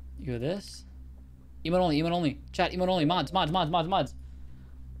 You go this? Emote only. Chat, emote only. Mods. How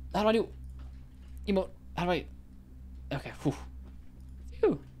do I do? Emote. How do I? Okay. Whew.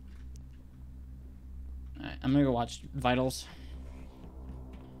 Phew. Alright, I'm gonna go watch Vitals.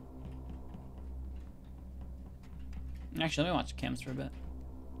 Actually, let me watch cams for a bit.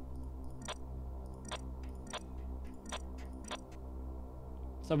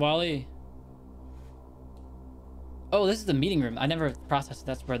 What's up, Wally? Oh, this is the meeting room. I never processed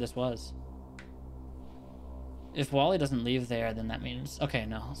that's where this was. If Wally doesn't leave there, then that means... Okay,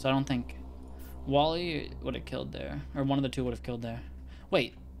 no. So I don't think... Wally would have killed there. Or one of the two would have killed there.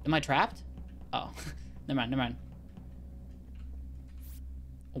 Wait, am I trapped? Oh. Never mind.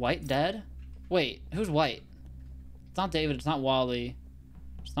 White dead? Wait, who's white? It's not David, it's not Wally.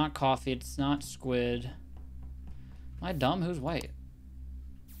 It's not Coffee, it's not Squid. Am I dumb? Who's white?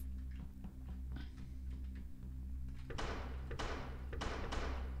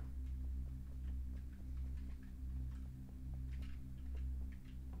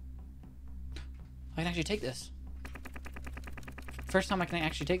 I can actually take this. First time I can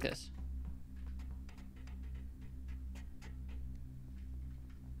actually take this.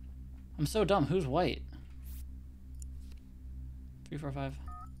 I'm so dumb. Who's white? 3, 4, 5.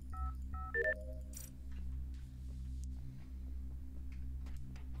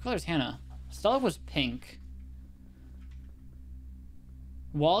 What color is Hannah? Stella was pink.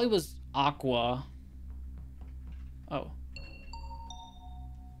 Wally was aqua. Oh.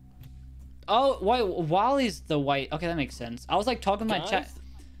 Oh, wait, Wally's the white. Okay, that makes sense. I was like talking to my chat.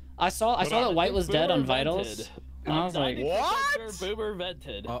 I saw that white was dead on Vitals. And I was like, what? Boomer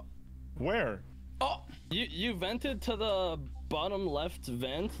vented. Where? Oh, you vented to the bottom left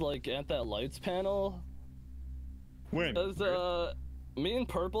vent, like at that lights panel. When? Because me and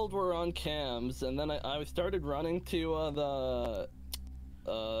Purpled were on cams, and then I started running to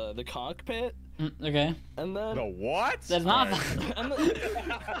the cockpit. Okay. And then the what? That's not. And then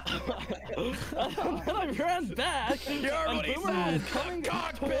I ran back. And Boomer was coming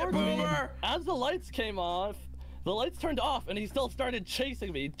toward me. As the lights came off, the lights turned off, and he still started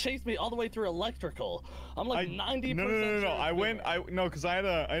chasing me. Chased me all the way through electrical. I'm like 90%. No. Because I had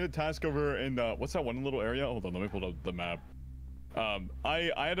a task over in what's that one little area? Hold on, let me pull up the map.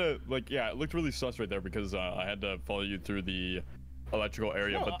 I had a it looked really sus right there because I had to follow you through the electrical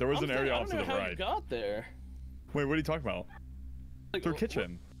area, but there was an area off to the right. You got there. Wait, what are you talking about? Like, through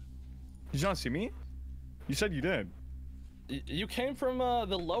kitchen. Did you not see me? You said you did. You came from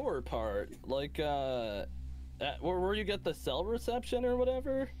the lower part, like where you get the cell reception or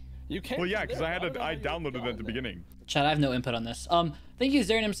whatever. You came. Well, yeah, because I downloaded it at the beginning. Chat, I have no input on this. Thank you,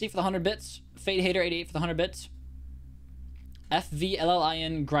 Zarian MC for the 100 bits. Fade Hater 88 for the 100 bits.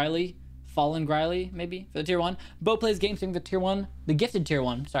 FVLLIN Griley. Fallen Griley, maybe, for the tier 1. Bo Plays Games for the tier 1. The gifted tier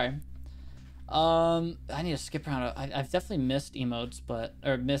 1, sorry. I need to skip around. I've definitely missed emotes,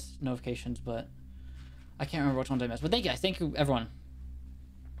 or missed notifications, but I can't remember which ones I missed. But thank you guys. Thank you, everyone.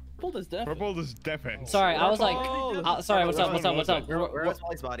 Purple is deafened. Sorry, I was like, sorry, what's up? Where was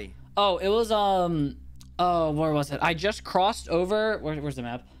Wally's body? Oh, it was, oh, where was it? I just crossed over, where's the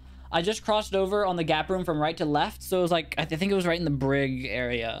map? I just crossed over on the gap room from right to left, so it was like, I think it was right in the brig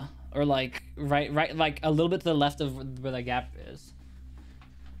area. Or like right like a little bit to the left of where the gap is.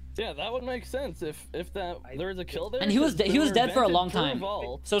 Yeah, that would make sense if there's a kill there. And he was dead for a long time.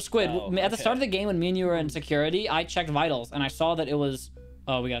 So Squid, at the start of the game when me and you were in security, I checked vitals and I saw that it was.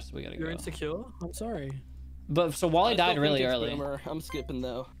 Oh, we gotta go. You're insecure? I'm sorry. But so Wally died really early. Boomer. I'm skipping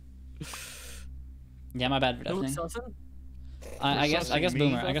though. Yeah, my bad for deafening. I guess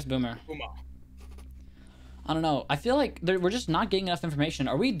Boomer. I guess Boomer. I don't know. I feel like we're just not getting enough information.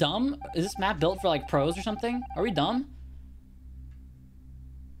 Are we dumb? Is this map built for like pros or something? Are we dumb?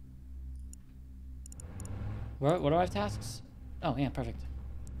 What do I have tasks? Oh yeah, perfect.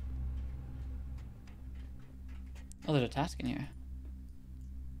 Oh, there's a task in here.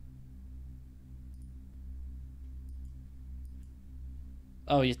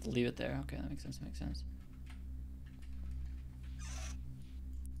 Oh, you have to leave it there. Okay, that makes sense. That makes sense.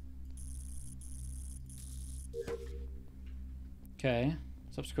 Okay.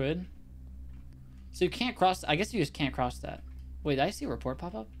 What's up, Squid? So you can't cross. I guess you just can't cross that. Wait, did I see a report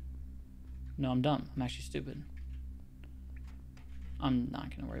pop up? No, I'm dumb. I'm actually stupid. I'm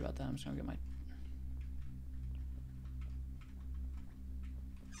not gonna worry about that. I'm just gonna get my.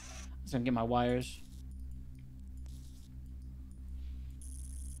 I'm just gonna get my wires.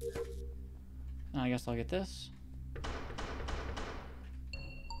 And I guess I'll get this.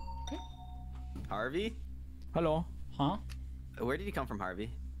 Okay. Harvey? Hello. Huh? Where did you come from, Harvey?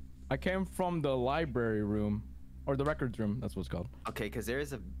 I came from the library room, or the records room. That's what it's called. Okay, because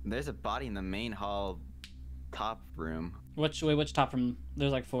there's a body in the main hall, top room. Which top room?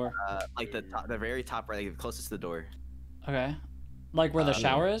 There's like 4. Like the very top right, like closest to the door. Okay. Like where the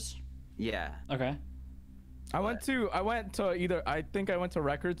shower is? Yeah. Okay. I went to either. I think I went to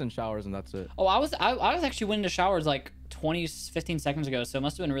records and showers, and that's it. Oh, I was actually went into showers like 15 seconds ago, so it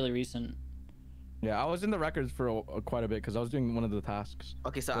must have been really recent. Yeah, I was in the records for quite a bit because I was doing one of the tasks.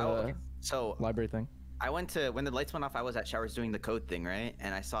 Okay, so library thing. I went to when the lights went off. I was at showers doing the code thing, right?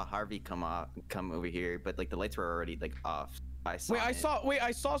 And I saw Harvey come over here, but like the lights were already like off. I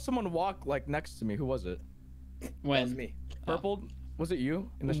saw someone walk like next to me. Who was it? When? That was me. Purple? Was it you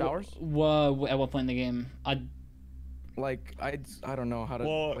in the showers? Whoa, at what point in the game? I don't know how to.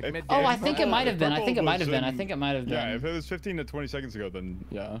 Well, I think it might have been. I think it might have been. Yeah, if it was 15 to 20 seconds ago, then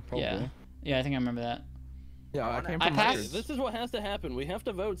yeah, probably. Yeah, I think I remember that. Yeah, I passed. This is what has to happen. We have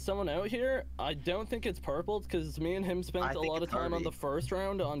to vote someone out here. I don't think it's Purple because me and him spent a lot of time on the first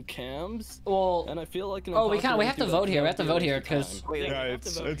round on cams. Well, and I feel like we have to vote here. We have to vote here because.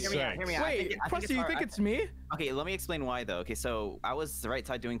 It's Wait, Preston, you think it's me? Okay, let me explain why though. Okay, so I was the right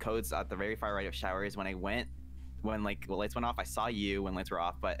side doing codes at the very far right of showers when I went when like the lights went off. I saw you when lights were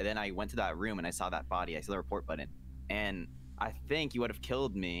off, but then I went to that room and I saw that body. I saw the report button, and I think you would have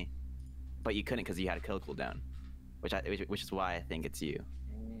killed me, but you couldn't because you had a kill cooldown, which is why I think it's you.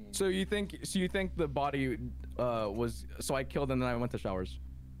 So you think the body was, so I killed and then I went to showers?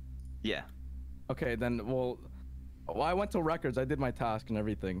 Yeah. Okay, then well I went to records. I did my task and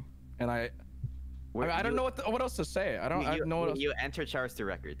everything, and I don't know what else to say. I don't know what else. You entered showers through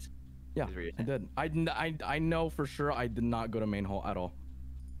records. Yeah, I did. I know for sure I did not go to main hall at all.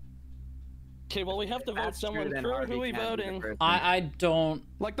 Okay, well we have to vote someone. Crew, who are we voting? I don't.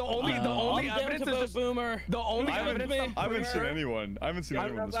 Like the only evidence is just Boomer. The only evidence. I haven't seen anyone. I haven't seen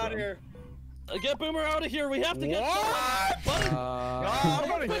anyone this round. Get Boomer out of here. We have to get. What? I'm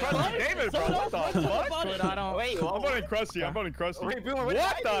voting Krusty David, bro. What the fuck? I don't. Wait, I'm voting Krusty. I'm voting Krusty. Wait, Boomer, what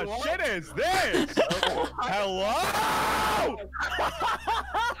the shit is this? Hello?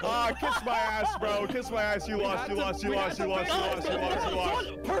 Kiss my ass, bro. Kiss my ass. You lost.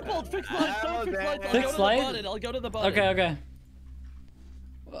 Purple, fix lights. Don't fix lights. Fix lights? I'll go to the button. Okay.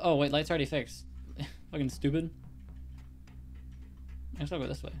 Oh wait, lights already fixed. Fucking stupid. I guess I'll go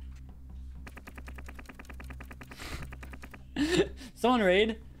this way. Someone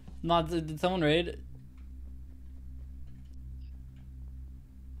raid? Did someone raid?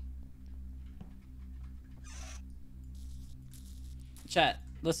 Chat,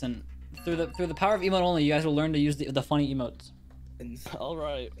 listen. Through the power of emote only, you guys will learn to use the funny emotes. All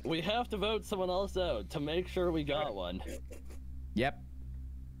right, we have to vote someone else out to make sure we got one. Yep.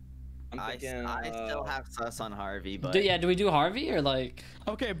 I still have sus on Harvey, but do we do Harvey or like?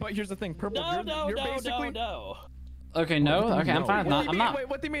 Okay, but here's the thing, Purple. No. Okay, no. Okay, I'm fine with not. I'm not. Wait,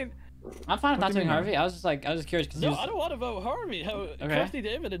 what do you mean? I'm fine with not doing Harvey. I was just curious because. No, I don't want to vote Harvey. Krusty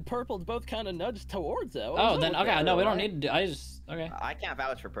David and Purple both kind of nudged towards that. Oh, then okay. No, we don't need to. Okay. I can't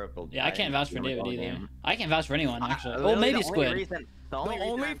vouch for Purple. Yeah, I can't vouch for David either. I can't vouch for anyone actually. Well, maybe Squid. The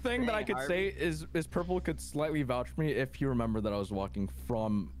only thing that I could say is Purple could slightly vouch for me if you remember that I was walking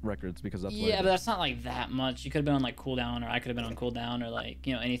from records, because that's but that's not like that much. You could have been on like cooldown, or I could have been on cooldown, or like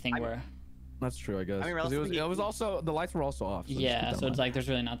anything where. That's true, I guess. I mean, it was also the lights were also off. So yeah, so it's like there's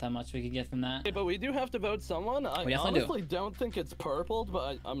really not that much we could get from that. Okay, but we do have to vote someone. I honestly don't think it's Purple,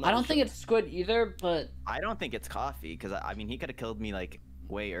 but I'm not. I don't think it's Squid either, but I don't think it's Coffee, because I mean he could have killed me like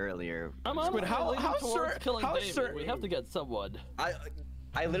way earlier. I'm Squid, how David. We have to get someone.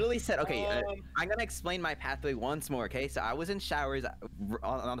 I literally said, okay, I'm gonna explain my pathway once more, okay? So I was in showers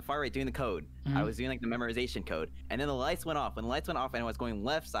on the far right doing the code. I was doing like the memorization code, and then the lights went off. When the lights went off and I was going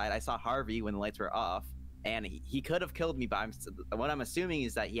left side, I saw Harvey when the lights were off, and he could have killed me, but what I'm assuming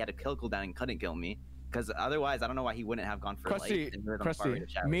is that he had a kill cooldown and couldn't kill me. Because otherwise, I don't know why he wouldn't have gone for light.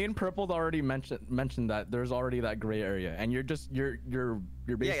 Krusty, me and Purple already mentioned that there's already that gray area, and you're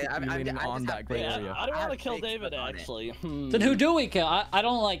basically leaning on that gray area. I don't want to kill David actually. Then who do we kill? I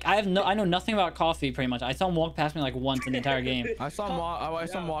don't like. I know nothing about Coffee pretty much. I saw him walk past me like once in the entire game. I saw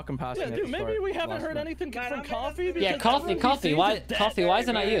him walking past me. Yeah, dude, maybe we haven't heard anything from Coffee. Yeah, Coffee. Why is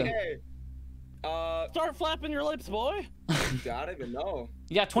it not you? Start flapping your lips, boy. I don't even know.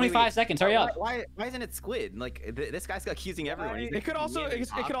 You got 25 seconds. Hurry up. Why isn't it Squid? Like this guy's accusing everyone. It could also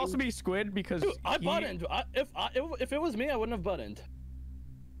be Squid because dude, I buttoned. If it was me, I wouldn't have buttoned.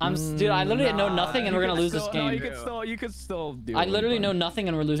 Dude, I literally know nothing, and we're gonna lose this game. No, you could still do. I literally know nothing,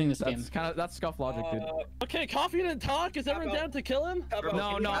 and we're losing this game. That's scuff logic, dude. Okay, Coffee didn't talk. Is everyone down to kill him?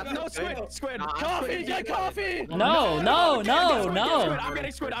 No, Squid. Coffee, get Coffee. No. I'm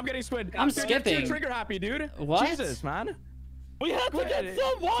getting Squid. I'm skipping. Too trigger happy, dude. What? Jesus, man. We have to get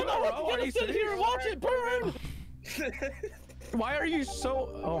someone. I'm gonna sit here and watch it burn. Why are you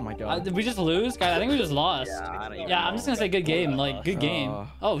so? Oh my god. Did we just lose, guys? I think we just lost. Yeah, I'm just gonna say good game. Like good game.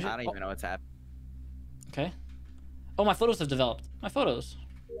 Oh. I don't even know what's happening. Okay. Oh, my photos have developed. My photos.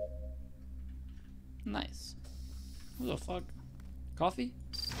 Nice. Who the fuck? Coffee?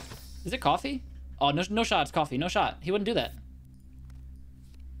 Is it Coffee? Oh, no shot. It's Coffee. No shot. He wouldn't do that.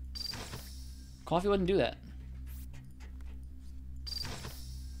 Coffee wouldn't do that.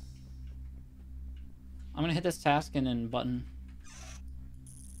 I'm gonna hit this task and then button.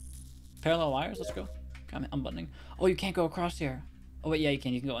 Parallel wires, let's go. I'm unbuttoning. Oh, you can't go across here. Oh wait, yeah, you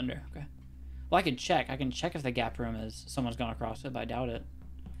can go under. Okay. Well, I can check if the gap room is someone's gone across it, but I doubt it.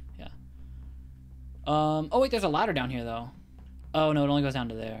 Yeah. Oh wait, there's a ladder down here though. Oh no, it only goes down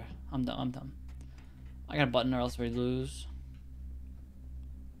to there. I'm dumb. I got a button or else we lose.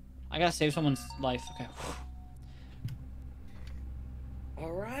 I gotta save someone's life. Okay.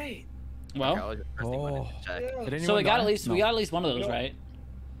 All right. Well, so we got at least one of those, right?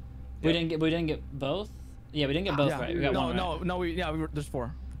 We didn't get both. Yeah, we didn't get both right. We got one. No. There's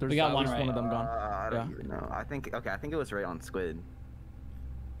 4. There's we got at one least right. one of them gone. I don't even know. I think it was right on Squid.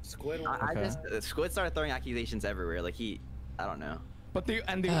 Squid. Squid started throwing accusations everywhere. Like I don't know. But the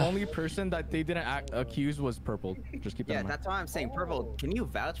only person that they didn't accuse was Purple. Just keep that in mind. That's why I'm saying Purple. Can you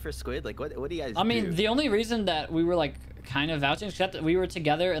vouch for Squid? Like, what do you guys? I mean, the only reason that we were like kind of vouching, except that we were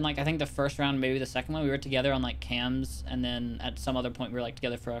together in like I think the first round, maybe the second one, we were together on like cams, and then at some other point we were like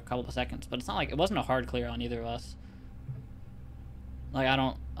together for a couple of seconds. But it's not like it wasn't a hard clear on either of us. Like I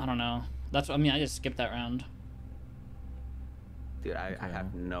don't know. That's what I mean. I just skipped that round. Dude, I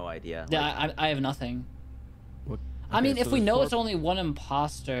have no idea. Yeah, like, I have nothing. What? I mean, if we know it's only one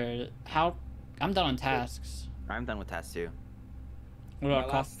imposter, how? I'm done on tasks. I'm done with tasks too. What about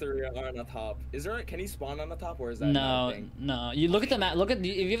My last 3 are on the top. Is there? Can you spawn on the top, or is that? No. You look at the map. If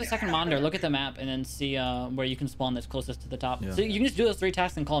you have a second monitor, look at the map and then see where you can spawn that's closest to the top. Yeah. So you can just do those 3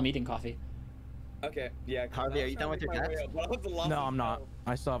 tasks and call a meeting, Coffee. Okay. Yeah. Harvey, are you done with your tasks? No, I'm not.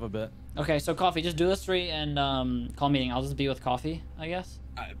 I still have a bit. Okay, so Coffee, just do those 3 and call a meeting. I'll just be with Coffee, I guess.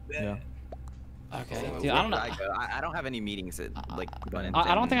 Yeah. Okay. Dude, I don't know. I don't have any meetings that, like.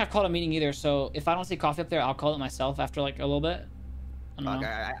 I don't think I've called a meeting either. So if I don't see Coffee up there, I'll call it myself after like a little bit.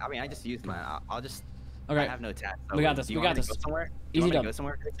 I mean, I just used mine. I'll just. Okay. I have no tasks. So we got this. Do you We got want me this. to go somewhere? Easy dub. Go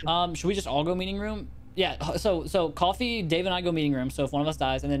somewhere? Should we just all go meeting room? Yeah. So Coffee, Dave, and I go meeting room. So if one of us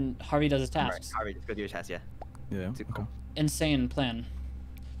dies, and then Harvey does his tasks. Right, Harvey, just go do your tasks. Yeah. Yeah. Cool. Insane plan.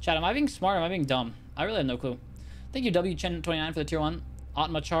 Chat, am I being smart or am I being dumb? I really have no clue. Thank you, WChen29 for the tier 1.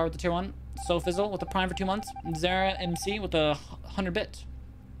 Otmachar with the tier 1. SoFizzle with the prime for 2 months. Zara MC with the 100 bits.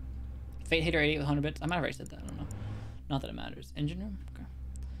 Fate Hater 88 with 100 bits. I might have already said that. I don't know. Not that it matters. Engine room? Okay.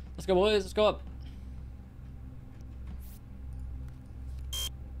 Let's go, boys. Let's go up.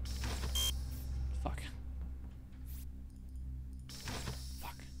 Fuck.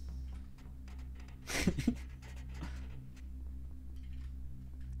 Fuck.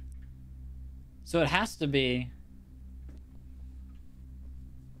 So it has to be...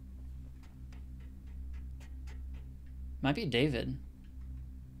 Might be David.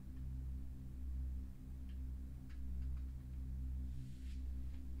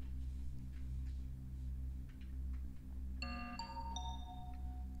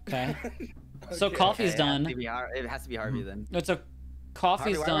 Okay. So Coffee's done. It has to be Harvey then. So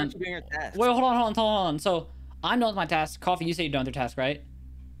Coffee's Harvey, why done. aren't you doing your tasks? Wait, hold on. So I'm done with my tasks. Coffee, you say you're done with your task, right?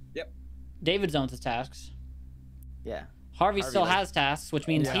 Yep. David's done with his tasks. Yeah. Harvey still has tasks, which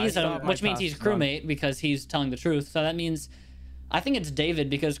means he's crewmate because he's telling the truth. So that means, I think it's David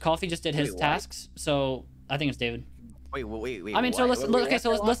because Coffee just did his tasks. So I think it's David. Wait. I mean, so listen. Okay,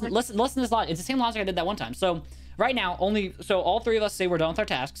 so listen to this logic. It's the same logic I did that one time. So right now, all 3 of us say we're done with our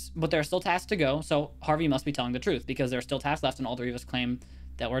tasks, but there are still tasks to go. So Harvey must be telling the truth because there are still tasks left, and all 3 of us claim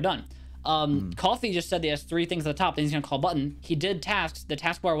that we're done. Coffee just said he has 3 things at the top. Then he's gonna call button. He did tasks. The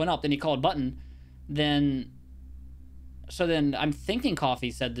taskbar went up. Then he called button. So then I'm thinking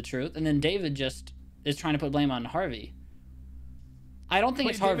Coffee said the truth, and then David just is trying to put blame on Harvey. I don't think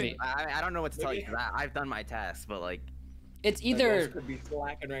it's Harvey. I don't know what to tell you. I've done my tasks, but like. It's either. Could be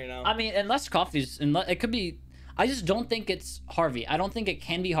slacking right now. I mean, unless it could be. I just don't think it's Harvey. I don't think it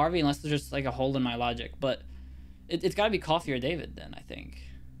can be Harvey unless there's just like a hole in my logic. But it's got to be Coffee or David then, I think.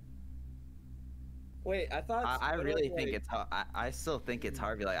 Wait, I thought. I really think it's. I still think it's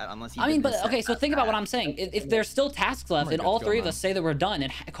Harvey. Like unless. I mean, but okay. So think about what I'm saying. If there's still tasks left, and all 3 of us say that we're done,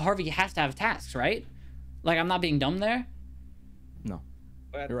 and Harvey has to have tasks, right? Like I'm not being dumb there. No,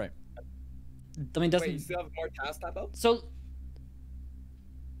 you're right. I mean, doesn't. Wait, you still have more tasks type of? So.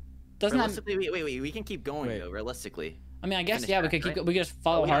 Doesn't realistically, wait. We can keep going though. Realistically. I mean, I guess we could keep. We could just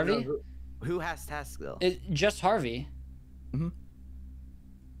follow Harvey. Who has tasks though? Just Harvey.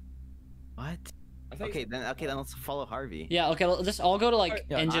 What? Okay, then let's follow Harvey. Yeah, okay, I'll go to like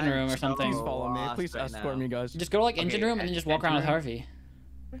engine room or something. Please follow me. Please escort me, guys. Just go to like engine room and then just walk around with Harvey.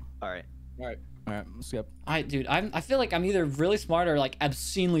 Alright, skip. Alright, dude, I feel like I'm either really smart or like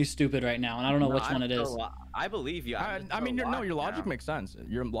obscenely stupid right now, and I don't know which one it is. I believe you. I mean, your logic makes sense.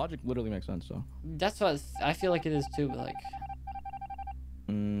 Your logic literally makes sense, so. That's what I feel like it is too, but like.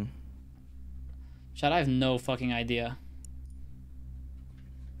 Chad, I have no fucking idea.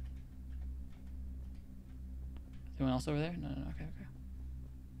 Anyone else over there? No, okay.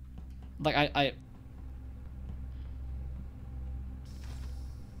 Like,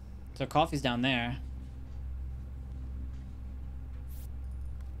 So Coffee's down there.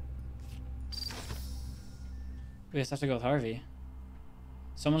 We just have to go with Harvey.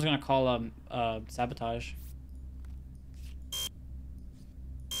 Someone's gonna call sabotage.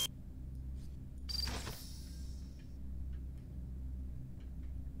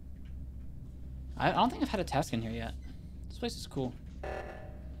 I don't think I've had a task in here yet. This place is cool.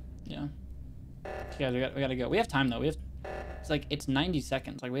 guys, we gotta go. We have time though. It's 90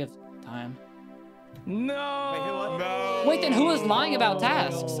 seconds. Like we have time. No. Wait, then who was lying about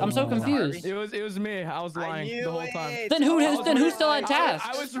tasks? I'm so confused. It was me. I was lying the whole time. Then who still had tasks?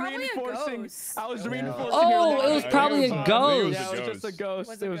 I was reinforcing. Oh, it was probably a ghost. Yeah, it was just a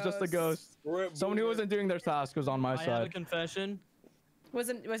ghost. It was just a ghost. Someone who wasn't doing their task was on my side. I have a confession. Was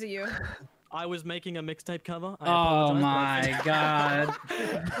it you? I was making a mixtape cover. Oh my god.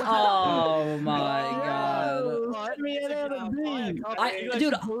 Oh my god.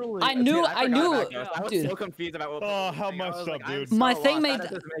 Dude, I knew. I was dude. so confused about what. Oh, how messed up, dude. My thing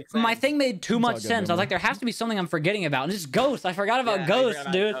made too much sense. I was like, there has to be something I'm forgetting about. And it's Ghost. I forgot about Ghost,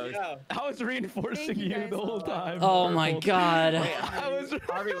 dude. I was reinforcing you the whole time. Oh my god.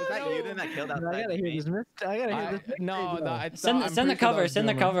 Harvey, was that you then that killed outside? I gotta hear this. No, send the cover. Send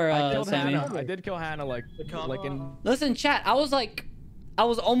the cover, Sammy. I did kill Hannah like in. Listen, chat. I was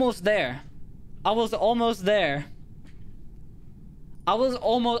almost there. I was almost there. I was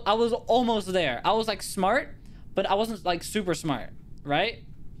almost there. I was like smart, but I wasn't like super smart, right?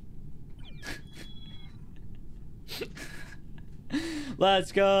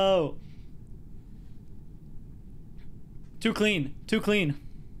 Let's go. Too clean. Too clean.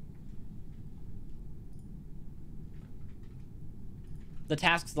 The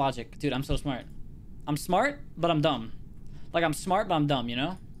task's logic. Dude, I'm so smart. I'm smart, but I'm dumb. Like, I'm smart, but I'm dumb, you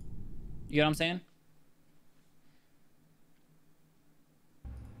know? You get what I'm saying?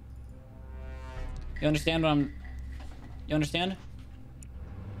 You understand what I'm... You understand?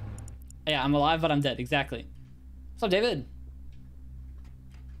 Yeah, I'm alive, but I'm dead. Exactly. What's up, David?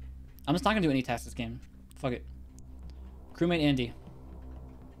 I'm just not gonna do any tasks this game. Fuck it. Crewmate Andy.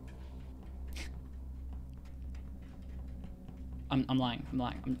 I'm lying. I'm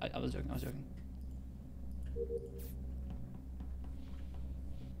lying. I was joking. I was joking.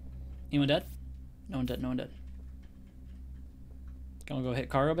 Anyone dead? No one dead. No one dead. Gonna go hit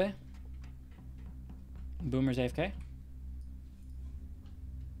cargo bay. Boomer's AFK.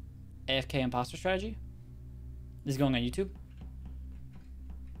 AFK imposter strategy. This is going on YouTube.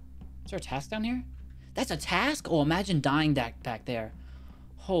 Is there a task down here? That's a task? Oh, imagine dying back there.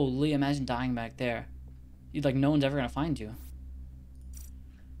 Holy, imagine dying back there. You'd like, no one's ever gonna find you.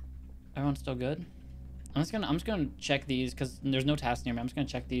 Everyone's still good? I'm just gonna check these because there's no task near me. I'm just gonna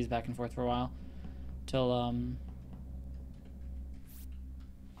check these back and forth for a while. Till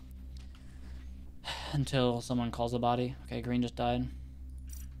until someone calls a body. Okay, green just died.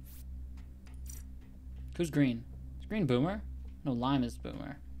 Who's green? Is green Boomer? No, lime is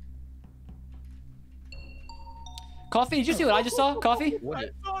Boomer. Coffee, did you see what I just saw? Coffee?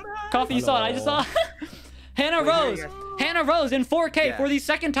 Coffee, you saw what I just saw? Hannah Rose! Hannah Rose in 4K for the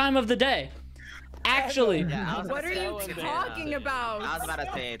second time of the day. Actually. What are you talking about? I was about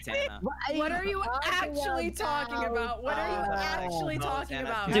to say it's Hannah. What are you actually talking about? What are you actually talking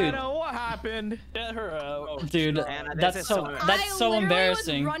about? Dude, Hannah, what happened? Get her out. Dude, that's so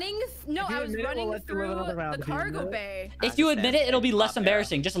embarrassing. I was running through the cargo bay. If you admit it, it'll be less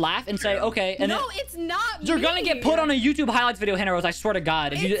embarrassing. Just laugh and say, okay, and then it's not. You're gonna get put on a YouTube highlights video, Hannah Rose. I swear to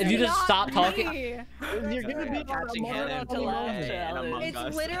God, if you just stop talking. You're gonna be catching Hannah.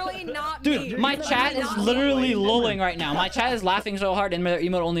 It's literally not. Dude, my chat is literally lulling right now. My chat is laughing so hard in their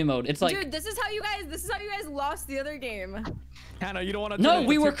emote only mode. It's like, dude, this is how you guys lost the other game. Hannah, you don't want to. No,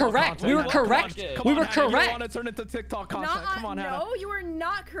 we were correct. We were correct. We were correct. You don't want to turn into TikTok content. Come on, Hannah. No, you were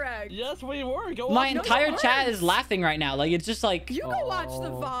not correct. Yes, we were. My entire chat is laughing right now. Like, it's just like. You go watch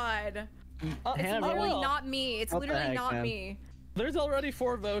the VOD. It's literally not me. It's literally not me. There's already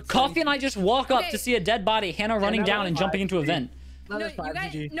 4 votes. Coffee and I just walk up to see a dead body. Hannah running down and jumping into a vent. No, you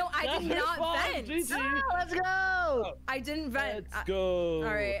guys, no, I did not vent. Let's go. I didn't vent. Let's go.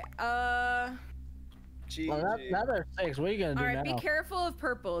 All right. Well, now they're 6. What are you gonna do now? All right, be careful of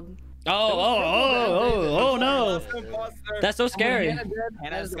purpled. Oh no. That's so scary.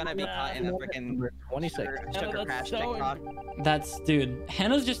 Hannah's gonna be caught in the freaking 26. sugar crash TikTok. That's, dude.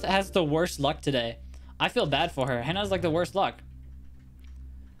 Hannah just has the worst luck today. I feel bad for her. Hannah's like the worst luck.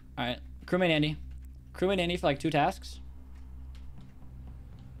 All right, crewmate Andy. Crewmate Andy for like 2 tasks.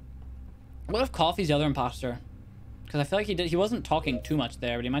 What if Coffee's the other imposter? Because I feel like he wasn't talking too much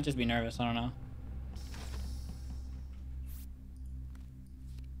there, but he might just be nervous. I don't know.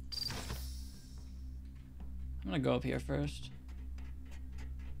 I'm gonna go up here first.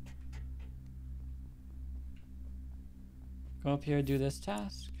 Go up here, do this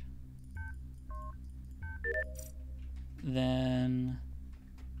task. Then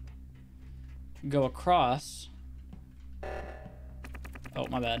go across. Oh,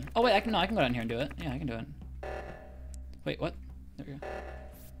 my bad. Oh wait, I can go down here and do it. Yeah, I can do it. Wait, what? There we go.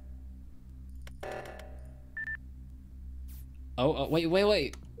 Oh,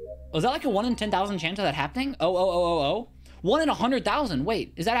 wait. Was that like a 1 in 10,000 chance of that happening? Oh. 1 in 100,000.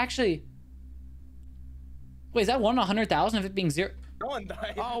 Wait, is that actually... Wait, is that 1 in 100,000 of it being 0? No one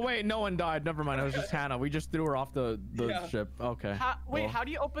died. Oh wait, no one died. Never mind. It was just Hannah. We just threw her off the ship. Okay. Wait, how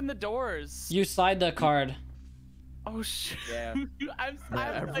do you open the doors? You slide the card. Oh shit. Yeah.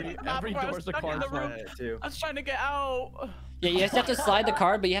 Every door's a card. I was trying to get out. Yeah, you just have to slide the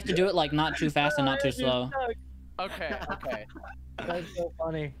card, but you have to do it like not too fast and not too slow. Okay. That's so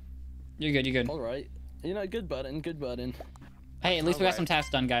funny. You're good. All right. You know, good button. Hey, at least we got some tasks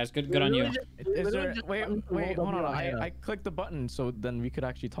done, guys. Good on you. Wait, hold on. I clicked the button so then we could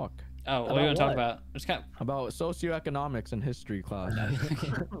actually talk. Oh, what are you gonna talk about? Just kind of... About socioeconomics and history class. All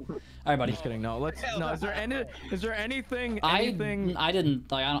right, buddy. Just kidding. No, is there anything? I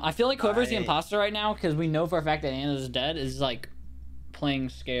didn't like. I feel like whoever's the imposter right now, because we know for a fact that Anna's dead, is like playing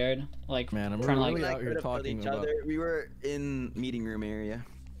scared. Like, man, I'm trying to really out here talking about. We were in meeting room area.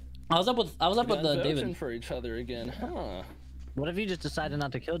 I was up with the David. For each other again, huh? What if you just decided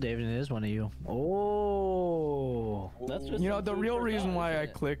not to kill David and it is one of you? Oh. That's just the real reason why I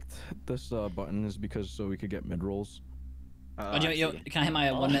clicked this button is because so we could get mid rolls. Can I hit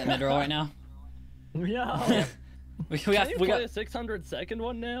my 1 minute mid roll right now? Yeah. we got a 600-second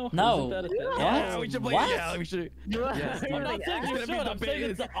one now. No. Yeah, we should play. What? Yeah, we should. Yes. I'm not saying you should. I'm saying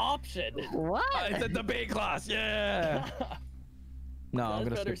it's an option. What? It's a debate class. Yeah. No, I'm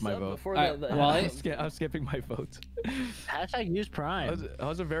gonna skip my vote. I'm skipping my vote. Hashtag use Prime. That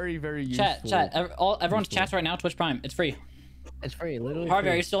was a very, very useful. Chat. Everyone's chats right now. Twitch Prime. It's free. It's free. Literally. Harvey,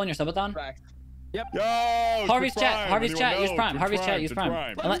 free. are you still in your subathon? Yep. Yo. Harvey's chat. Use Prime. Harvey's chat. Use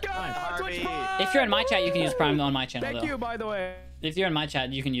Prime. If you're in my chat, you can use Prime on my channel. Thank you, by the way. If you're in my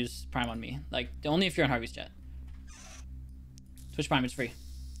chat, you can use Prime on me. Like only if you're in Harvey's chat. Twitch Prime is free.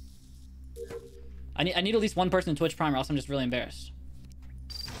 I need at least one person in Twitch Prime, or else I'm just really embarrassed.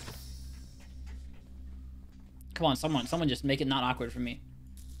 Come on, someone just make it not awkward for me.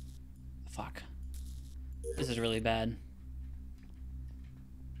 Fuck. This is really bad.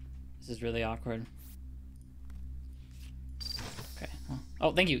 This is really awkward. Okay.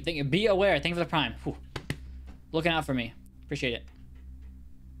 Oh, thank you. Be aware. Thank you for the Prime. Whew. Looking out for me. Appreciate it.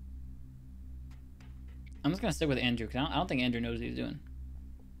 I'm just gonna stick with Andrew, because I don't think Andrew knows what he's doing.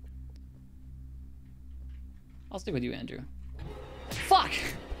 I'll stick with you, Andrew. Fuck!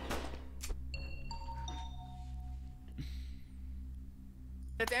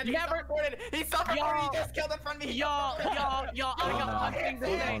 It's Andrew. Never reported. He self-reported. He just killed in front of me. Y'all. I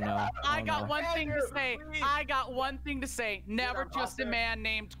got one thing to say. I got one thing to say. Never trust a man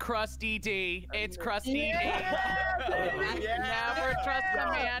named Krusty D. It's Krusty D. Never trust a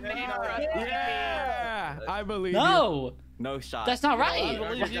man named Krusty D. Yeah, I believe you. No! No shot. That's not right. I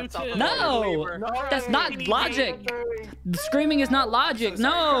believe you too. No! That's not logic. Screaming is not logic.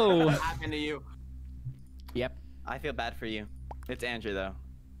 No! What happened to you? Yep. I feel bad for you. It's Andrew though.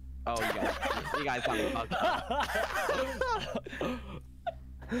 Oh, you guys got me fucked up.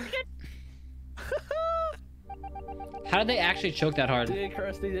 How did they actually choke that hard? Hey,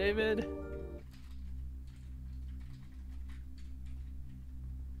 Krusty David.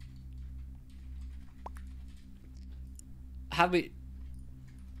 How'd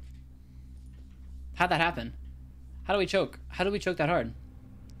that happen? How do we choke? How do we choke that hard?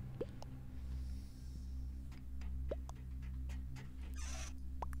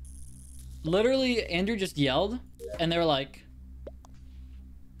 Literally, Andrew just yelled, and they were like,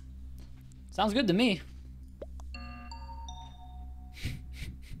 "Sounds good to me."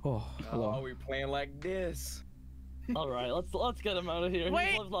 Oh, hello. Oh, we playing like this. All right, let's get him out of here. Wait.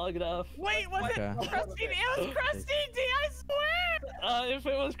 He's lived long enough. Wait, was it Krusty D? It was Krusty D, I swear! If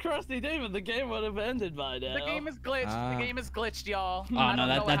it was Krusty David, the game would have ended by now. The game is glitched. The game is glitched, y'all. Oh no,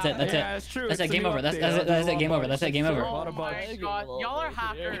 that's it. That's Yeah, it. it's true. That's It's it. Game a new over. That's update. it. Game over. That's it. Game over. Oh my god, y'all are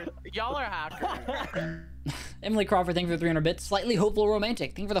hackers. Y'all are hackers. Emily Crawford, thank you for 300 bits. Slightly Hopeful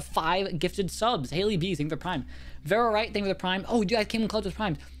Romantic, thank you for the 5 gifted subs. Haley B, thank you for the Prime. Vera Wright, thank you for the Prime. Oh, you guys came in clubs with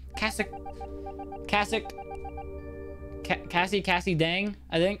Primes. Cassie Dang,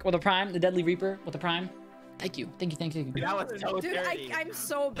 I think, with the Prime. The Deadly Reaper with the Prime. Thank you. That was so dirty. I'm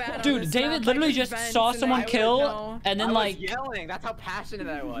so bad. Dude, David literally just saw someone kill, and then like yelling. That's how passionate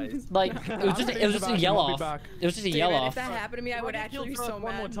I was. Like it was just a yell off. It was just a yell off. If that happened to me, I would actually be so mad.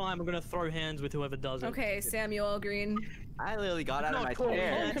 One more time, I'm gonna throw hands with whoever does it. Okay, Samuel Green. I literally got out of my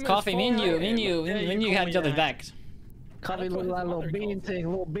chair. Coffee, me and you had each other's backs. Coffee look like a little bean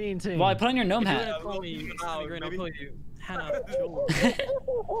thing. Well, I put on your gnome hat. I'll call you Hannah.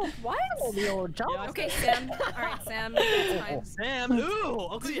 What? Yeah, okay, Sam. All right, Sam. That's fine. Sam. Ooh.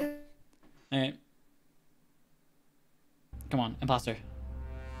 Okay. All right. Come on, imposter.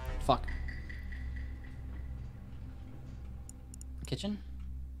 Fuck. Kitchen?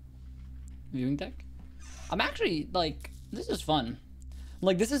 Viewing deck? I'm actually, like, this is fun.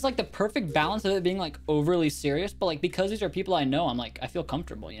 Like, this is, like, the perfect balance of it being, like, overly serious, but, like, because these are people I know, I'm, like, I feel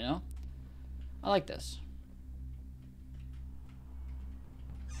comfortable, you know? I like this.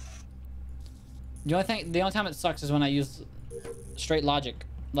 The only time it sucks is when I use straight logic,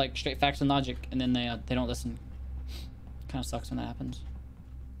 like, straight facts and logic, and then they don't listen. Kind of sucks when that happens.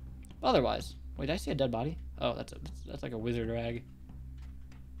 But otherwise, wait, did I see a dead body? Oh, that's like a wizard rag.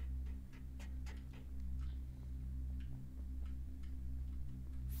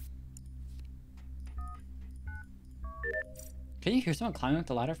 Can you hear someone climbing up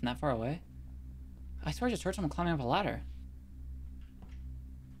the ladder from that far away? I swear I just heard someone climbing up a ladder.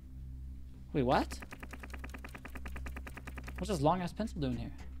 Wait, what? What's this long-ass pencil doing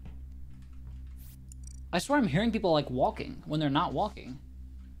here? I swear I'm hearing people, like, walking when they're not walking.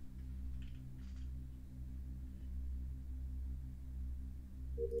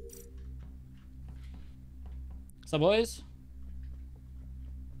 Sup, boys?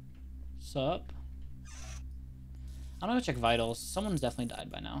 Sup? I'm gonna go check vitals. Someone's definitely died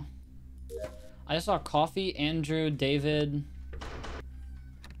by now. I just saw Coffee, Andrew, David.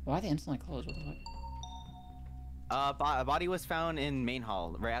 Why are they instantly closed? What the fuck? A body was found in main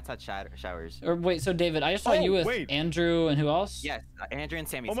hall, right outside showers. Or wait, so David, I just saw you with Andrew and who else? Yes, Andrew and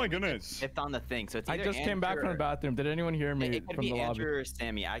Sammy. Oh my goodness! It's on the thing, so it's I just came back from the bathroom. Did anyone hear me it could from be the lobby? Andrew or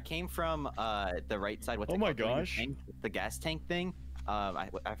Sammy. I came from the right side. What's oh my gosh! The gas tank thing. I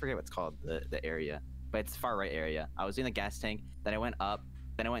forget what's called the area, but it's far right area. I was in the gas tank, then I went up,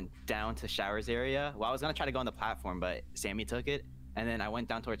 then I went down to showers area. Well, I was gonna try to go on the platform, but Sammy took it, and then I went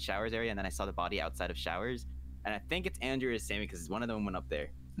down towards showers area, and then I saw the body outside of showers. And I think it's Andrew or Sammy because one of them went up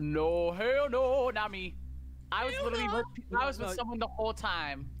there. No, hell no, not me. I was literally with someone the whole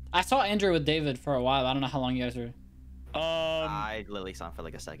time. I saw Andrew with David for a while. I don't know how long you guys were. I literally saw him for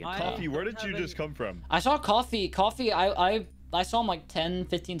like a second. Coffee, where did you just come from? I saw Coffee. Coffee, I saw him like 10,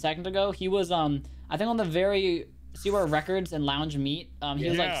 15 seconds ago. He was I think on the very, see where records and lounge meet. He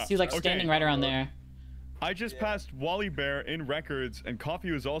was like standing right around there. I just passed Wally Bear in records, and Coffee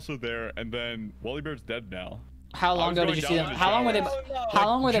was also there, and then Wally Bear's dead now. How long ago did you see them? How long were they? How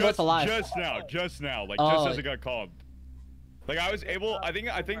long were they both alive? Just now, like just as it got called. Like I was able, I think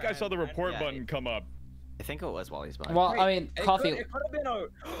I saw the report button come up. I think it was Wally's body. Well, I mean, Coffee. It could have been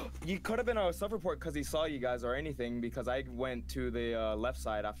you could have been a self-report because he saw you guys or anything. Because I went to the left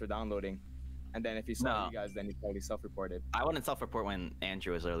side after downloading, and then if he saw you guys, then he probably self-reported. I wouldn't self-report when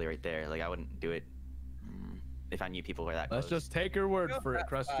Andrew was literally right there. Like I wouldn't do it if I knew people were that close. Let's just take your word for it,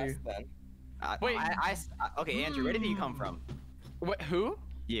 Krusty. Wait, okay, Andrew, where did you come from? What? Who?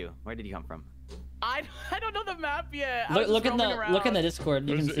 You. Where did you come from? I don't know the map yet. Look in the Discord.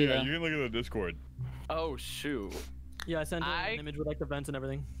 You can see that. You can look at the Discord. Oh shoot. Yeah, I sent an image with like the vents and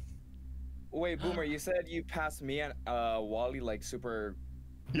everything. Wait, Boomer, you said you passed me and Wally like super.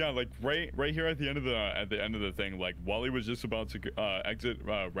 Yeah, like right here at the end of the thing, like Wally was just about to exit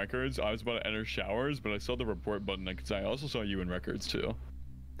records. I was about to enter showers, but I saw the report button. I also saw you in records too.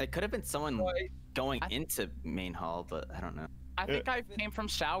 It could have been someone going into main hall, but I don't know. I think I came from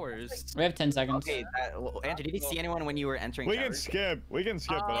showers. We have 10 seconds. Okay, Andrew, did you see anyone when you were entering showers? We can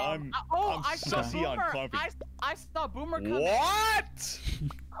skip, but I'm sussy on Coffee. I saw Boomer come. What?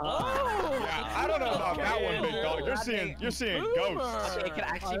 Yeah, I don't know about that one, big dog. You're seeing ghosts. Okay,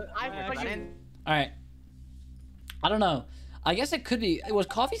 all right. I don't know. I guess it could be. Was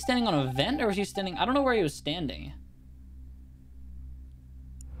Coffee standing on a vent, or was he standing? I don't know where he was standing.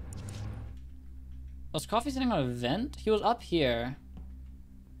 Was Coffee standing on a vent? He was up here.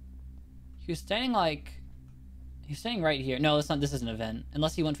 He was standing like... He's standing right here. No, this isn't a vent.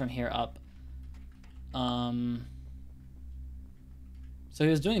 Unless he went from here up. So he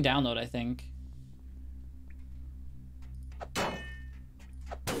was doing download, I think.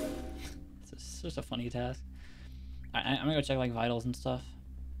 It's just a funny task. I'm gonna go check like vitals and stuff.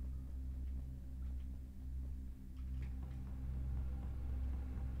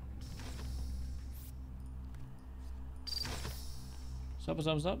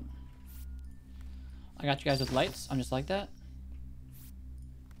 What's up? I got you guys with lights. I'm just like that.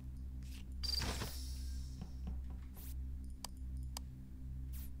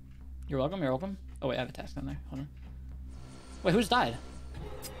 You're welcome. Oh wait, I have a task on there. Hold on. Wait, who's died?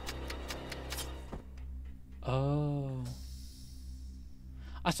 Oh.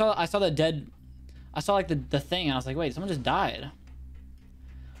 I saw the dead. I saw like the thing, and I was like, wait, someone just died.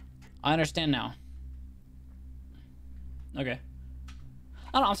 I understand now. Okay.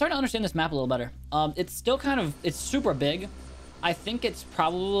 I don't know, I'm starting to understand this map a little better. It's still kind of, it's super big, I think it's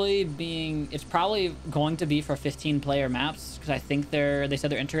probably going to be for 15-player maps because I think they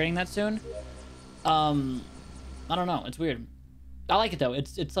said they're integrating that soon. I don't know. It's weird. I like it though.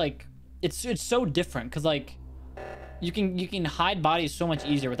 It's like it's so different because like you can hide bodies so much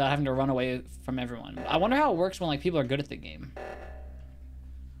easier without having to run away from everyone. I wonder how it works when like people are good at the game.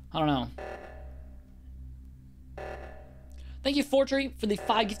 I don't know. Thank you, Fortree, for the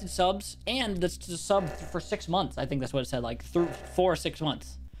 5 gifted subs and the sub for 6 months. I think that's what it said, like 4 or 6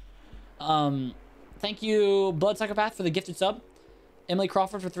 months. Thank you, Blood Psychopath, for the gifted sub. Emily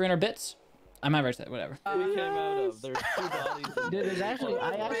Crawford for 300 bits. I might write that, whatever. We came out of. There's 2 bodies. Dude, there's actually,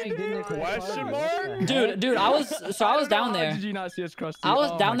 I actually didn't. Question mark? Dude, I was down there. Did you not see us, Krusty? I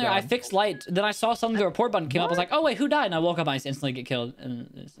was down there. God. I fixed light. Then I saw something. The report button came up. I was like, oh wait, who died? And I woke up. And I instantly get killed.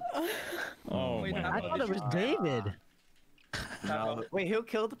 And oh wait, I thought it was David. No. Wait, who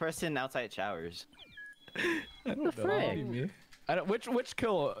killed the person outside showers? What the frick? I don't. Which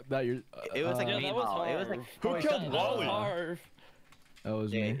kill that you're? It was like main hall. It was like who killed Wally? That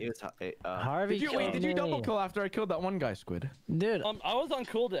was me. It was Harvey. Did you double kill after I killed that one guy, Squid? Dude, I was on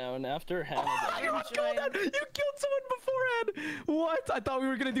cooldown after Hannah died. You killed someone beforehand. What? I thought we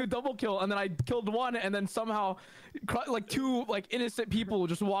were gonna do a double kill, and then I killed one, and then somehow, like 2 like innocent people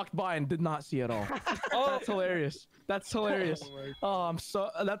just walked by and did not see at all. Oh, that's hilarious. That's hilarious. Oh, I'm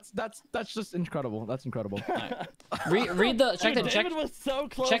so that's just incredible. That's incredible. Right. Read the check the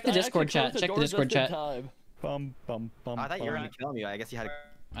Discord chat. Check the Discord chat. I thought you were gonna kill me. I guess you had. All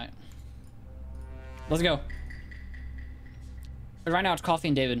right. Let's go. Right now it's Coffee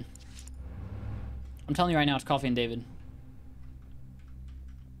and David. I'm telling you right now it's Coffee and David.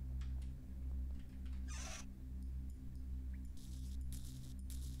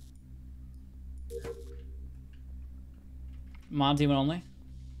 Mod team only.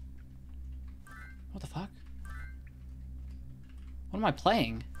 What the fuck? What am I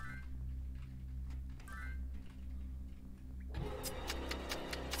playing?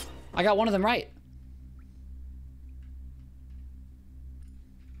 I got one of them right.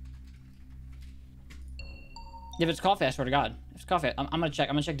 If it's Coffee, I swear to God. If it's Coffee, I'm gonna check.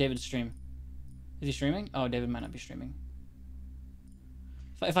 I'm gonna check David's stream. Is he streaming? Oh, David might not be streaming.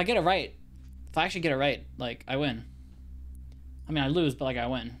 If I get it right, if I actually get it right, like I win. I mean, I lose, but like I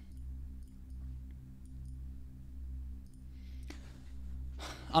win.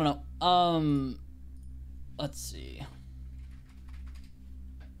 I don't know. Let's see.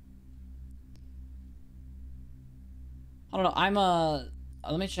 I don't know.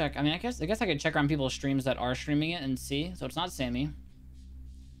 Let me check. I mean, I guess I could check around people's streams that are streaming it and see. So it's not Sammy.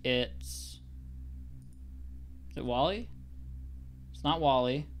 Is it Wally? It's not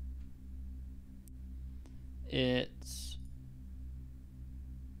Wally. It's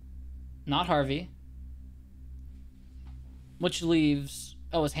not Harvey. Which leaves...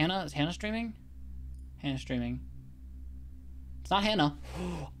 Oh, is Hannah streaming? Hannah's streaming. It's not Hannah.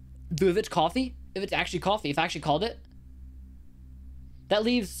 Dude, if it's Coffee, if it's actually Coffee, if I actually called it, that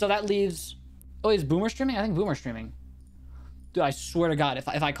leaves... Oh, is Boomer streaming? I think Boomer's streaming. Dude, I swear to God, if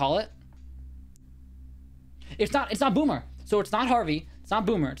I call it... It's not Boomer. So it's not Harvey. It's not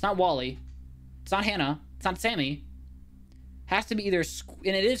Boomer. It's not Wally. It's not Hannah. It's not Sammy. Has to be either...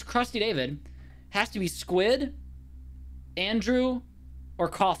 And it is Krusty David. Has to be Squid, Andrew, or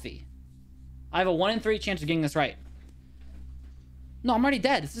Coffee. I have a 1 in 3 chance of getting this right. No, I'm already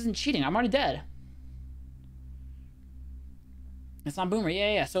dead. This isn't cheating. I'm already dead. It's not Boomer.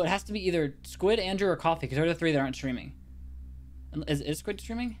 Yeah. So it has to be either Squid, Andrew, or Coffee, because they're the 3 that aren't streaming. Is Squid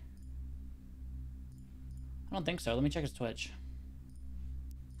streaming? I don't think so. Let me check his Twitch.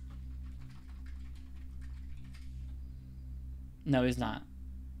 No, he's not.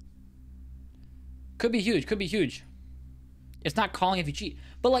 Could be huge. Could be huge. It's not calling if you cheat.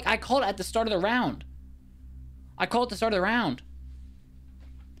 But, like, I called it at the start of the round. I called it at the start of the round.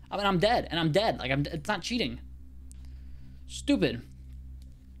 I mean, I'm dead. And I'm dead. Like, it's not cheating. Stupid.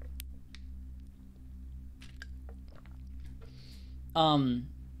 Yeah,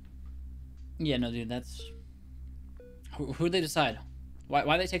 no, dude, that's... Who'd they decide?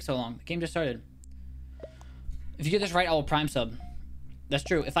 Why they take so long? The game just started. If you get this right, I will prime sub. That's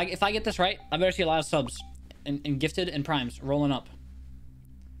true. If I get this right, I better see a lot of subs. And gifted and primes rolling up.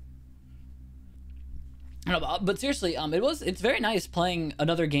 I don't know, but seriously, it's very nice playing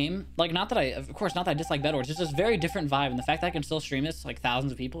another game. Like, of course, not that I dislike Bedwars. It's just a very different vibe, and the fact that I can still stream this to, like,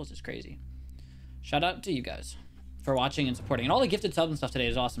 thousands of people is just crazy. Shout out to you guys for watching and supporting. And all the gifted subs and stuff today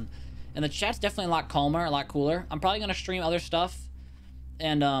is awesome. And the chat's definitely a lot calmer, a lot cooler. I'm probably gonna stream other stuff,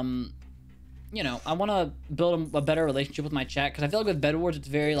 and you know, I want to build a better relationship with my chat, because I feel like with Bedwars, it's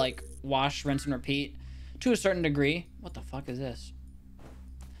very like wash, rinse, and repeat. to a certain degree. What the fuck is this?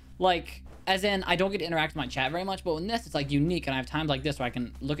 Like, as in, I don't get to interact with my chat very much, but in this, it's like unique, and I have times like this where I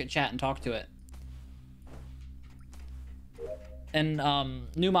can look at chat and talk to it. And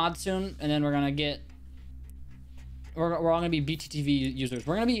new mod soon, and then we're gonna get. We're all gonna be BTTV users.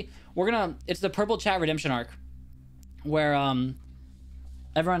 It's the Purple Chat Redemption arc, where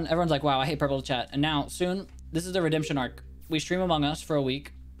everyone's like, wow, I hate Purple Chat, and now soon this is the Redemption arc. We stream Among Us for a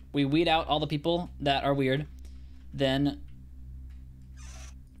week. We weed out all the people that are weird. Then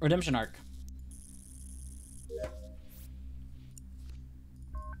Redemption arc.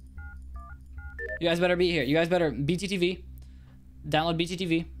 You guys better be here. You guys better BTTV. Download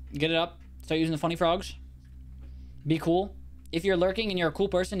BTTV. Get it up. Start using the funny frogs. Be cool. If you're lurking and you're a cool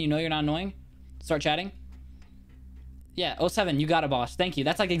person, you know you're not annoying, start chatting. Yeah, 07, you got it, boss. Thank you.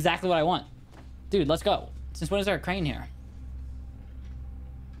 That's like exactly what I want. Dude, let's go. Since when is there a crane here?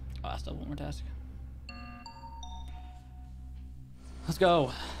 Oh, I still have one more task. Let's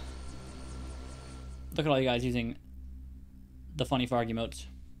go. Look at all you guys using the funny frog emotes.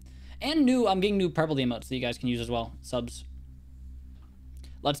 And I'm getting new purple emotes that you guys can use as well. Subs.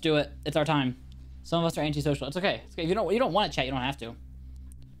 Let's do it. It's our time. Some of us are antisocial. It's okay. It's okay. If you don't want to chat, you don't have to.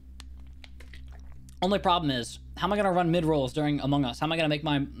 Only problem is, how am I gonna run mid rolls during Among Us? How am I gonna make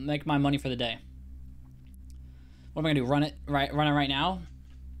my money for the day? What am I gonna do? Run it right now?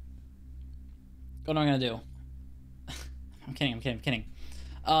 What am I gonna do? I'm kidding.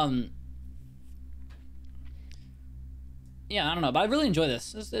 Yeah, I don't know, but I really enjoy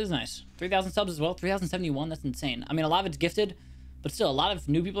this. This is nice. 3,000 subs as well. 3,071. That's insane. I mean, a lot of it's gifted, but still, a lot of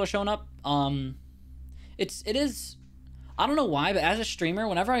new people are showing up. It is. I don't know why, but as a streamer,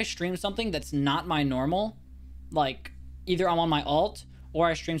 whenever I stream something that's not my normal, like either I'm on my alt or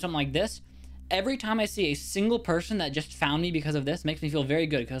I stream something like this, every time I see a single person that just found me because of this, makes me feel very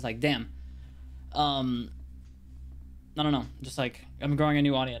good, because like, damn. I don't know, just like I'm growing a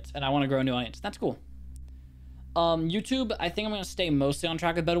new audience, and I want to grow a new audience. That's cool. YouTube, I think I'm gonna stay mostly on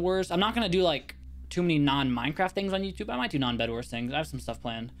track with Bedwars. I'm not gonna do like too many non-Minecraft things on YouTube. I might do non-Bedwars things. I have some stuff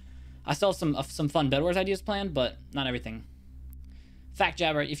planned. I still have some fun Bedwars ideas planned, but not everything. Fact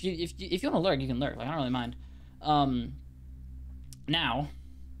Jabber, if you want to lurk, you can lurk. Like, I don't really mind. Now,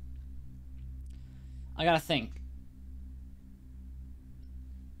 I gotta think.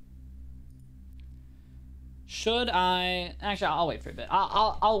 Should I? Actually, I'll wait for a bit.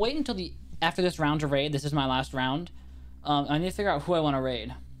 I'll wait until after this round to raid. This is my last round. I need to figure out who I want to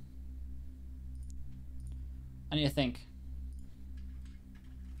raid. I need to think.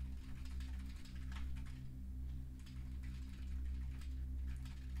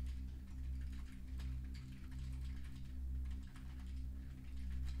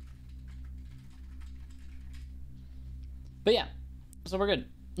 But yeah, so we're good.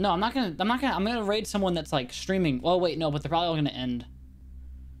 No, I'm gonna raid someone that's like streaming. Well, wait, no, but they're probably all gonna end.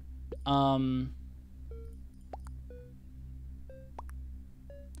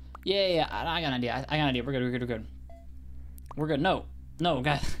 Yeah, I got an idea. I got an idea. We're good. We're good. No,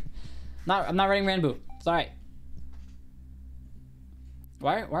 guys. I'm not raiding Ranboo. It's alright.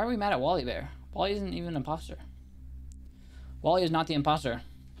 Why are we mad at Wally Bear? Wally isn't even an imposter. Wally is not the imposter.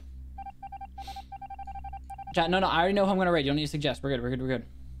 Chat, no, I already know who I'm gonna raid. You don't need to suggest. We're good.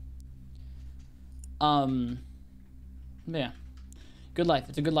 Yeah. Good life.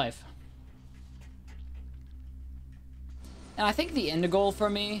 It's a good life. And I think the end goal for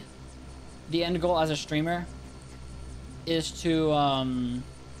me, the end goal as a streamer, is to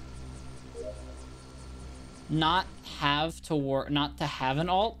not have an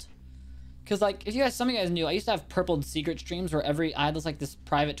alt. Cause like, if some of you guys knew, I used to have purpled secret streams where I had this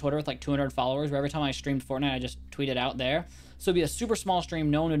private Twitter with like 200 followers, where every time I streamed Fortnite, I just tweeted out there. So it'd be a super small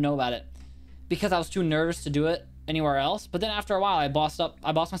stream, no one would know about it, because I was too nervous to do it anywhere else. But then after a while, I bossed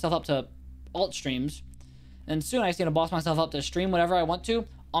myself up to alt streams, and soon I just need to boss myself up to stream whatever I want to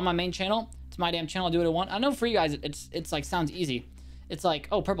on my main channel. It's my damn channel, I'll do what I want. I know for you guys, it's like sounds easy. It's like,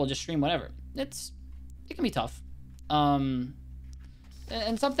 oh, purple, just stream whatever. It can be tough.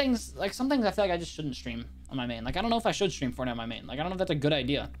 And some things I feel like I just shouldn't stream on my main. Like, I don't know if I should stream Fortnite on my main. Like, I don't know if that's a good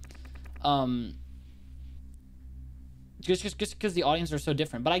idea. Just because the audience are so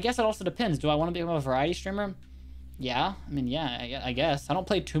different. But I guess it also depends. Do I want to become a variety streamer? Yeah. I mean, yeah, I guess. I don't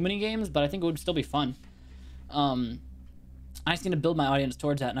play too many games, but I think it would still be fun. I just need to build my audience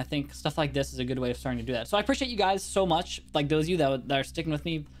towards that, and I think stuff like this is a good way of starting to do that. So I appreciate you guys so much. Like, those of you that are sticking with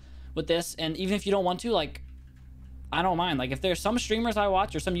me with this. And even if you don't want to, like, I don't mind. Like, if there's some streamers I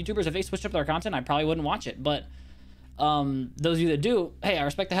watch or some YouTubers, if they switched up their content, I probably wouldn't watch it. But those of you that do, hey, I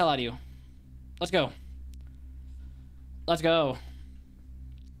respect the hell out of you. Let's go.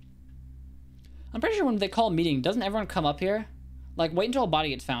 I'm pretty sure when they call a meeting, doesn't everyone come up here? Like, wait until a body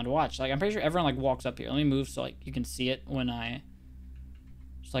gets found. Watch. Like, I'm pretty sure everyone, like, walks up here. Let me move so, like, you can see it when I...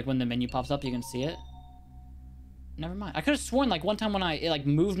 Just, like, when the menu pops up, you can see it. Never mind. I could have sworn, like, one time when it, like,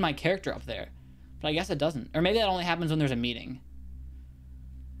 moved my character up there. But I guess it doesn't. Or maybe that only happens when there's a meeting.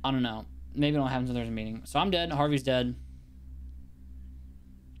 I don't know. Maybe it only happens when there's a meeting. So I'm dead. Harvey's dead.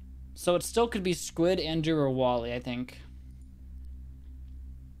 So it still could be Squid, Andrew, or Wally, I think.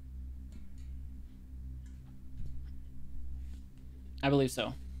 I believe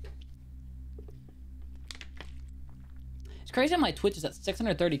so. It's crazy how my Twitch is at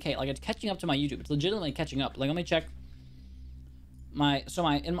 630K. Like, it's catching up to my YouTube. It's legitimately catching up. Like, let me check on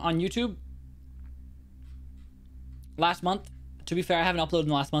YouTube, last month, to be fair, I haven't uploaded in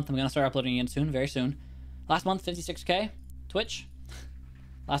the last month. I'm going to start uploading again soon, very soon. Last month, 56K. Twitch.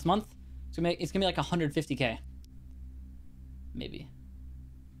 Last month, it's gonna be like 150K. Maybe.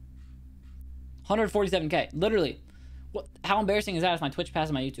 147K. Literally. What? How embarrassing is that if my Twitch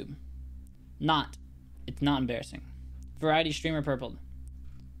passes my YouTube? Not. It's not embarrassing. Variety streamer purpled.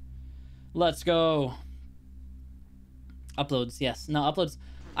 Let's go. Uploads, yes. No, uploads.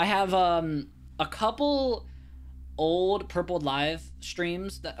 I have a couple old Purpled live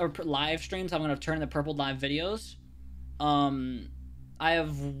streams or live streams I'm gonna turn into Purpled live videos. I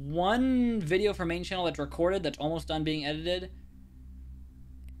have one video for main channel that's recorded that's almost done being edited.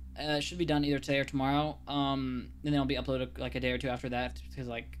 It should be done either today or tomorrow. And then it'll be uploaded like a day or two after that because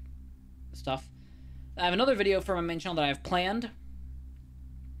like stuff. I have another video for my main channel that I have planned.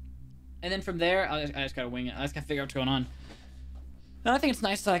 And then from there, I just gotta wing it. I just gotta figure out what's going on. And I think it's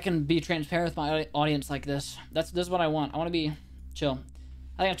nice that I can be transparent with my audience like this. This is what I want. I want to be chill.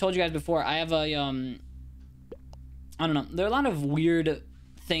 I think I've told you guys before. I have a I don't know. There are a lot of weird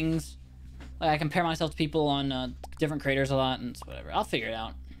things. Like I compare myself to people on different creators a lot, and it's whatever. I'll figure it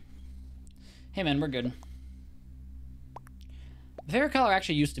out. Hey man, we're good. My favorite color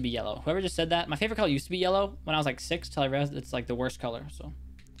actually used to be yellow. Whoever just said that, my favorite color used to be yellow when I was like 6 till I realized it's like the worst color. So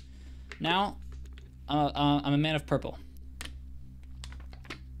now I'm a man of purple.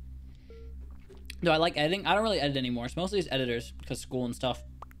 Do I like editing? I don't really edit anymore. It's mostly just editors because school and stuff.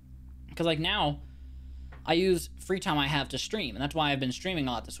 Because like now, I use free time I have to stream, and that's why I've been streaming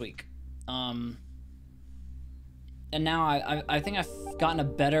a lot this week. And now I think I've gotten a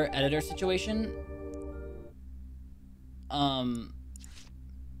better editor situation.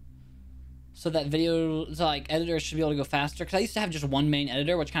 So that like editors should be able to go faster. Because I used to have just one main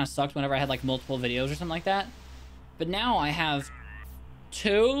editor, which kind of sucked whenever I had like multiple videos or something like that. But now I have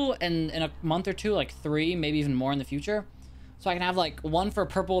 2, and in a month or 2, like 3, maybe even more in the future. So I can have like one for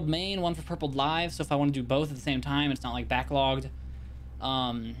Purpled main, one for Purpled live. So if I want to do both at the same time, it's not like backlogged.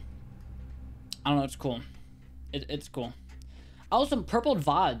 I don't know, it's cool. It's cool. Also,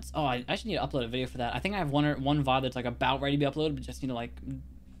 PurpledVODs. Oh, I should need to upload a video for that. I think I have one VOD that's like about ready to be uploaded, but just need to like,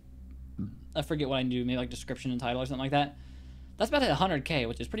 I forget what I do, maybe like description and title or something like that. That's about to hit 100K,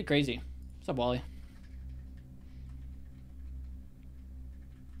 which is pretty crazy. What's up, Wally?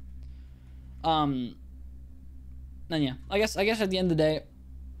 Then yeah, I guess at the end of the day,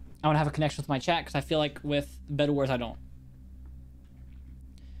 I want to have a connection with my chat because I feel like with Bedwars I don't.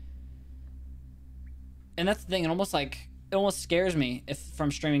 And that's the thing. It almost scares me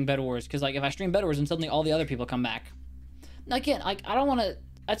from streaming Bedwars because like if I stream Bedwars and suddenly all the other people come back. Again, like I don't want to.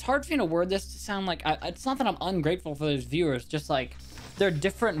 It's hard for me to word this to sound like it's not that I'm ungrateful for those viewers. Just like they're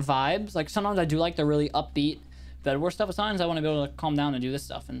different vibes. Like sometimes I do like the really upbeat Bedwars stuff. Sometimes I want to be able to calm down and do this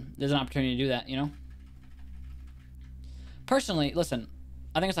stuff, and there's an opportunity to do that, you know. Personally, listen,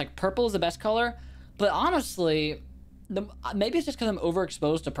 I think it's like purple is the best color, but honestly, maybe it's just because I'm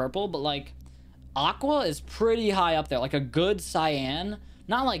overexposed to purple, but like aqua is pretty high up there. Like a good cyan,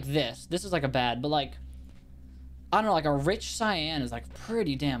 not like this. This is like a bad, but like I don't know, like a rich cyan is like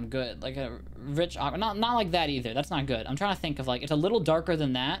pretty damn good. Like a rich aqua, not like that either. That's not good. I'm trying to think of like it's a little darker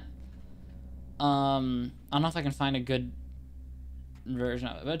than that. I don't know if I can find a good version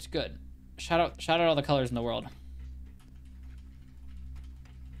of it, but it's good. Shout out all the colors in the world.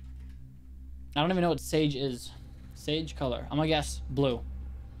 I don't even know what sage is. Sage color. I'm gonna guess blue.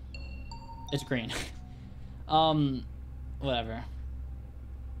 It's green. Whatever.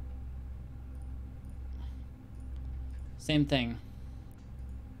 Same thing.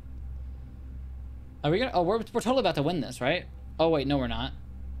 Are we gonna? Oh, we're totally about to win this, right? Oh wait, no, we're not.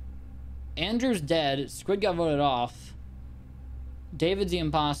 Andrew's dead. Squid got voted off. David's the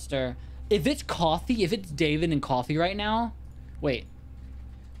imposter. If it's coffee, if it's David and coffee right now, wait.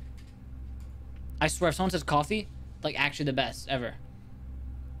 I swear, if someone says coffee, like actually the best ever.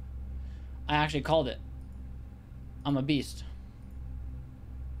 I actually called it. I'm a beast.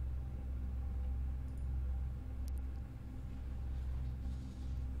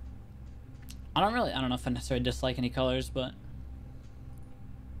 I don't know if I necessarily dislike any colors, but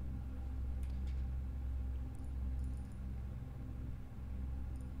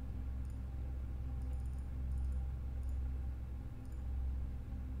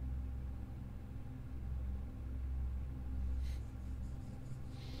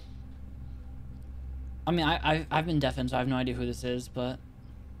I mean, I've been deafened, so I have no idea who this is, but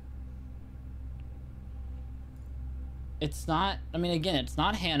it's not, I mean, again, it's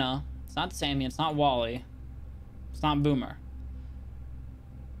not Hannah, it's not Sammy, it's not Wally, it's not Boomer.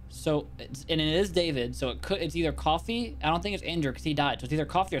 So, and it is David, so it's either Coffee, I don't think it's Andrew because he died, so it's either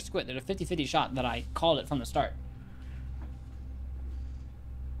Coffee or Squid. There's a 50-50 shot that I called it from the start.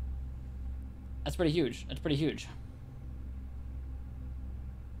 That's pretty huge. That's pretty huge.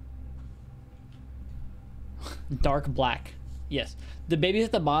 Dark black. Yes. The baby's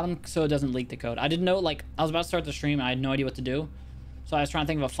at the bottom so it doesn't leak the code. I didn't know, like, I was about to start the stream. I had no idea what to do. So I was trying to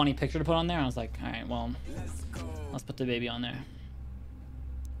think of a funny picture to put on there. I was like, all right, well, let's put the baby on there.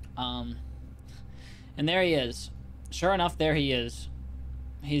 And there he is. Sure enough, there he is.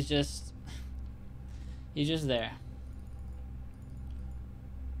 He's just there.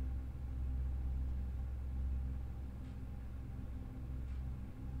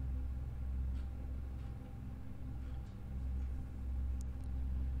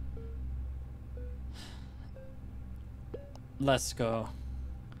 Let's go.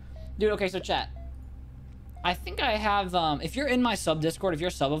 Dude, okay, so chat. I think I have, if you're in my sub Discord, if you're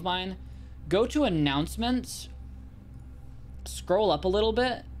a sub of mine, go to announcements, scroll up a little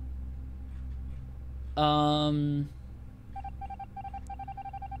bit.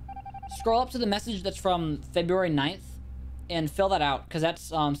 Scroll up to the message that's from February 9th and fill that out, because that's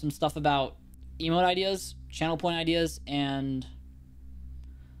some stuff about emote ideas, channel point ideas, and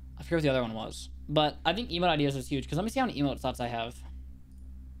I forget what the other one was. But I think emote ideas is huge, because let me see how many emote slots I have.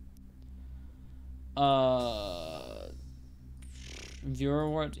 Viewer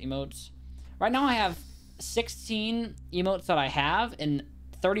rewards, emotes. Right now I have 16 emotes that I have and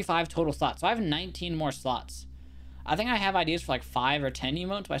 35 total slots. So I have 19 more slots. I think I have ideas for like 5 or 10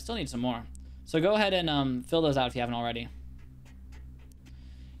 emotes, but I still need some more. So go ahead and fill those out if you haven't already.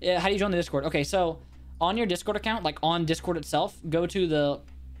 Yeah, how do you join the Discord? Okay, so on your Discord account, like on Discord itself, go to the,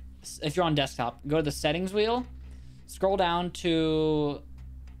 if you're on desktop, go to the settings wheel, scroll down to,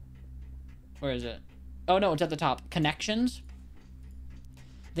 where is it? Oh no, it's at the top. Connections.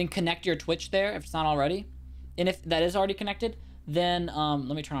 Then connect your Twitch there if it's not already. And if that is already connected, then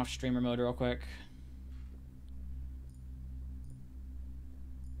let me turn off streamer mode real quick.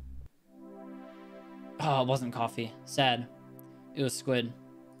 Oh, it wasn't Coffee. Sad. It was Squid.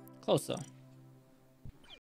 Close though.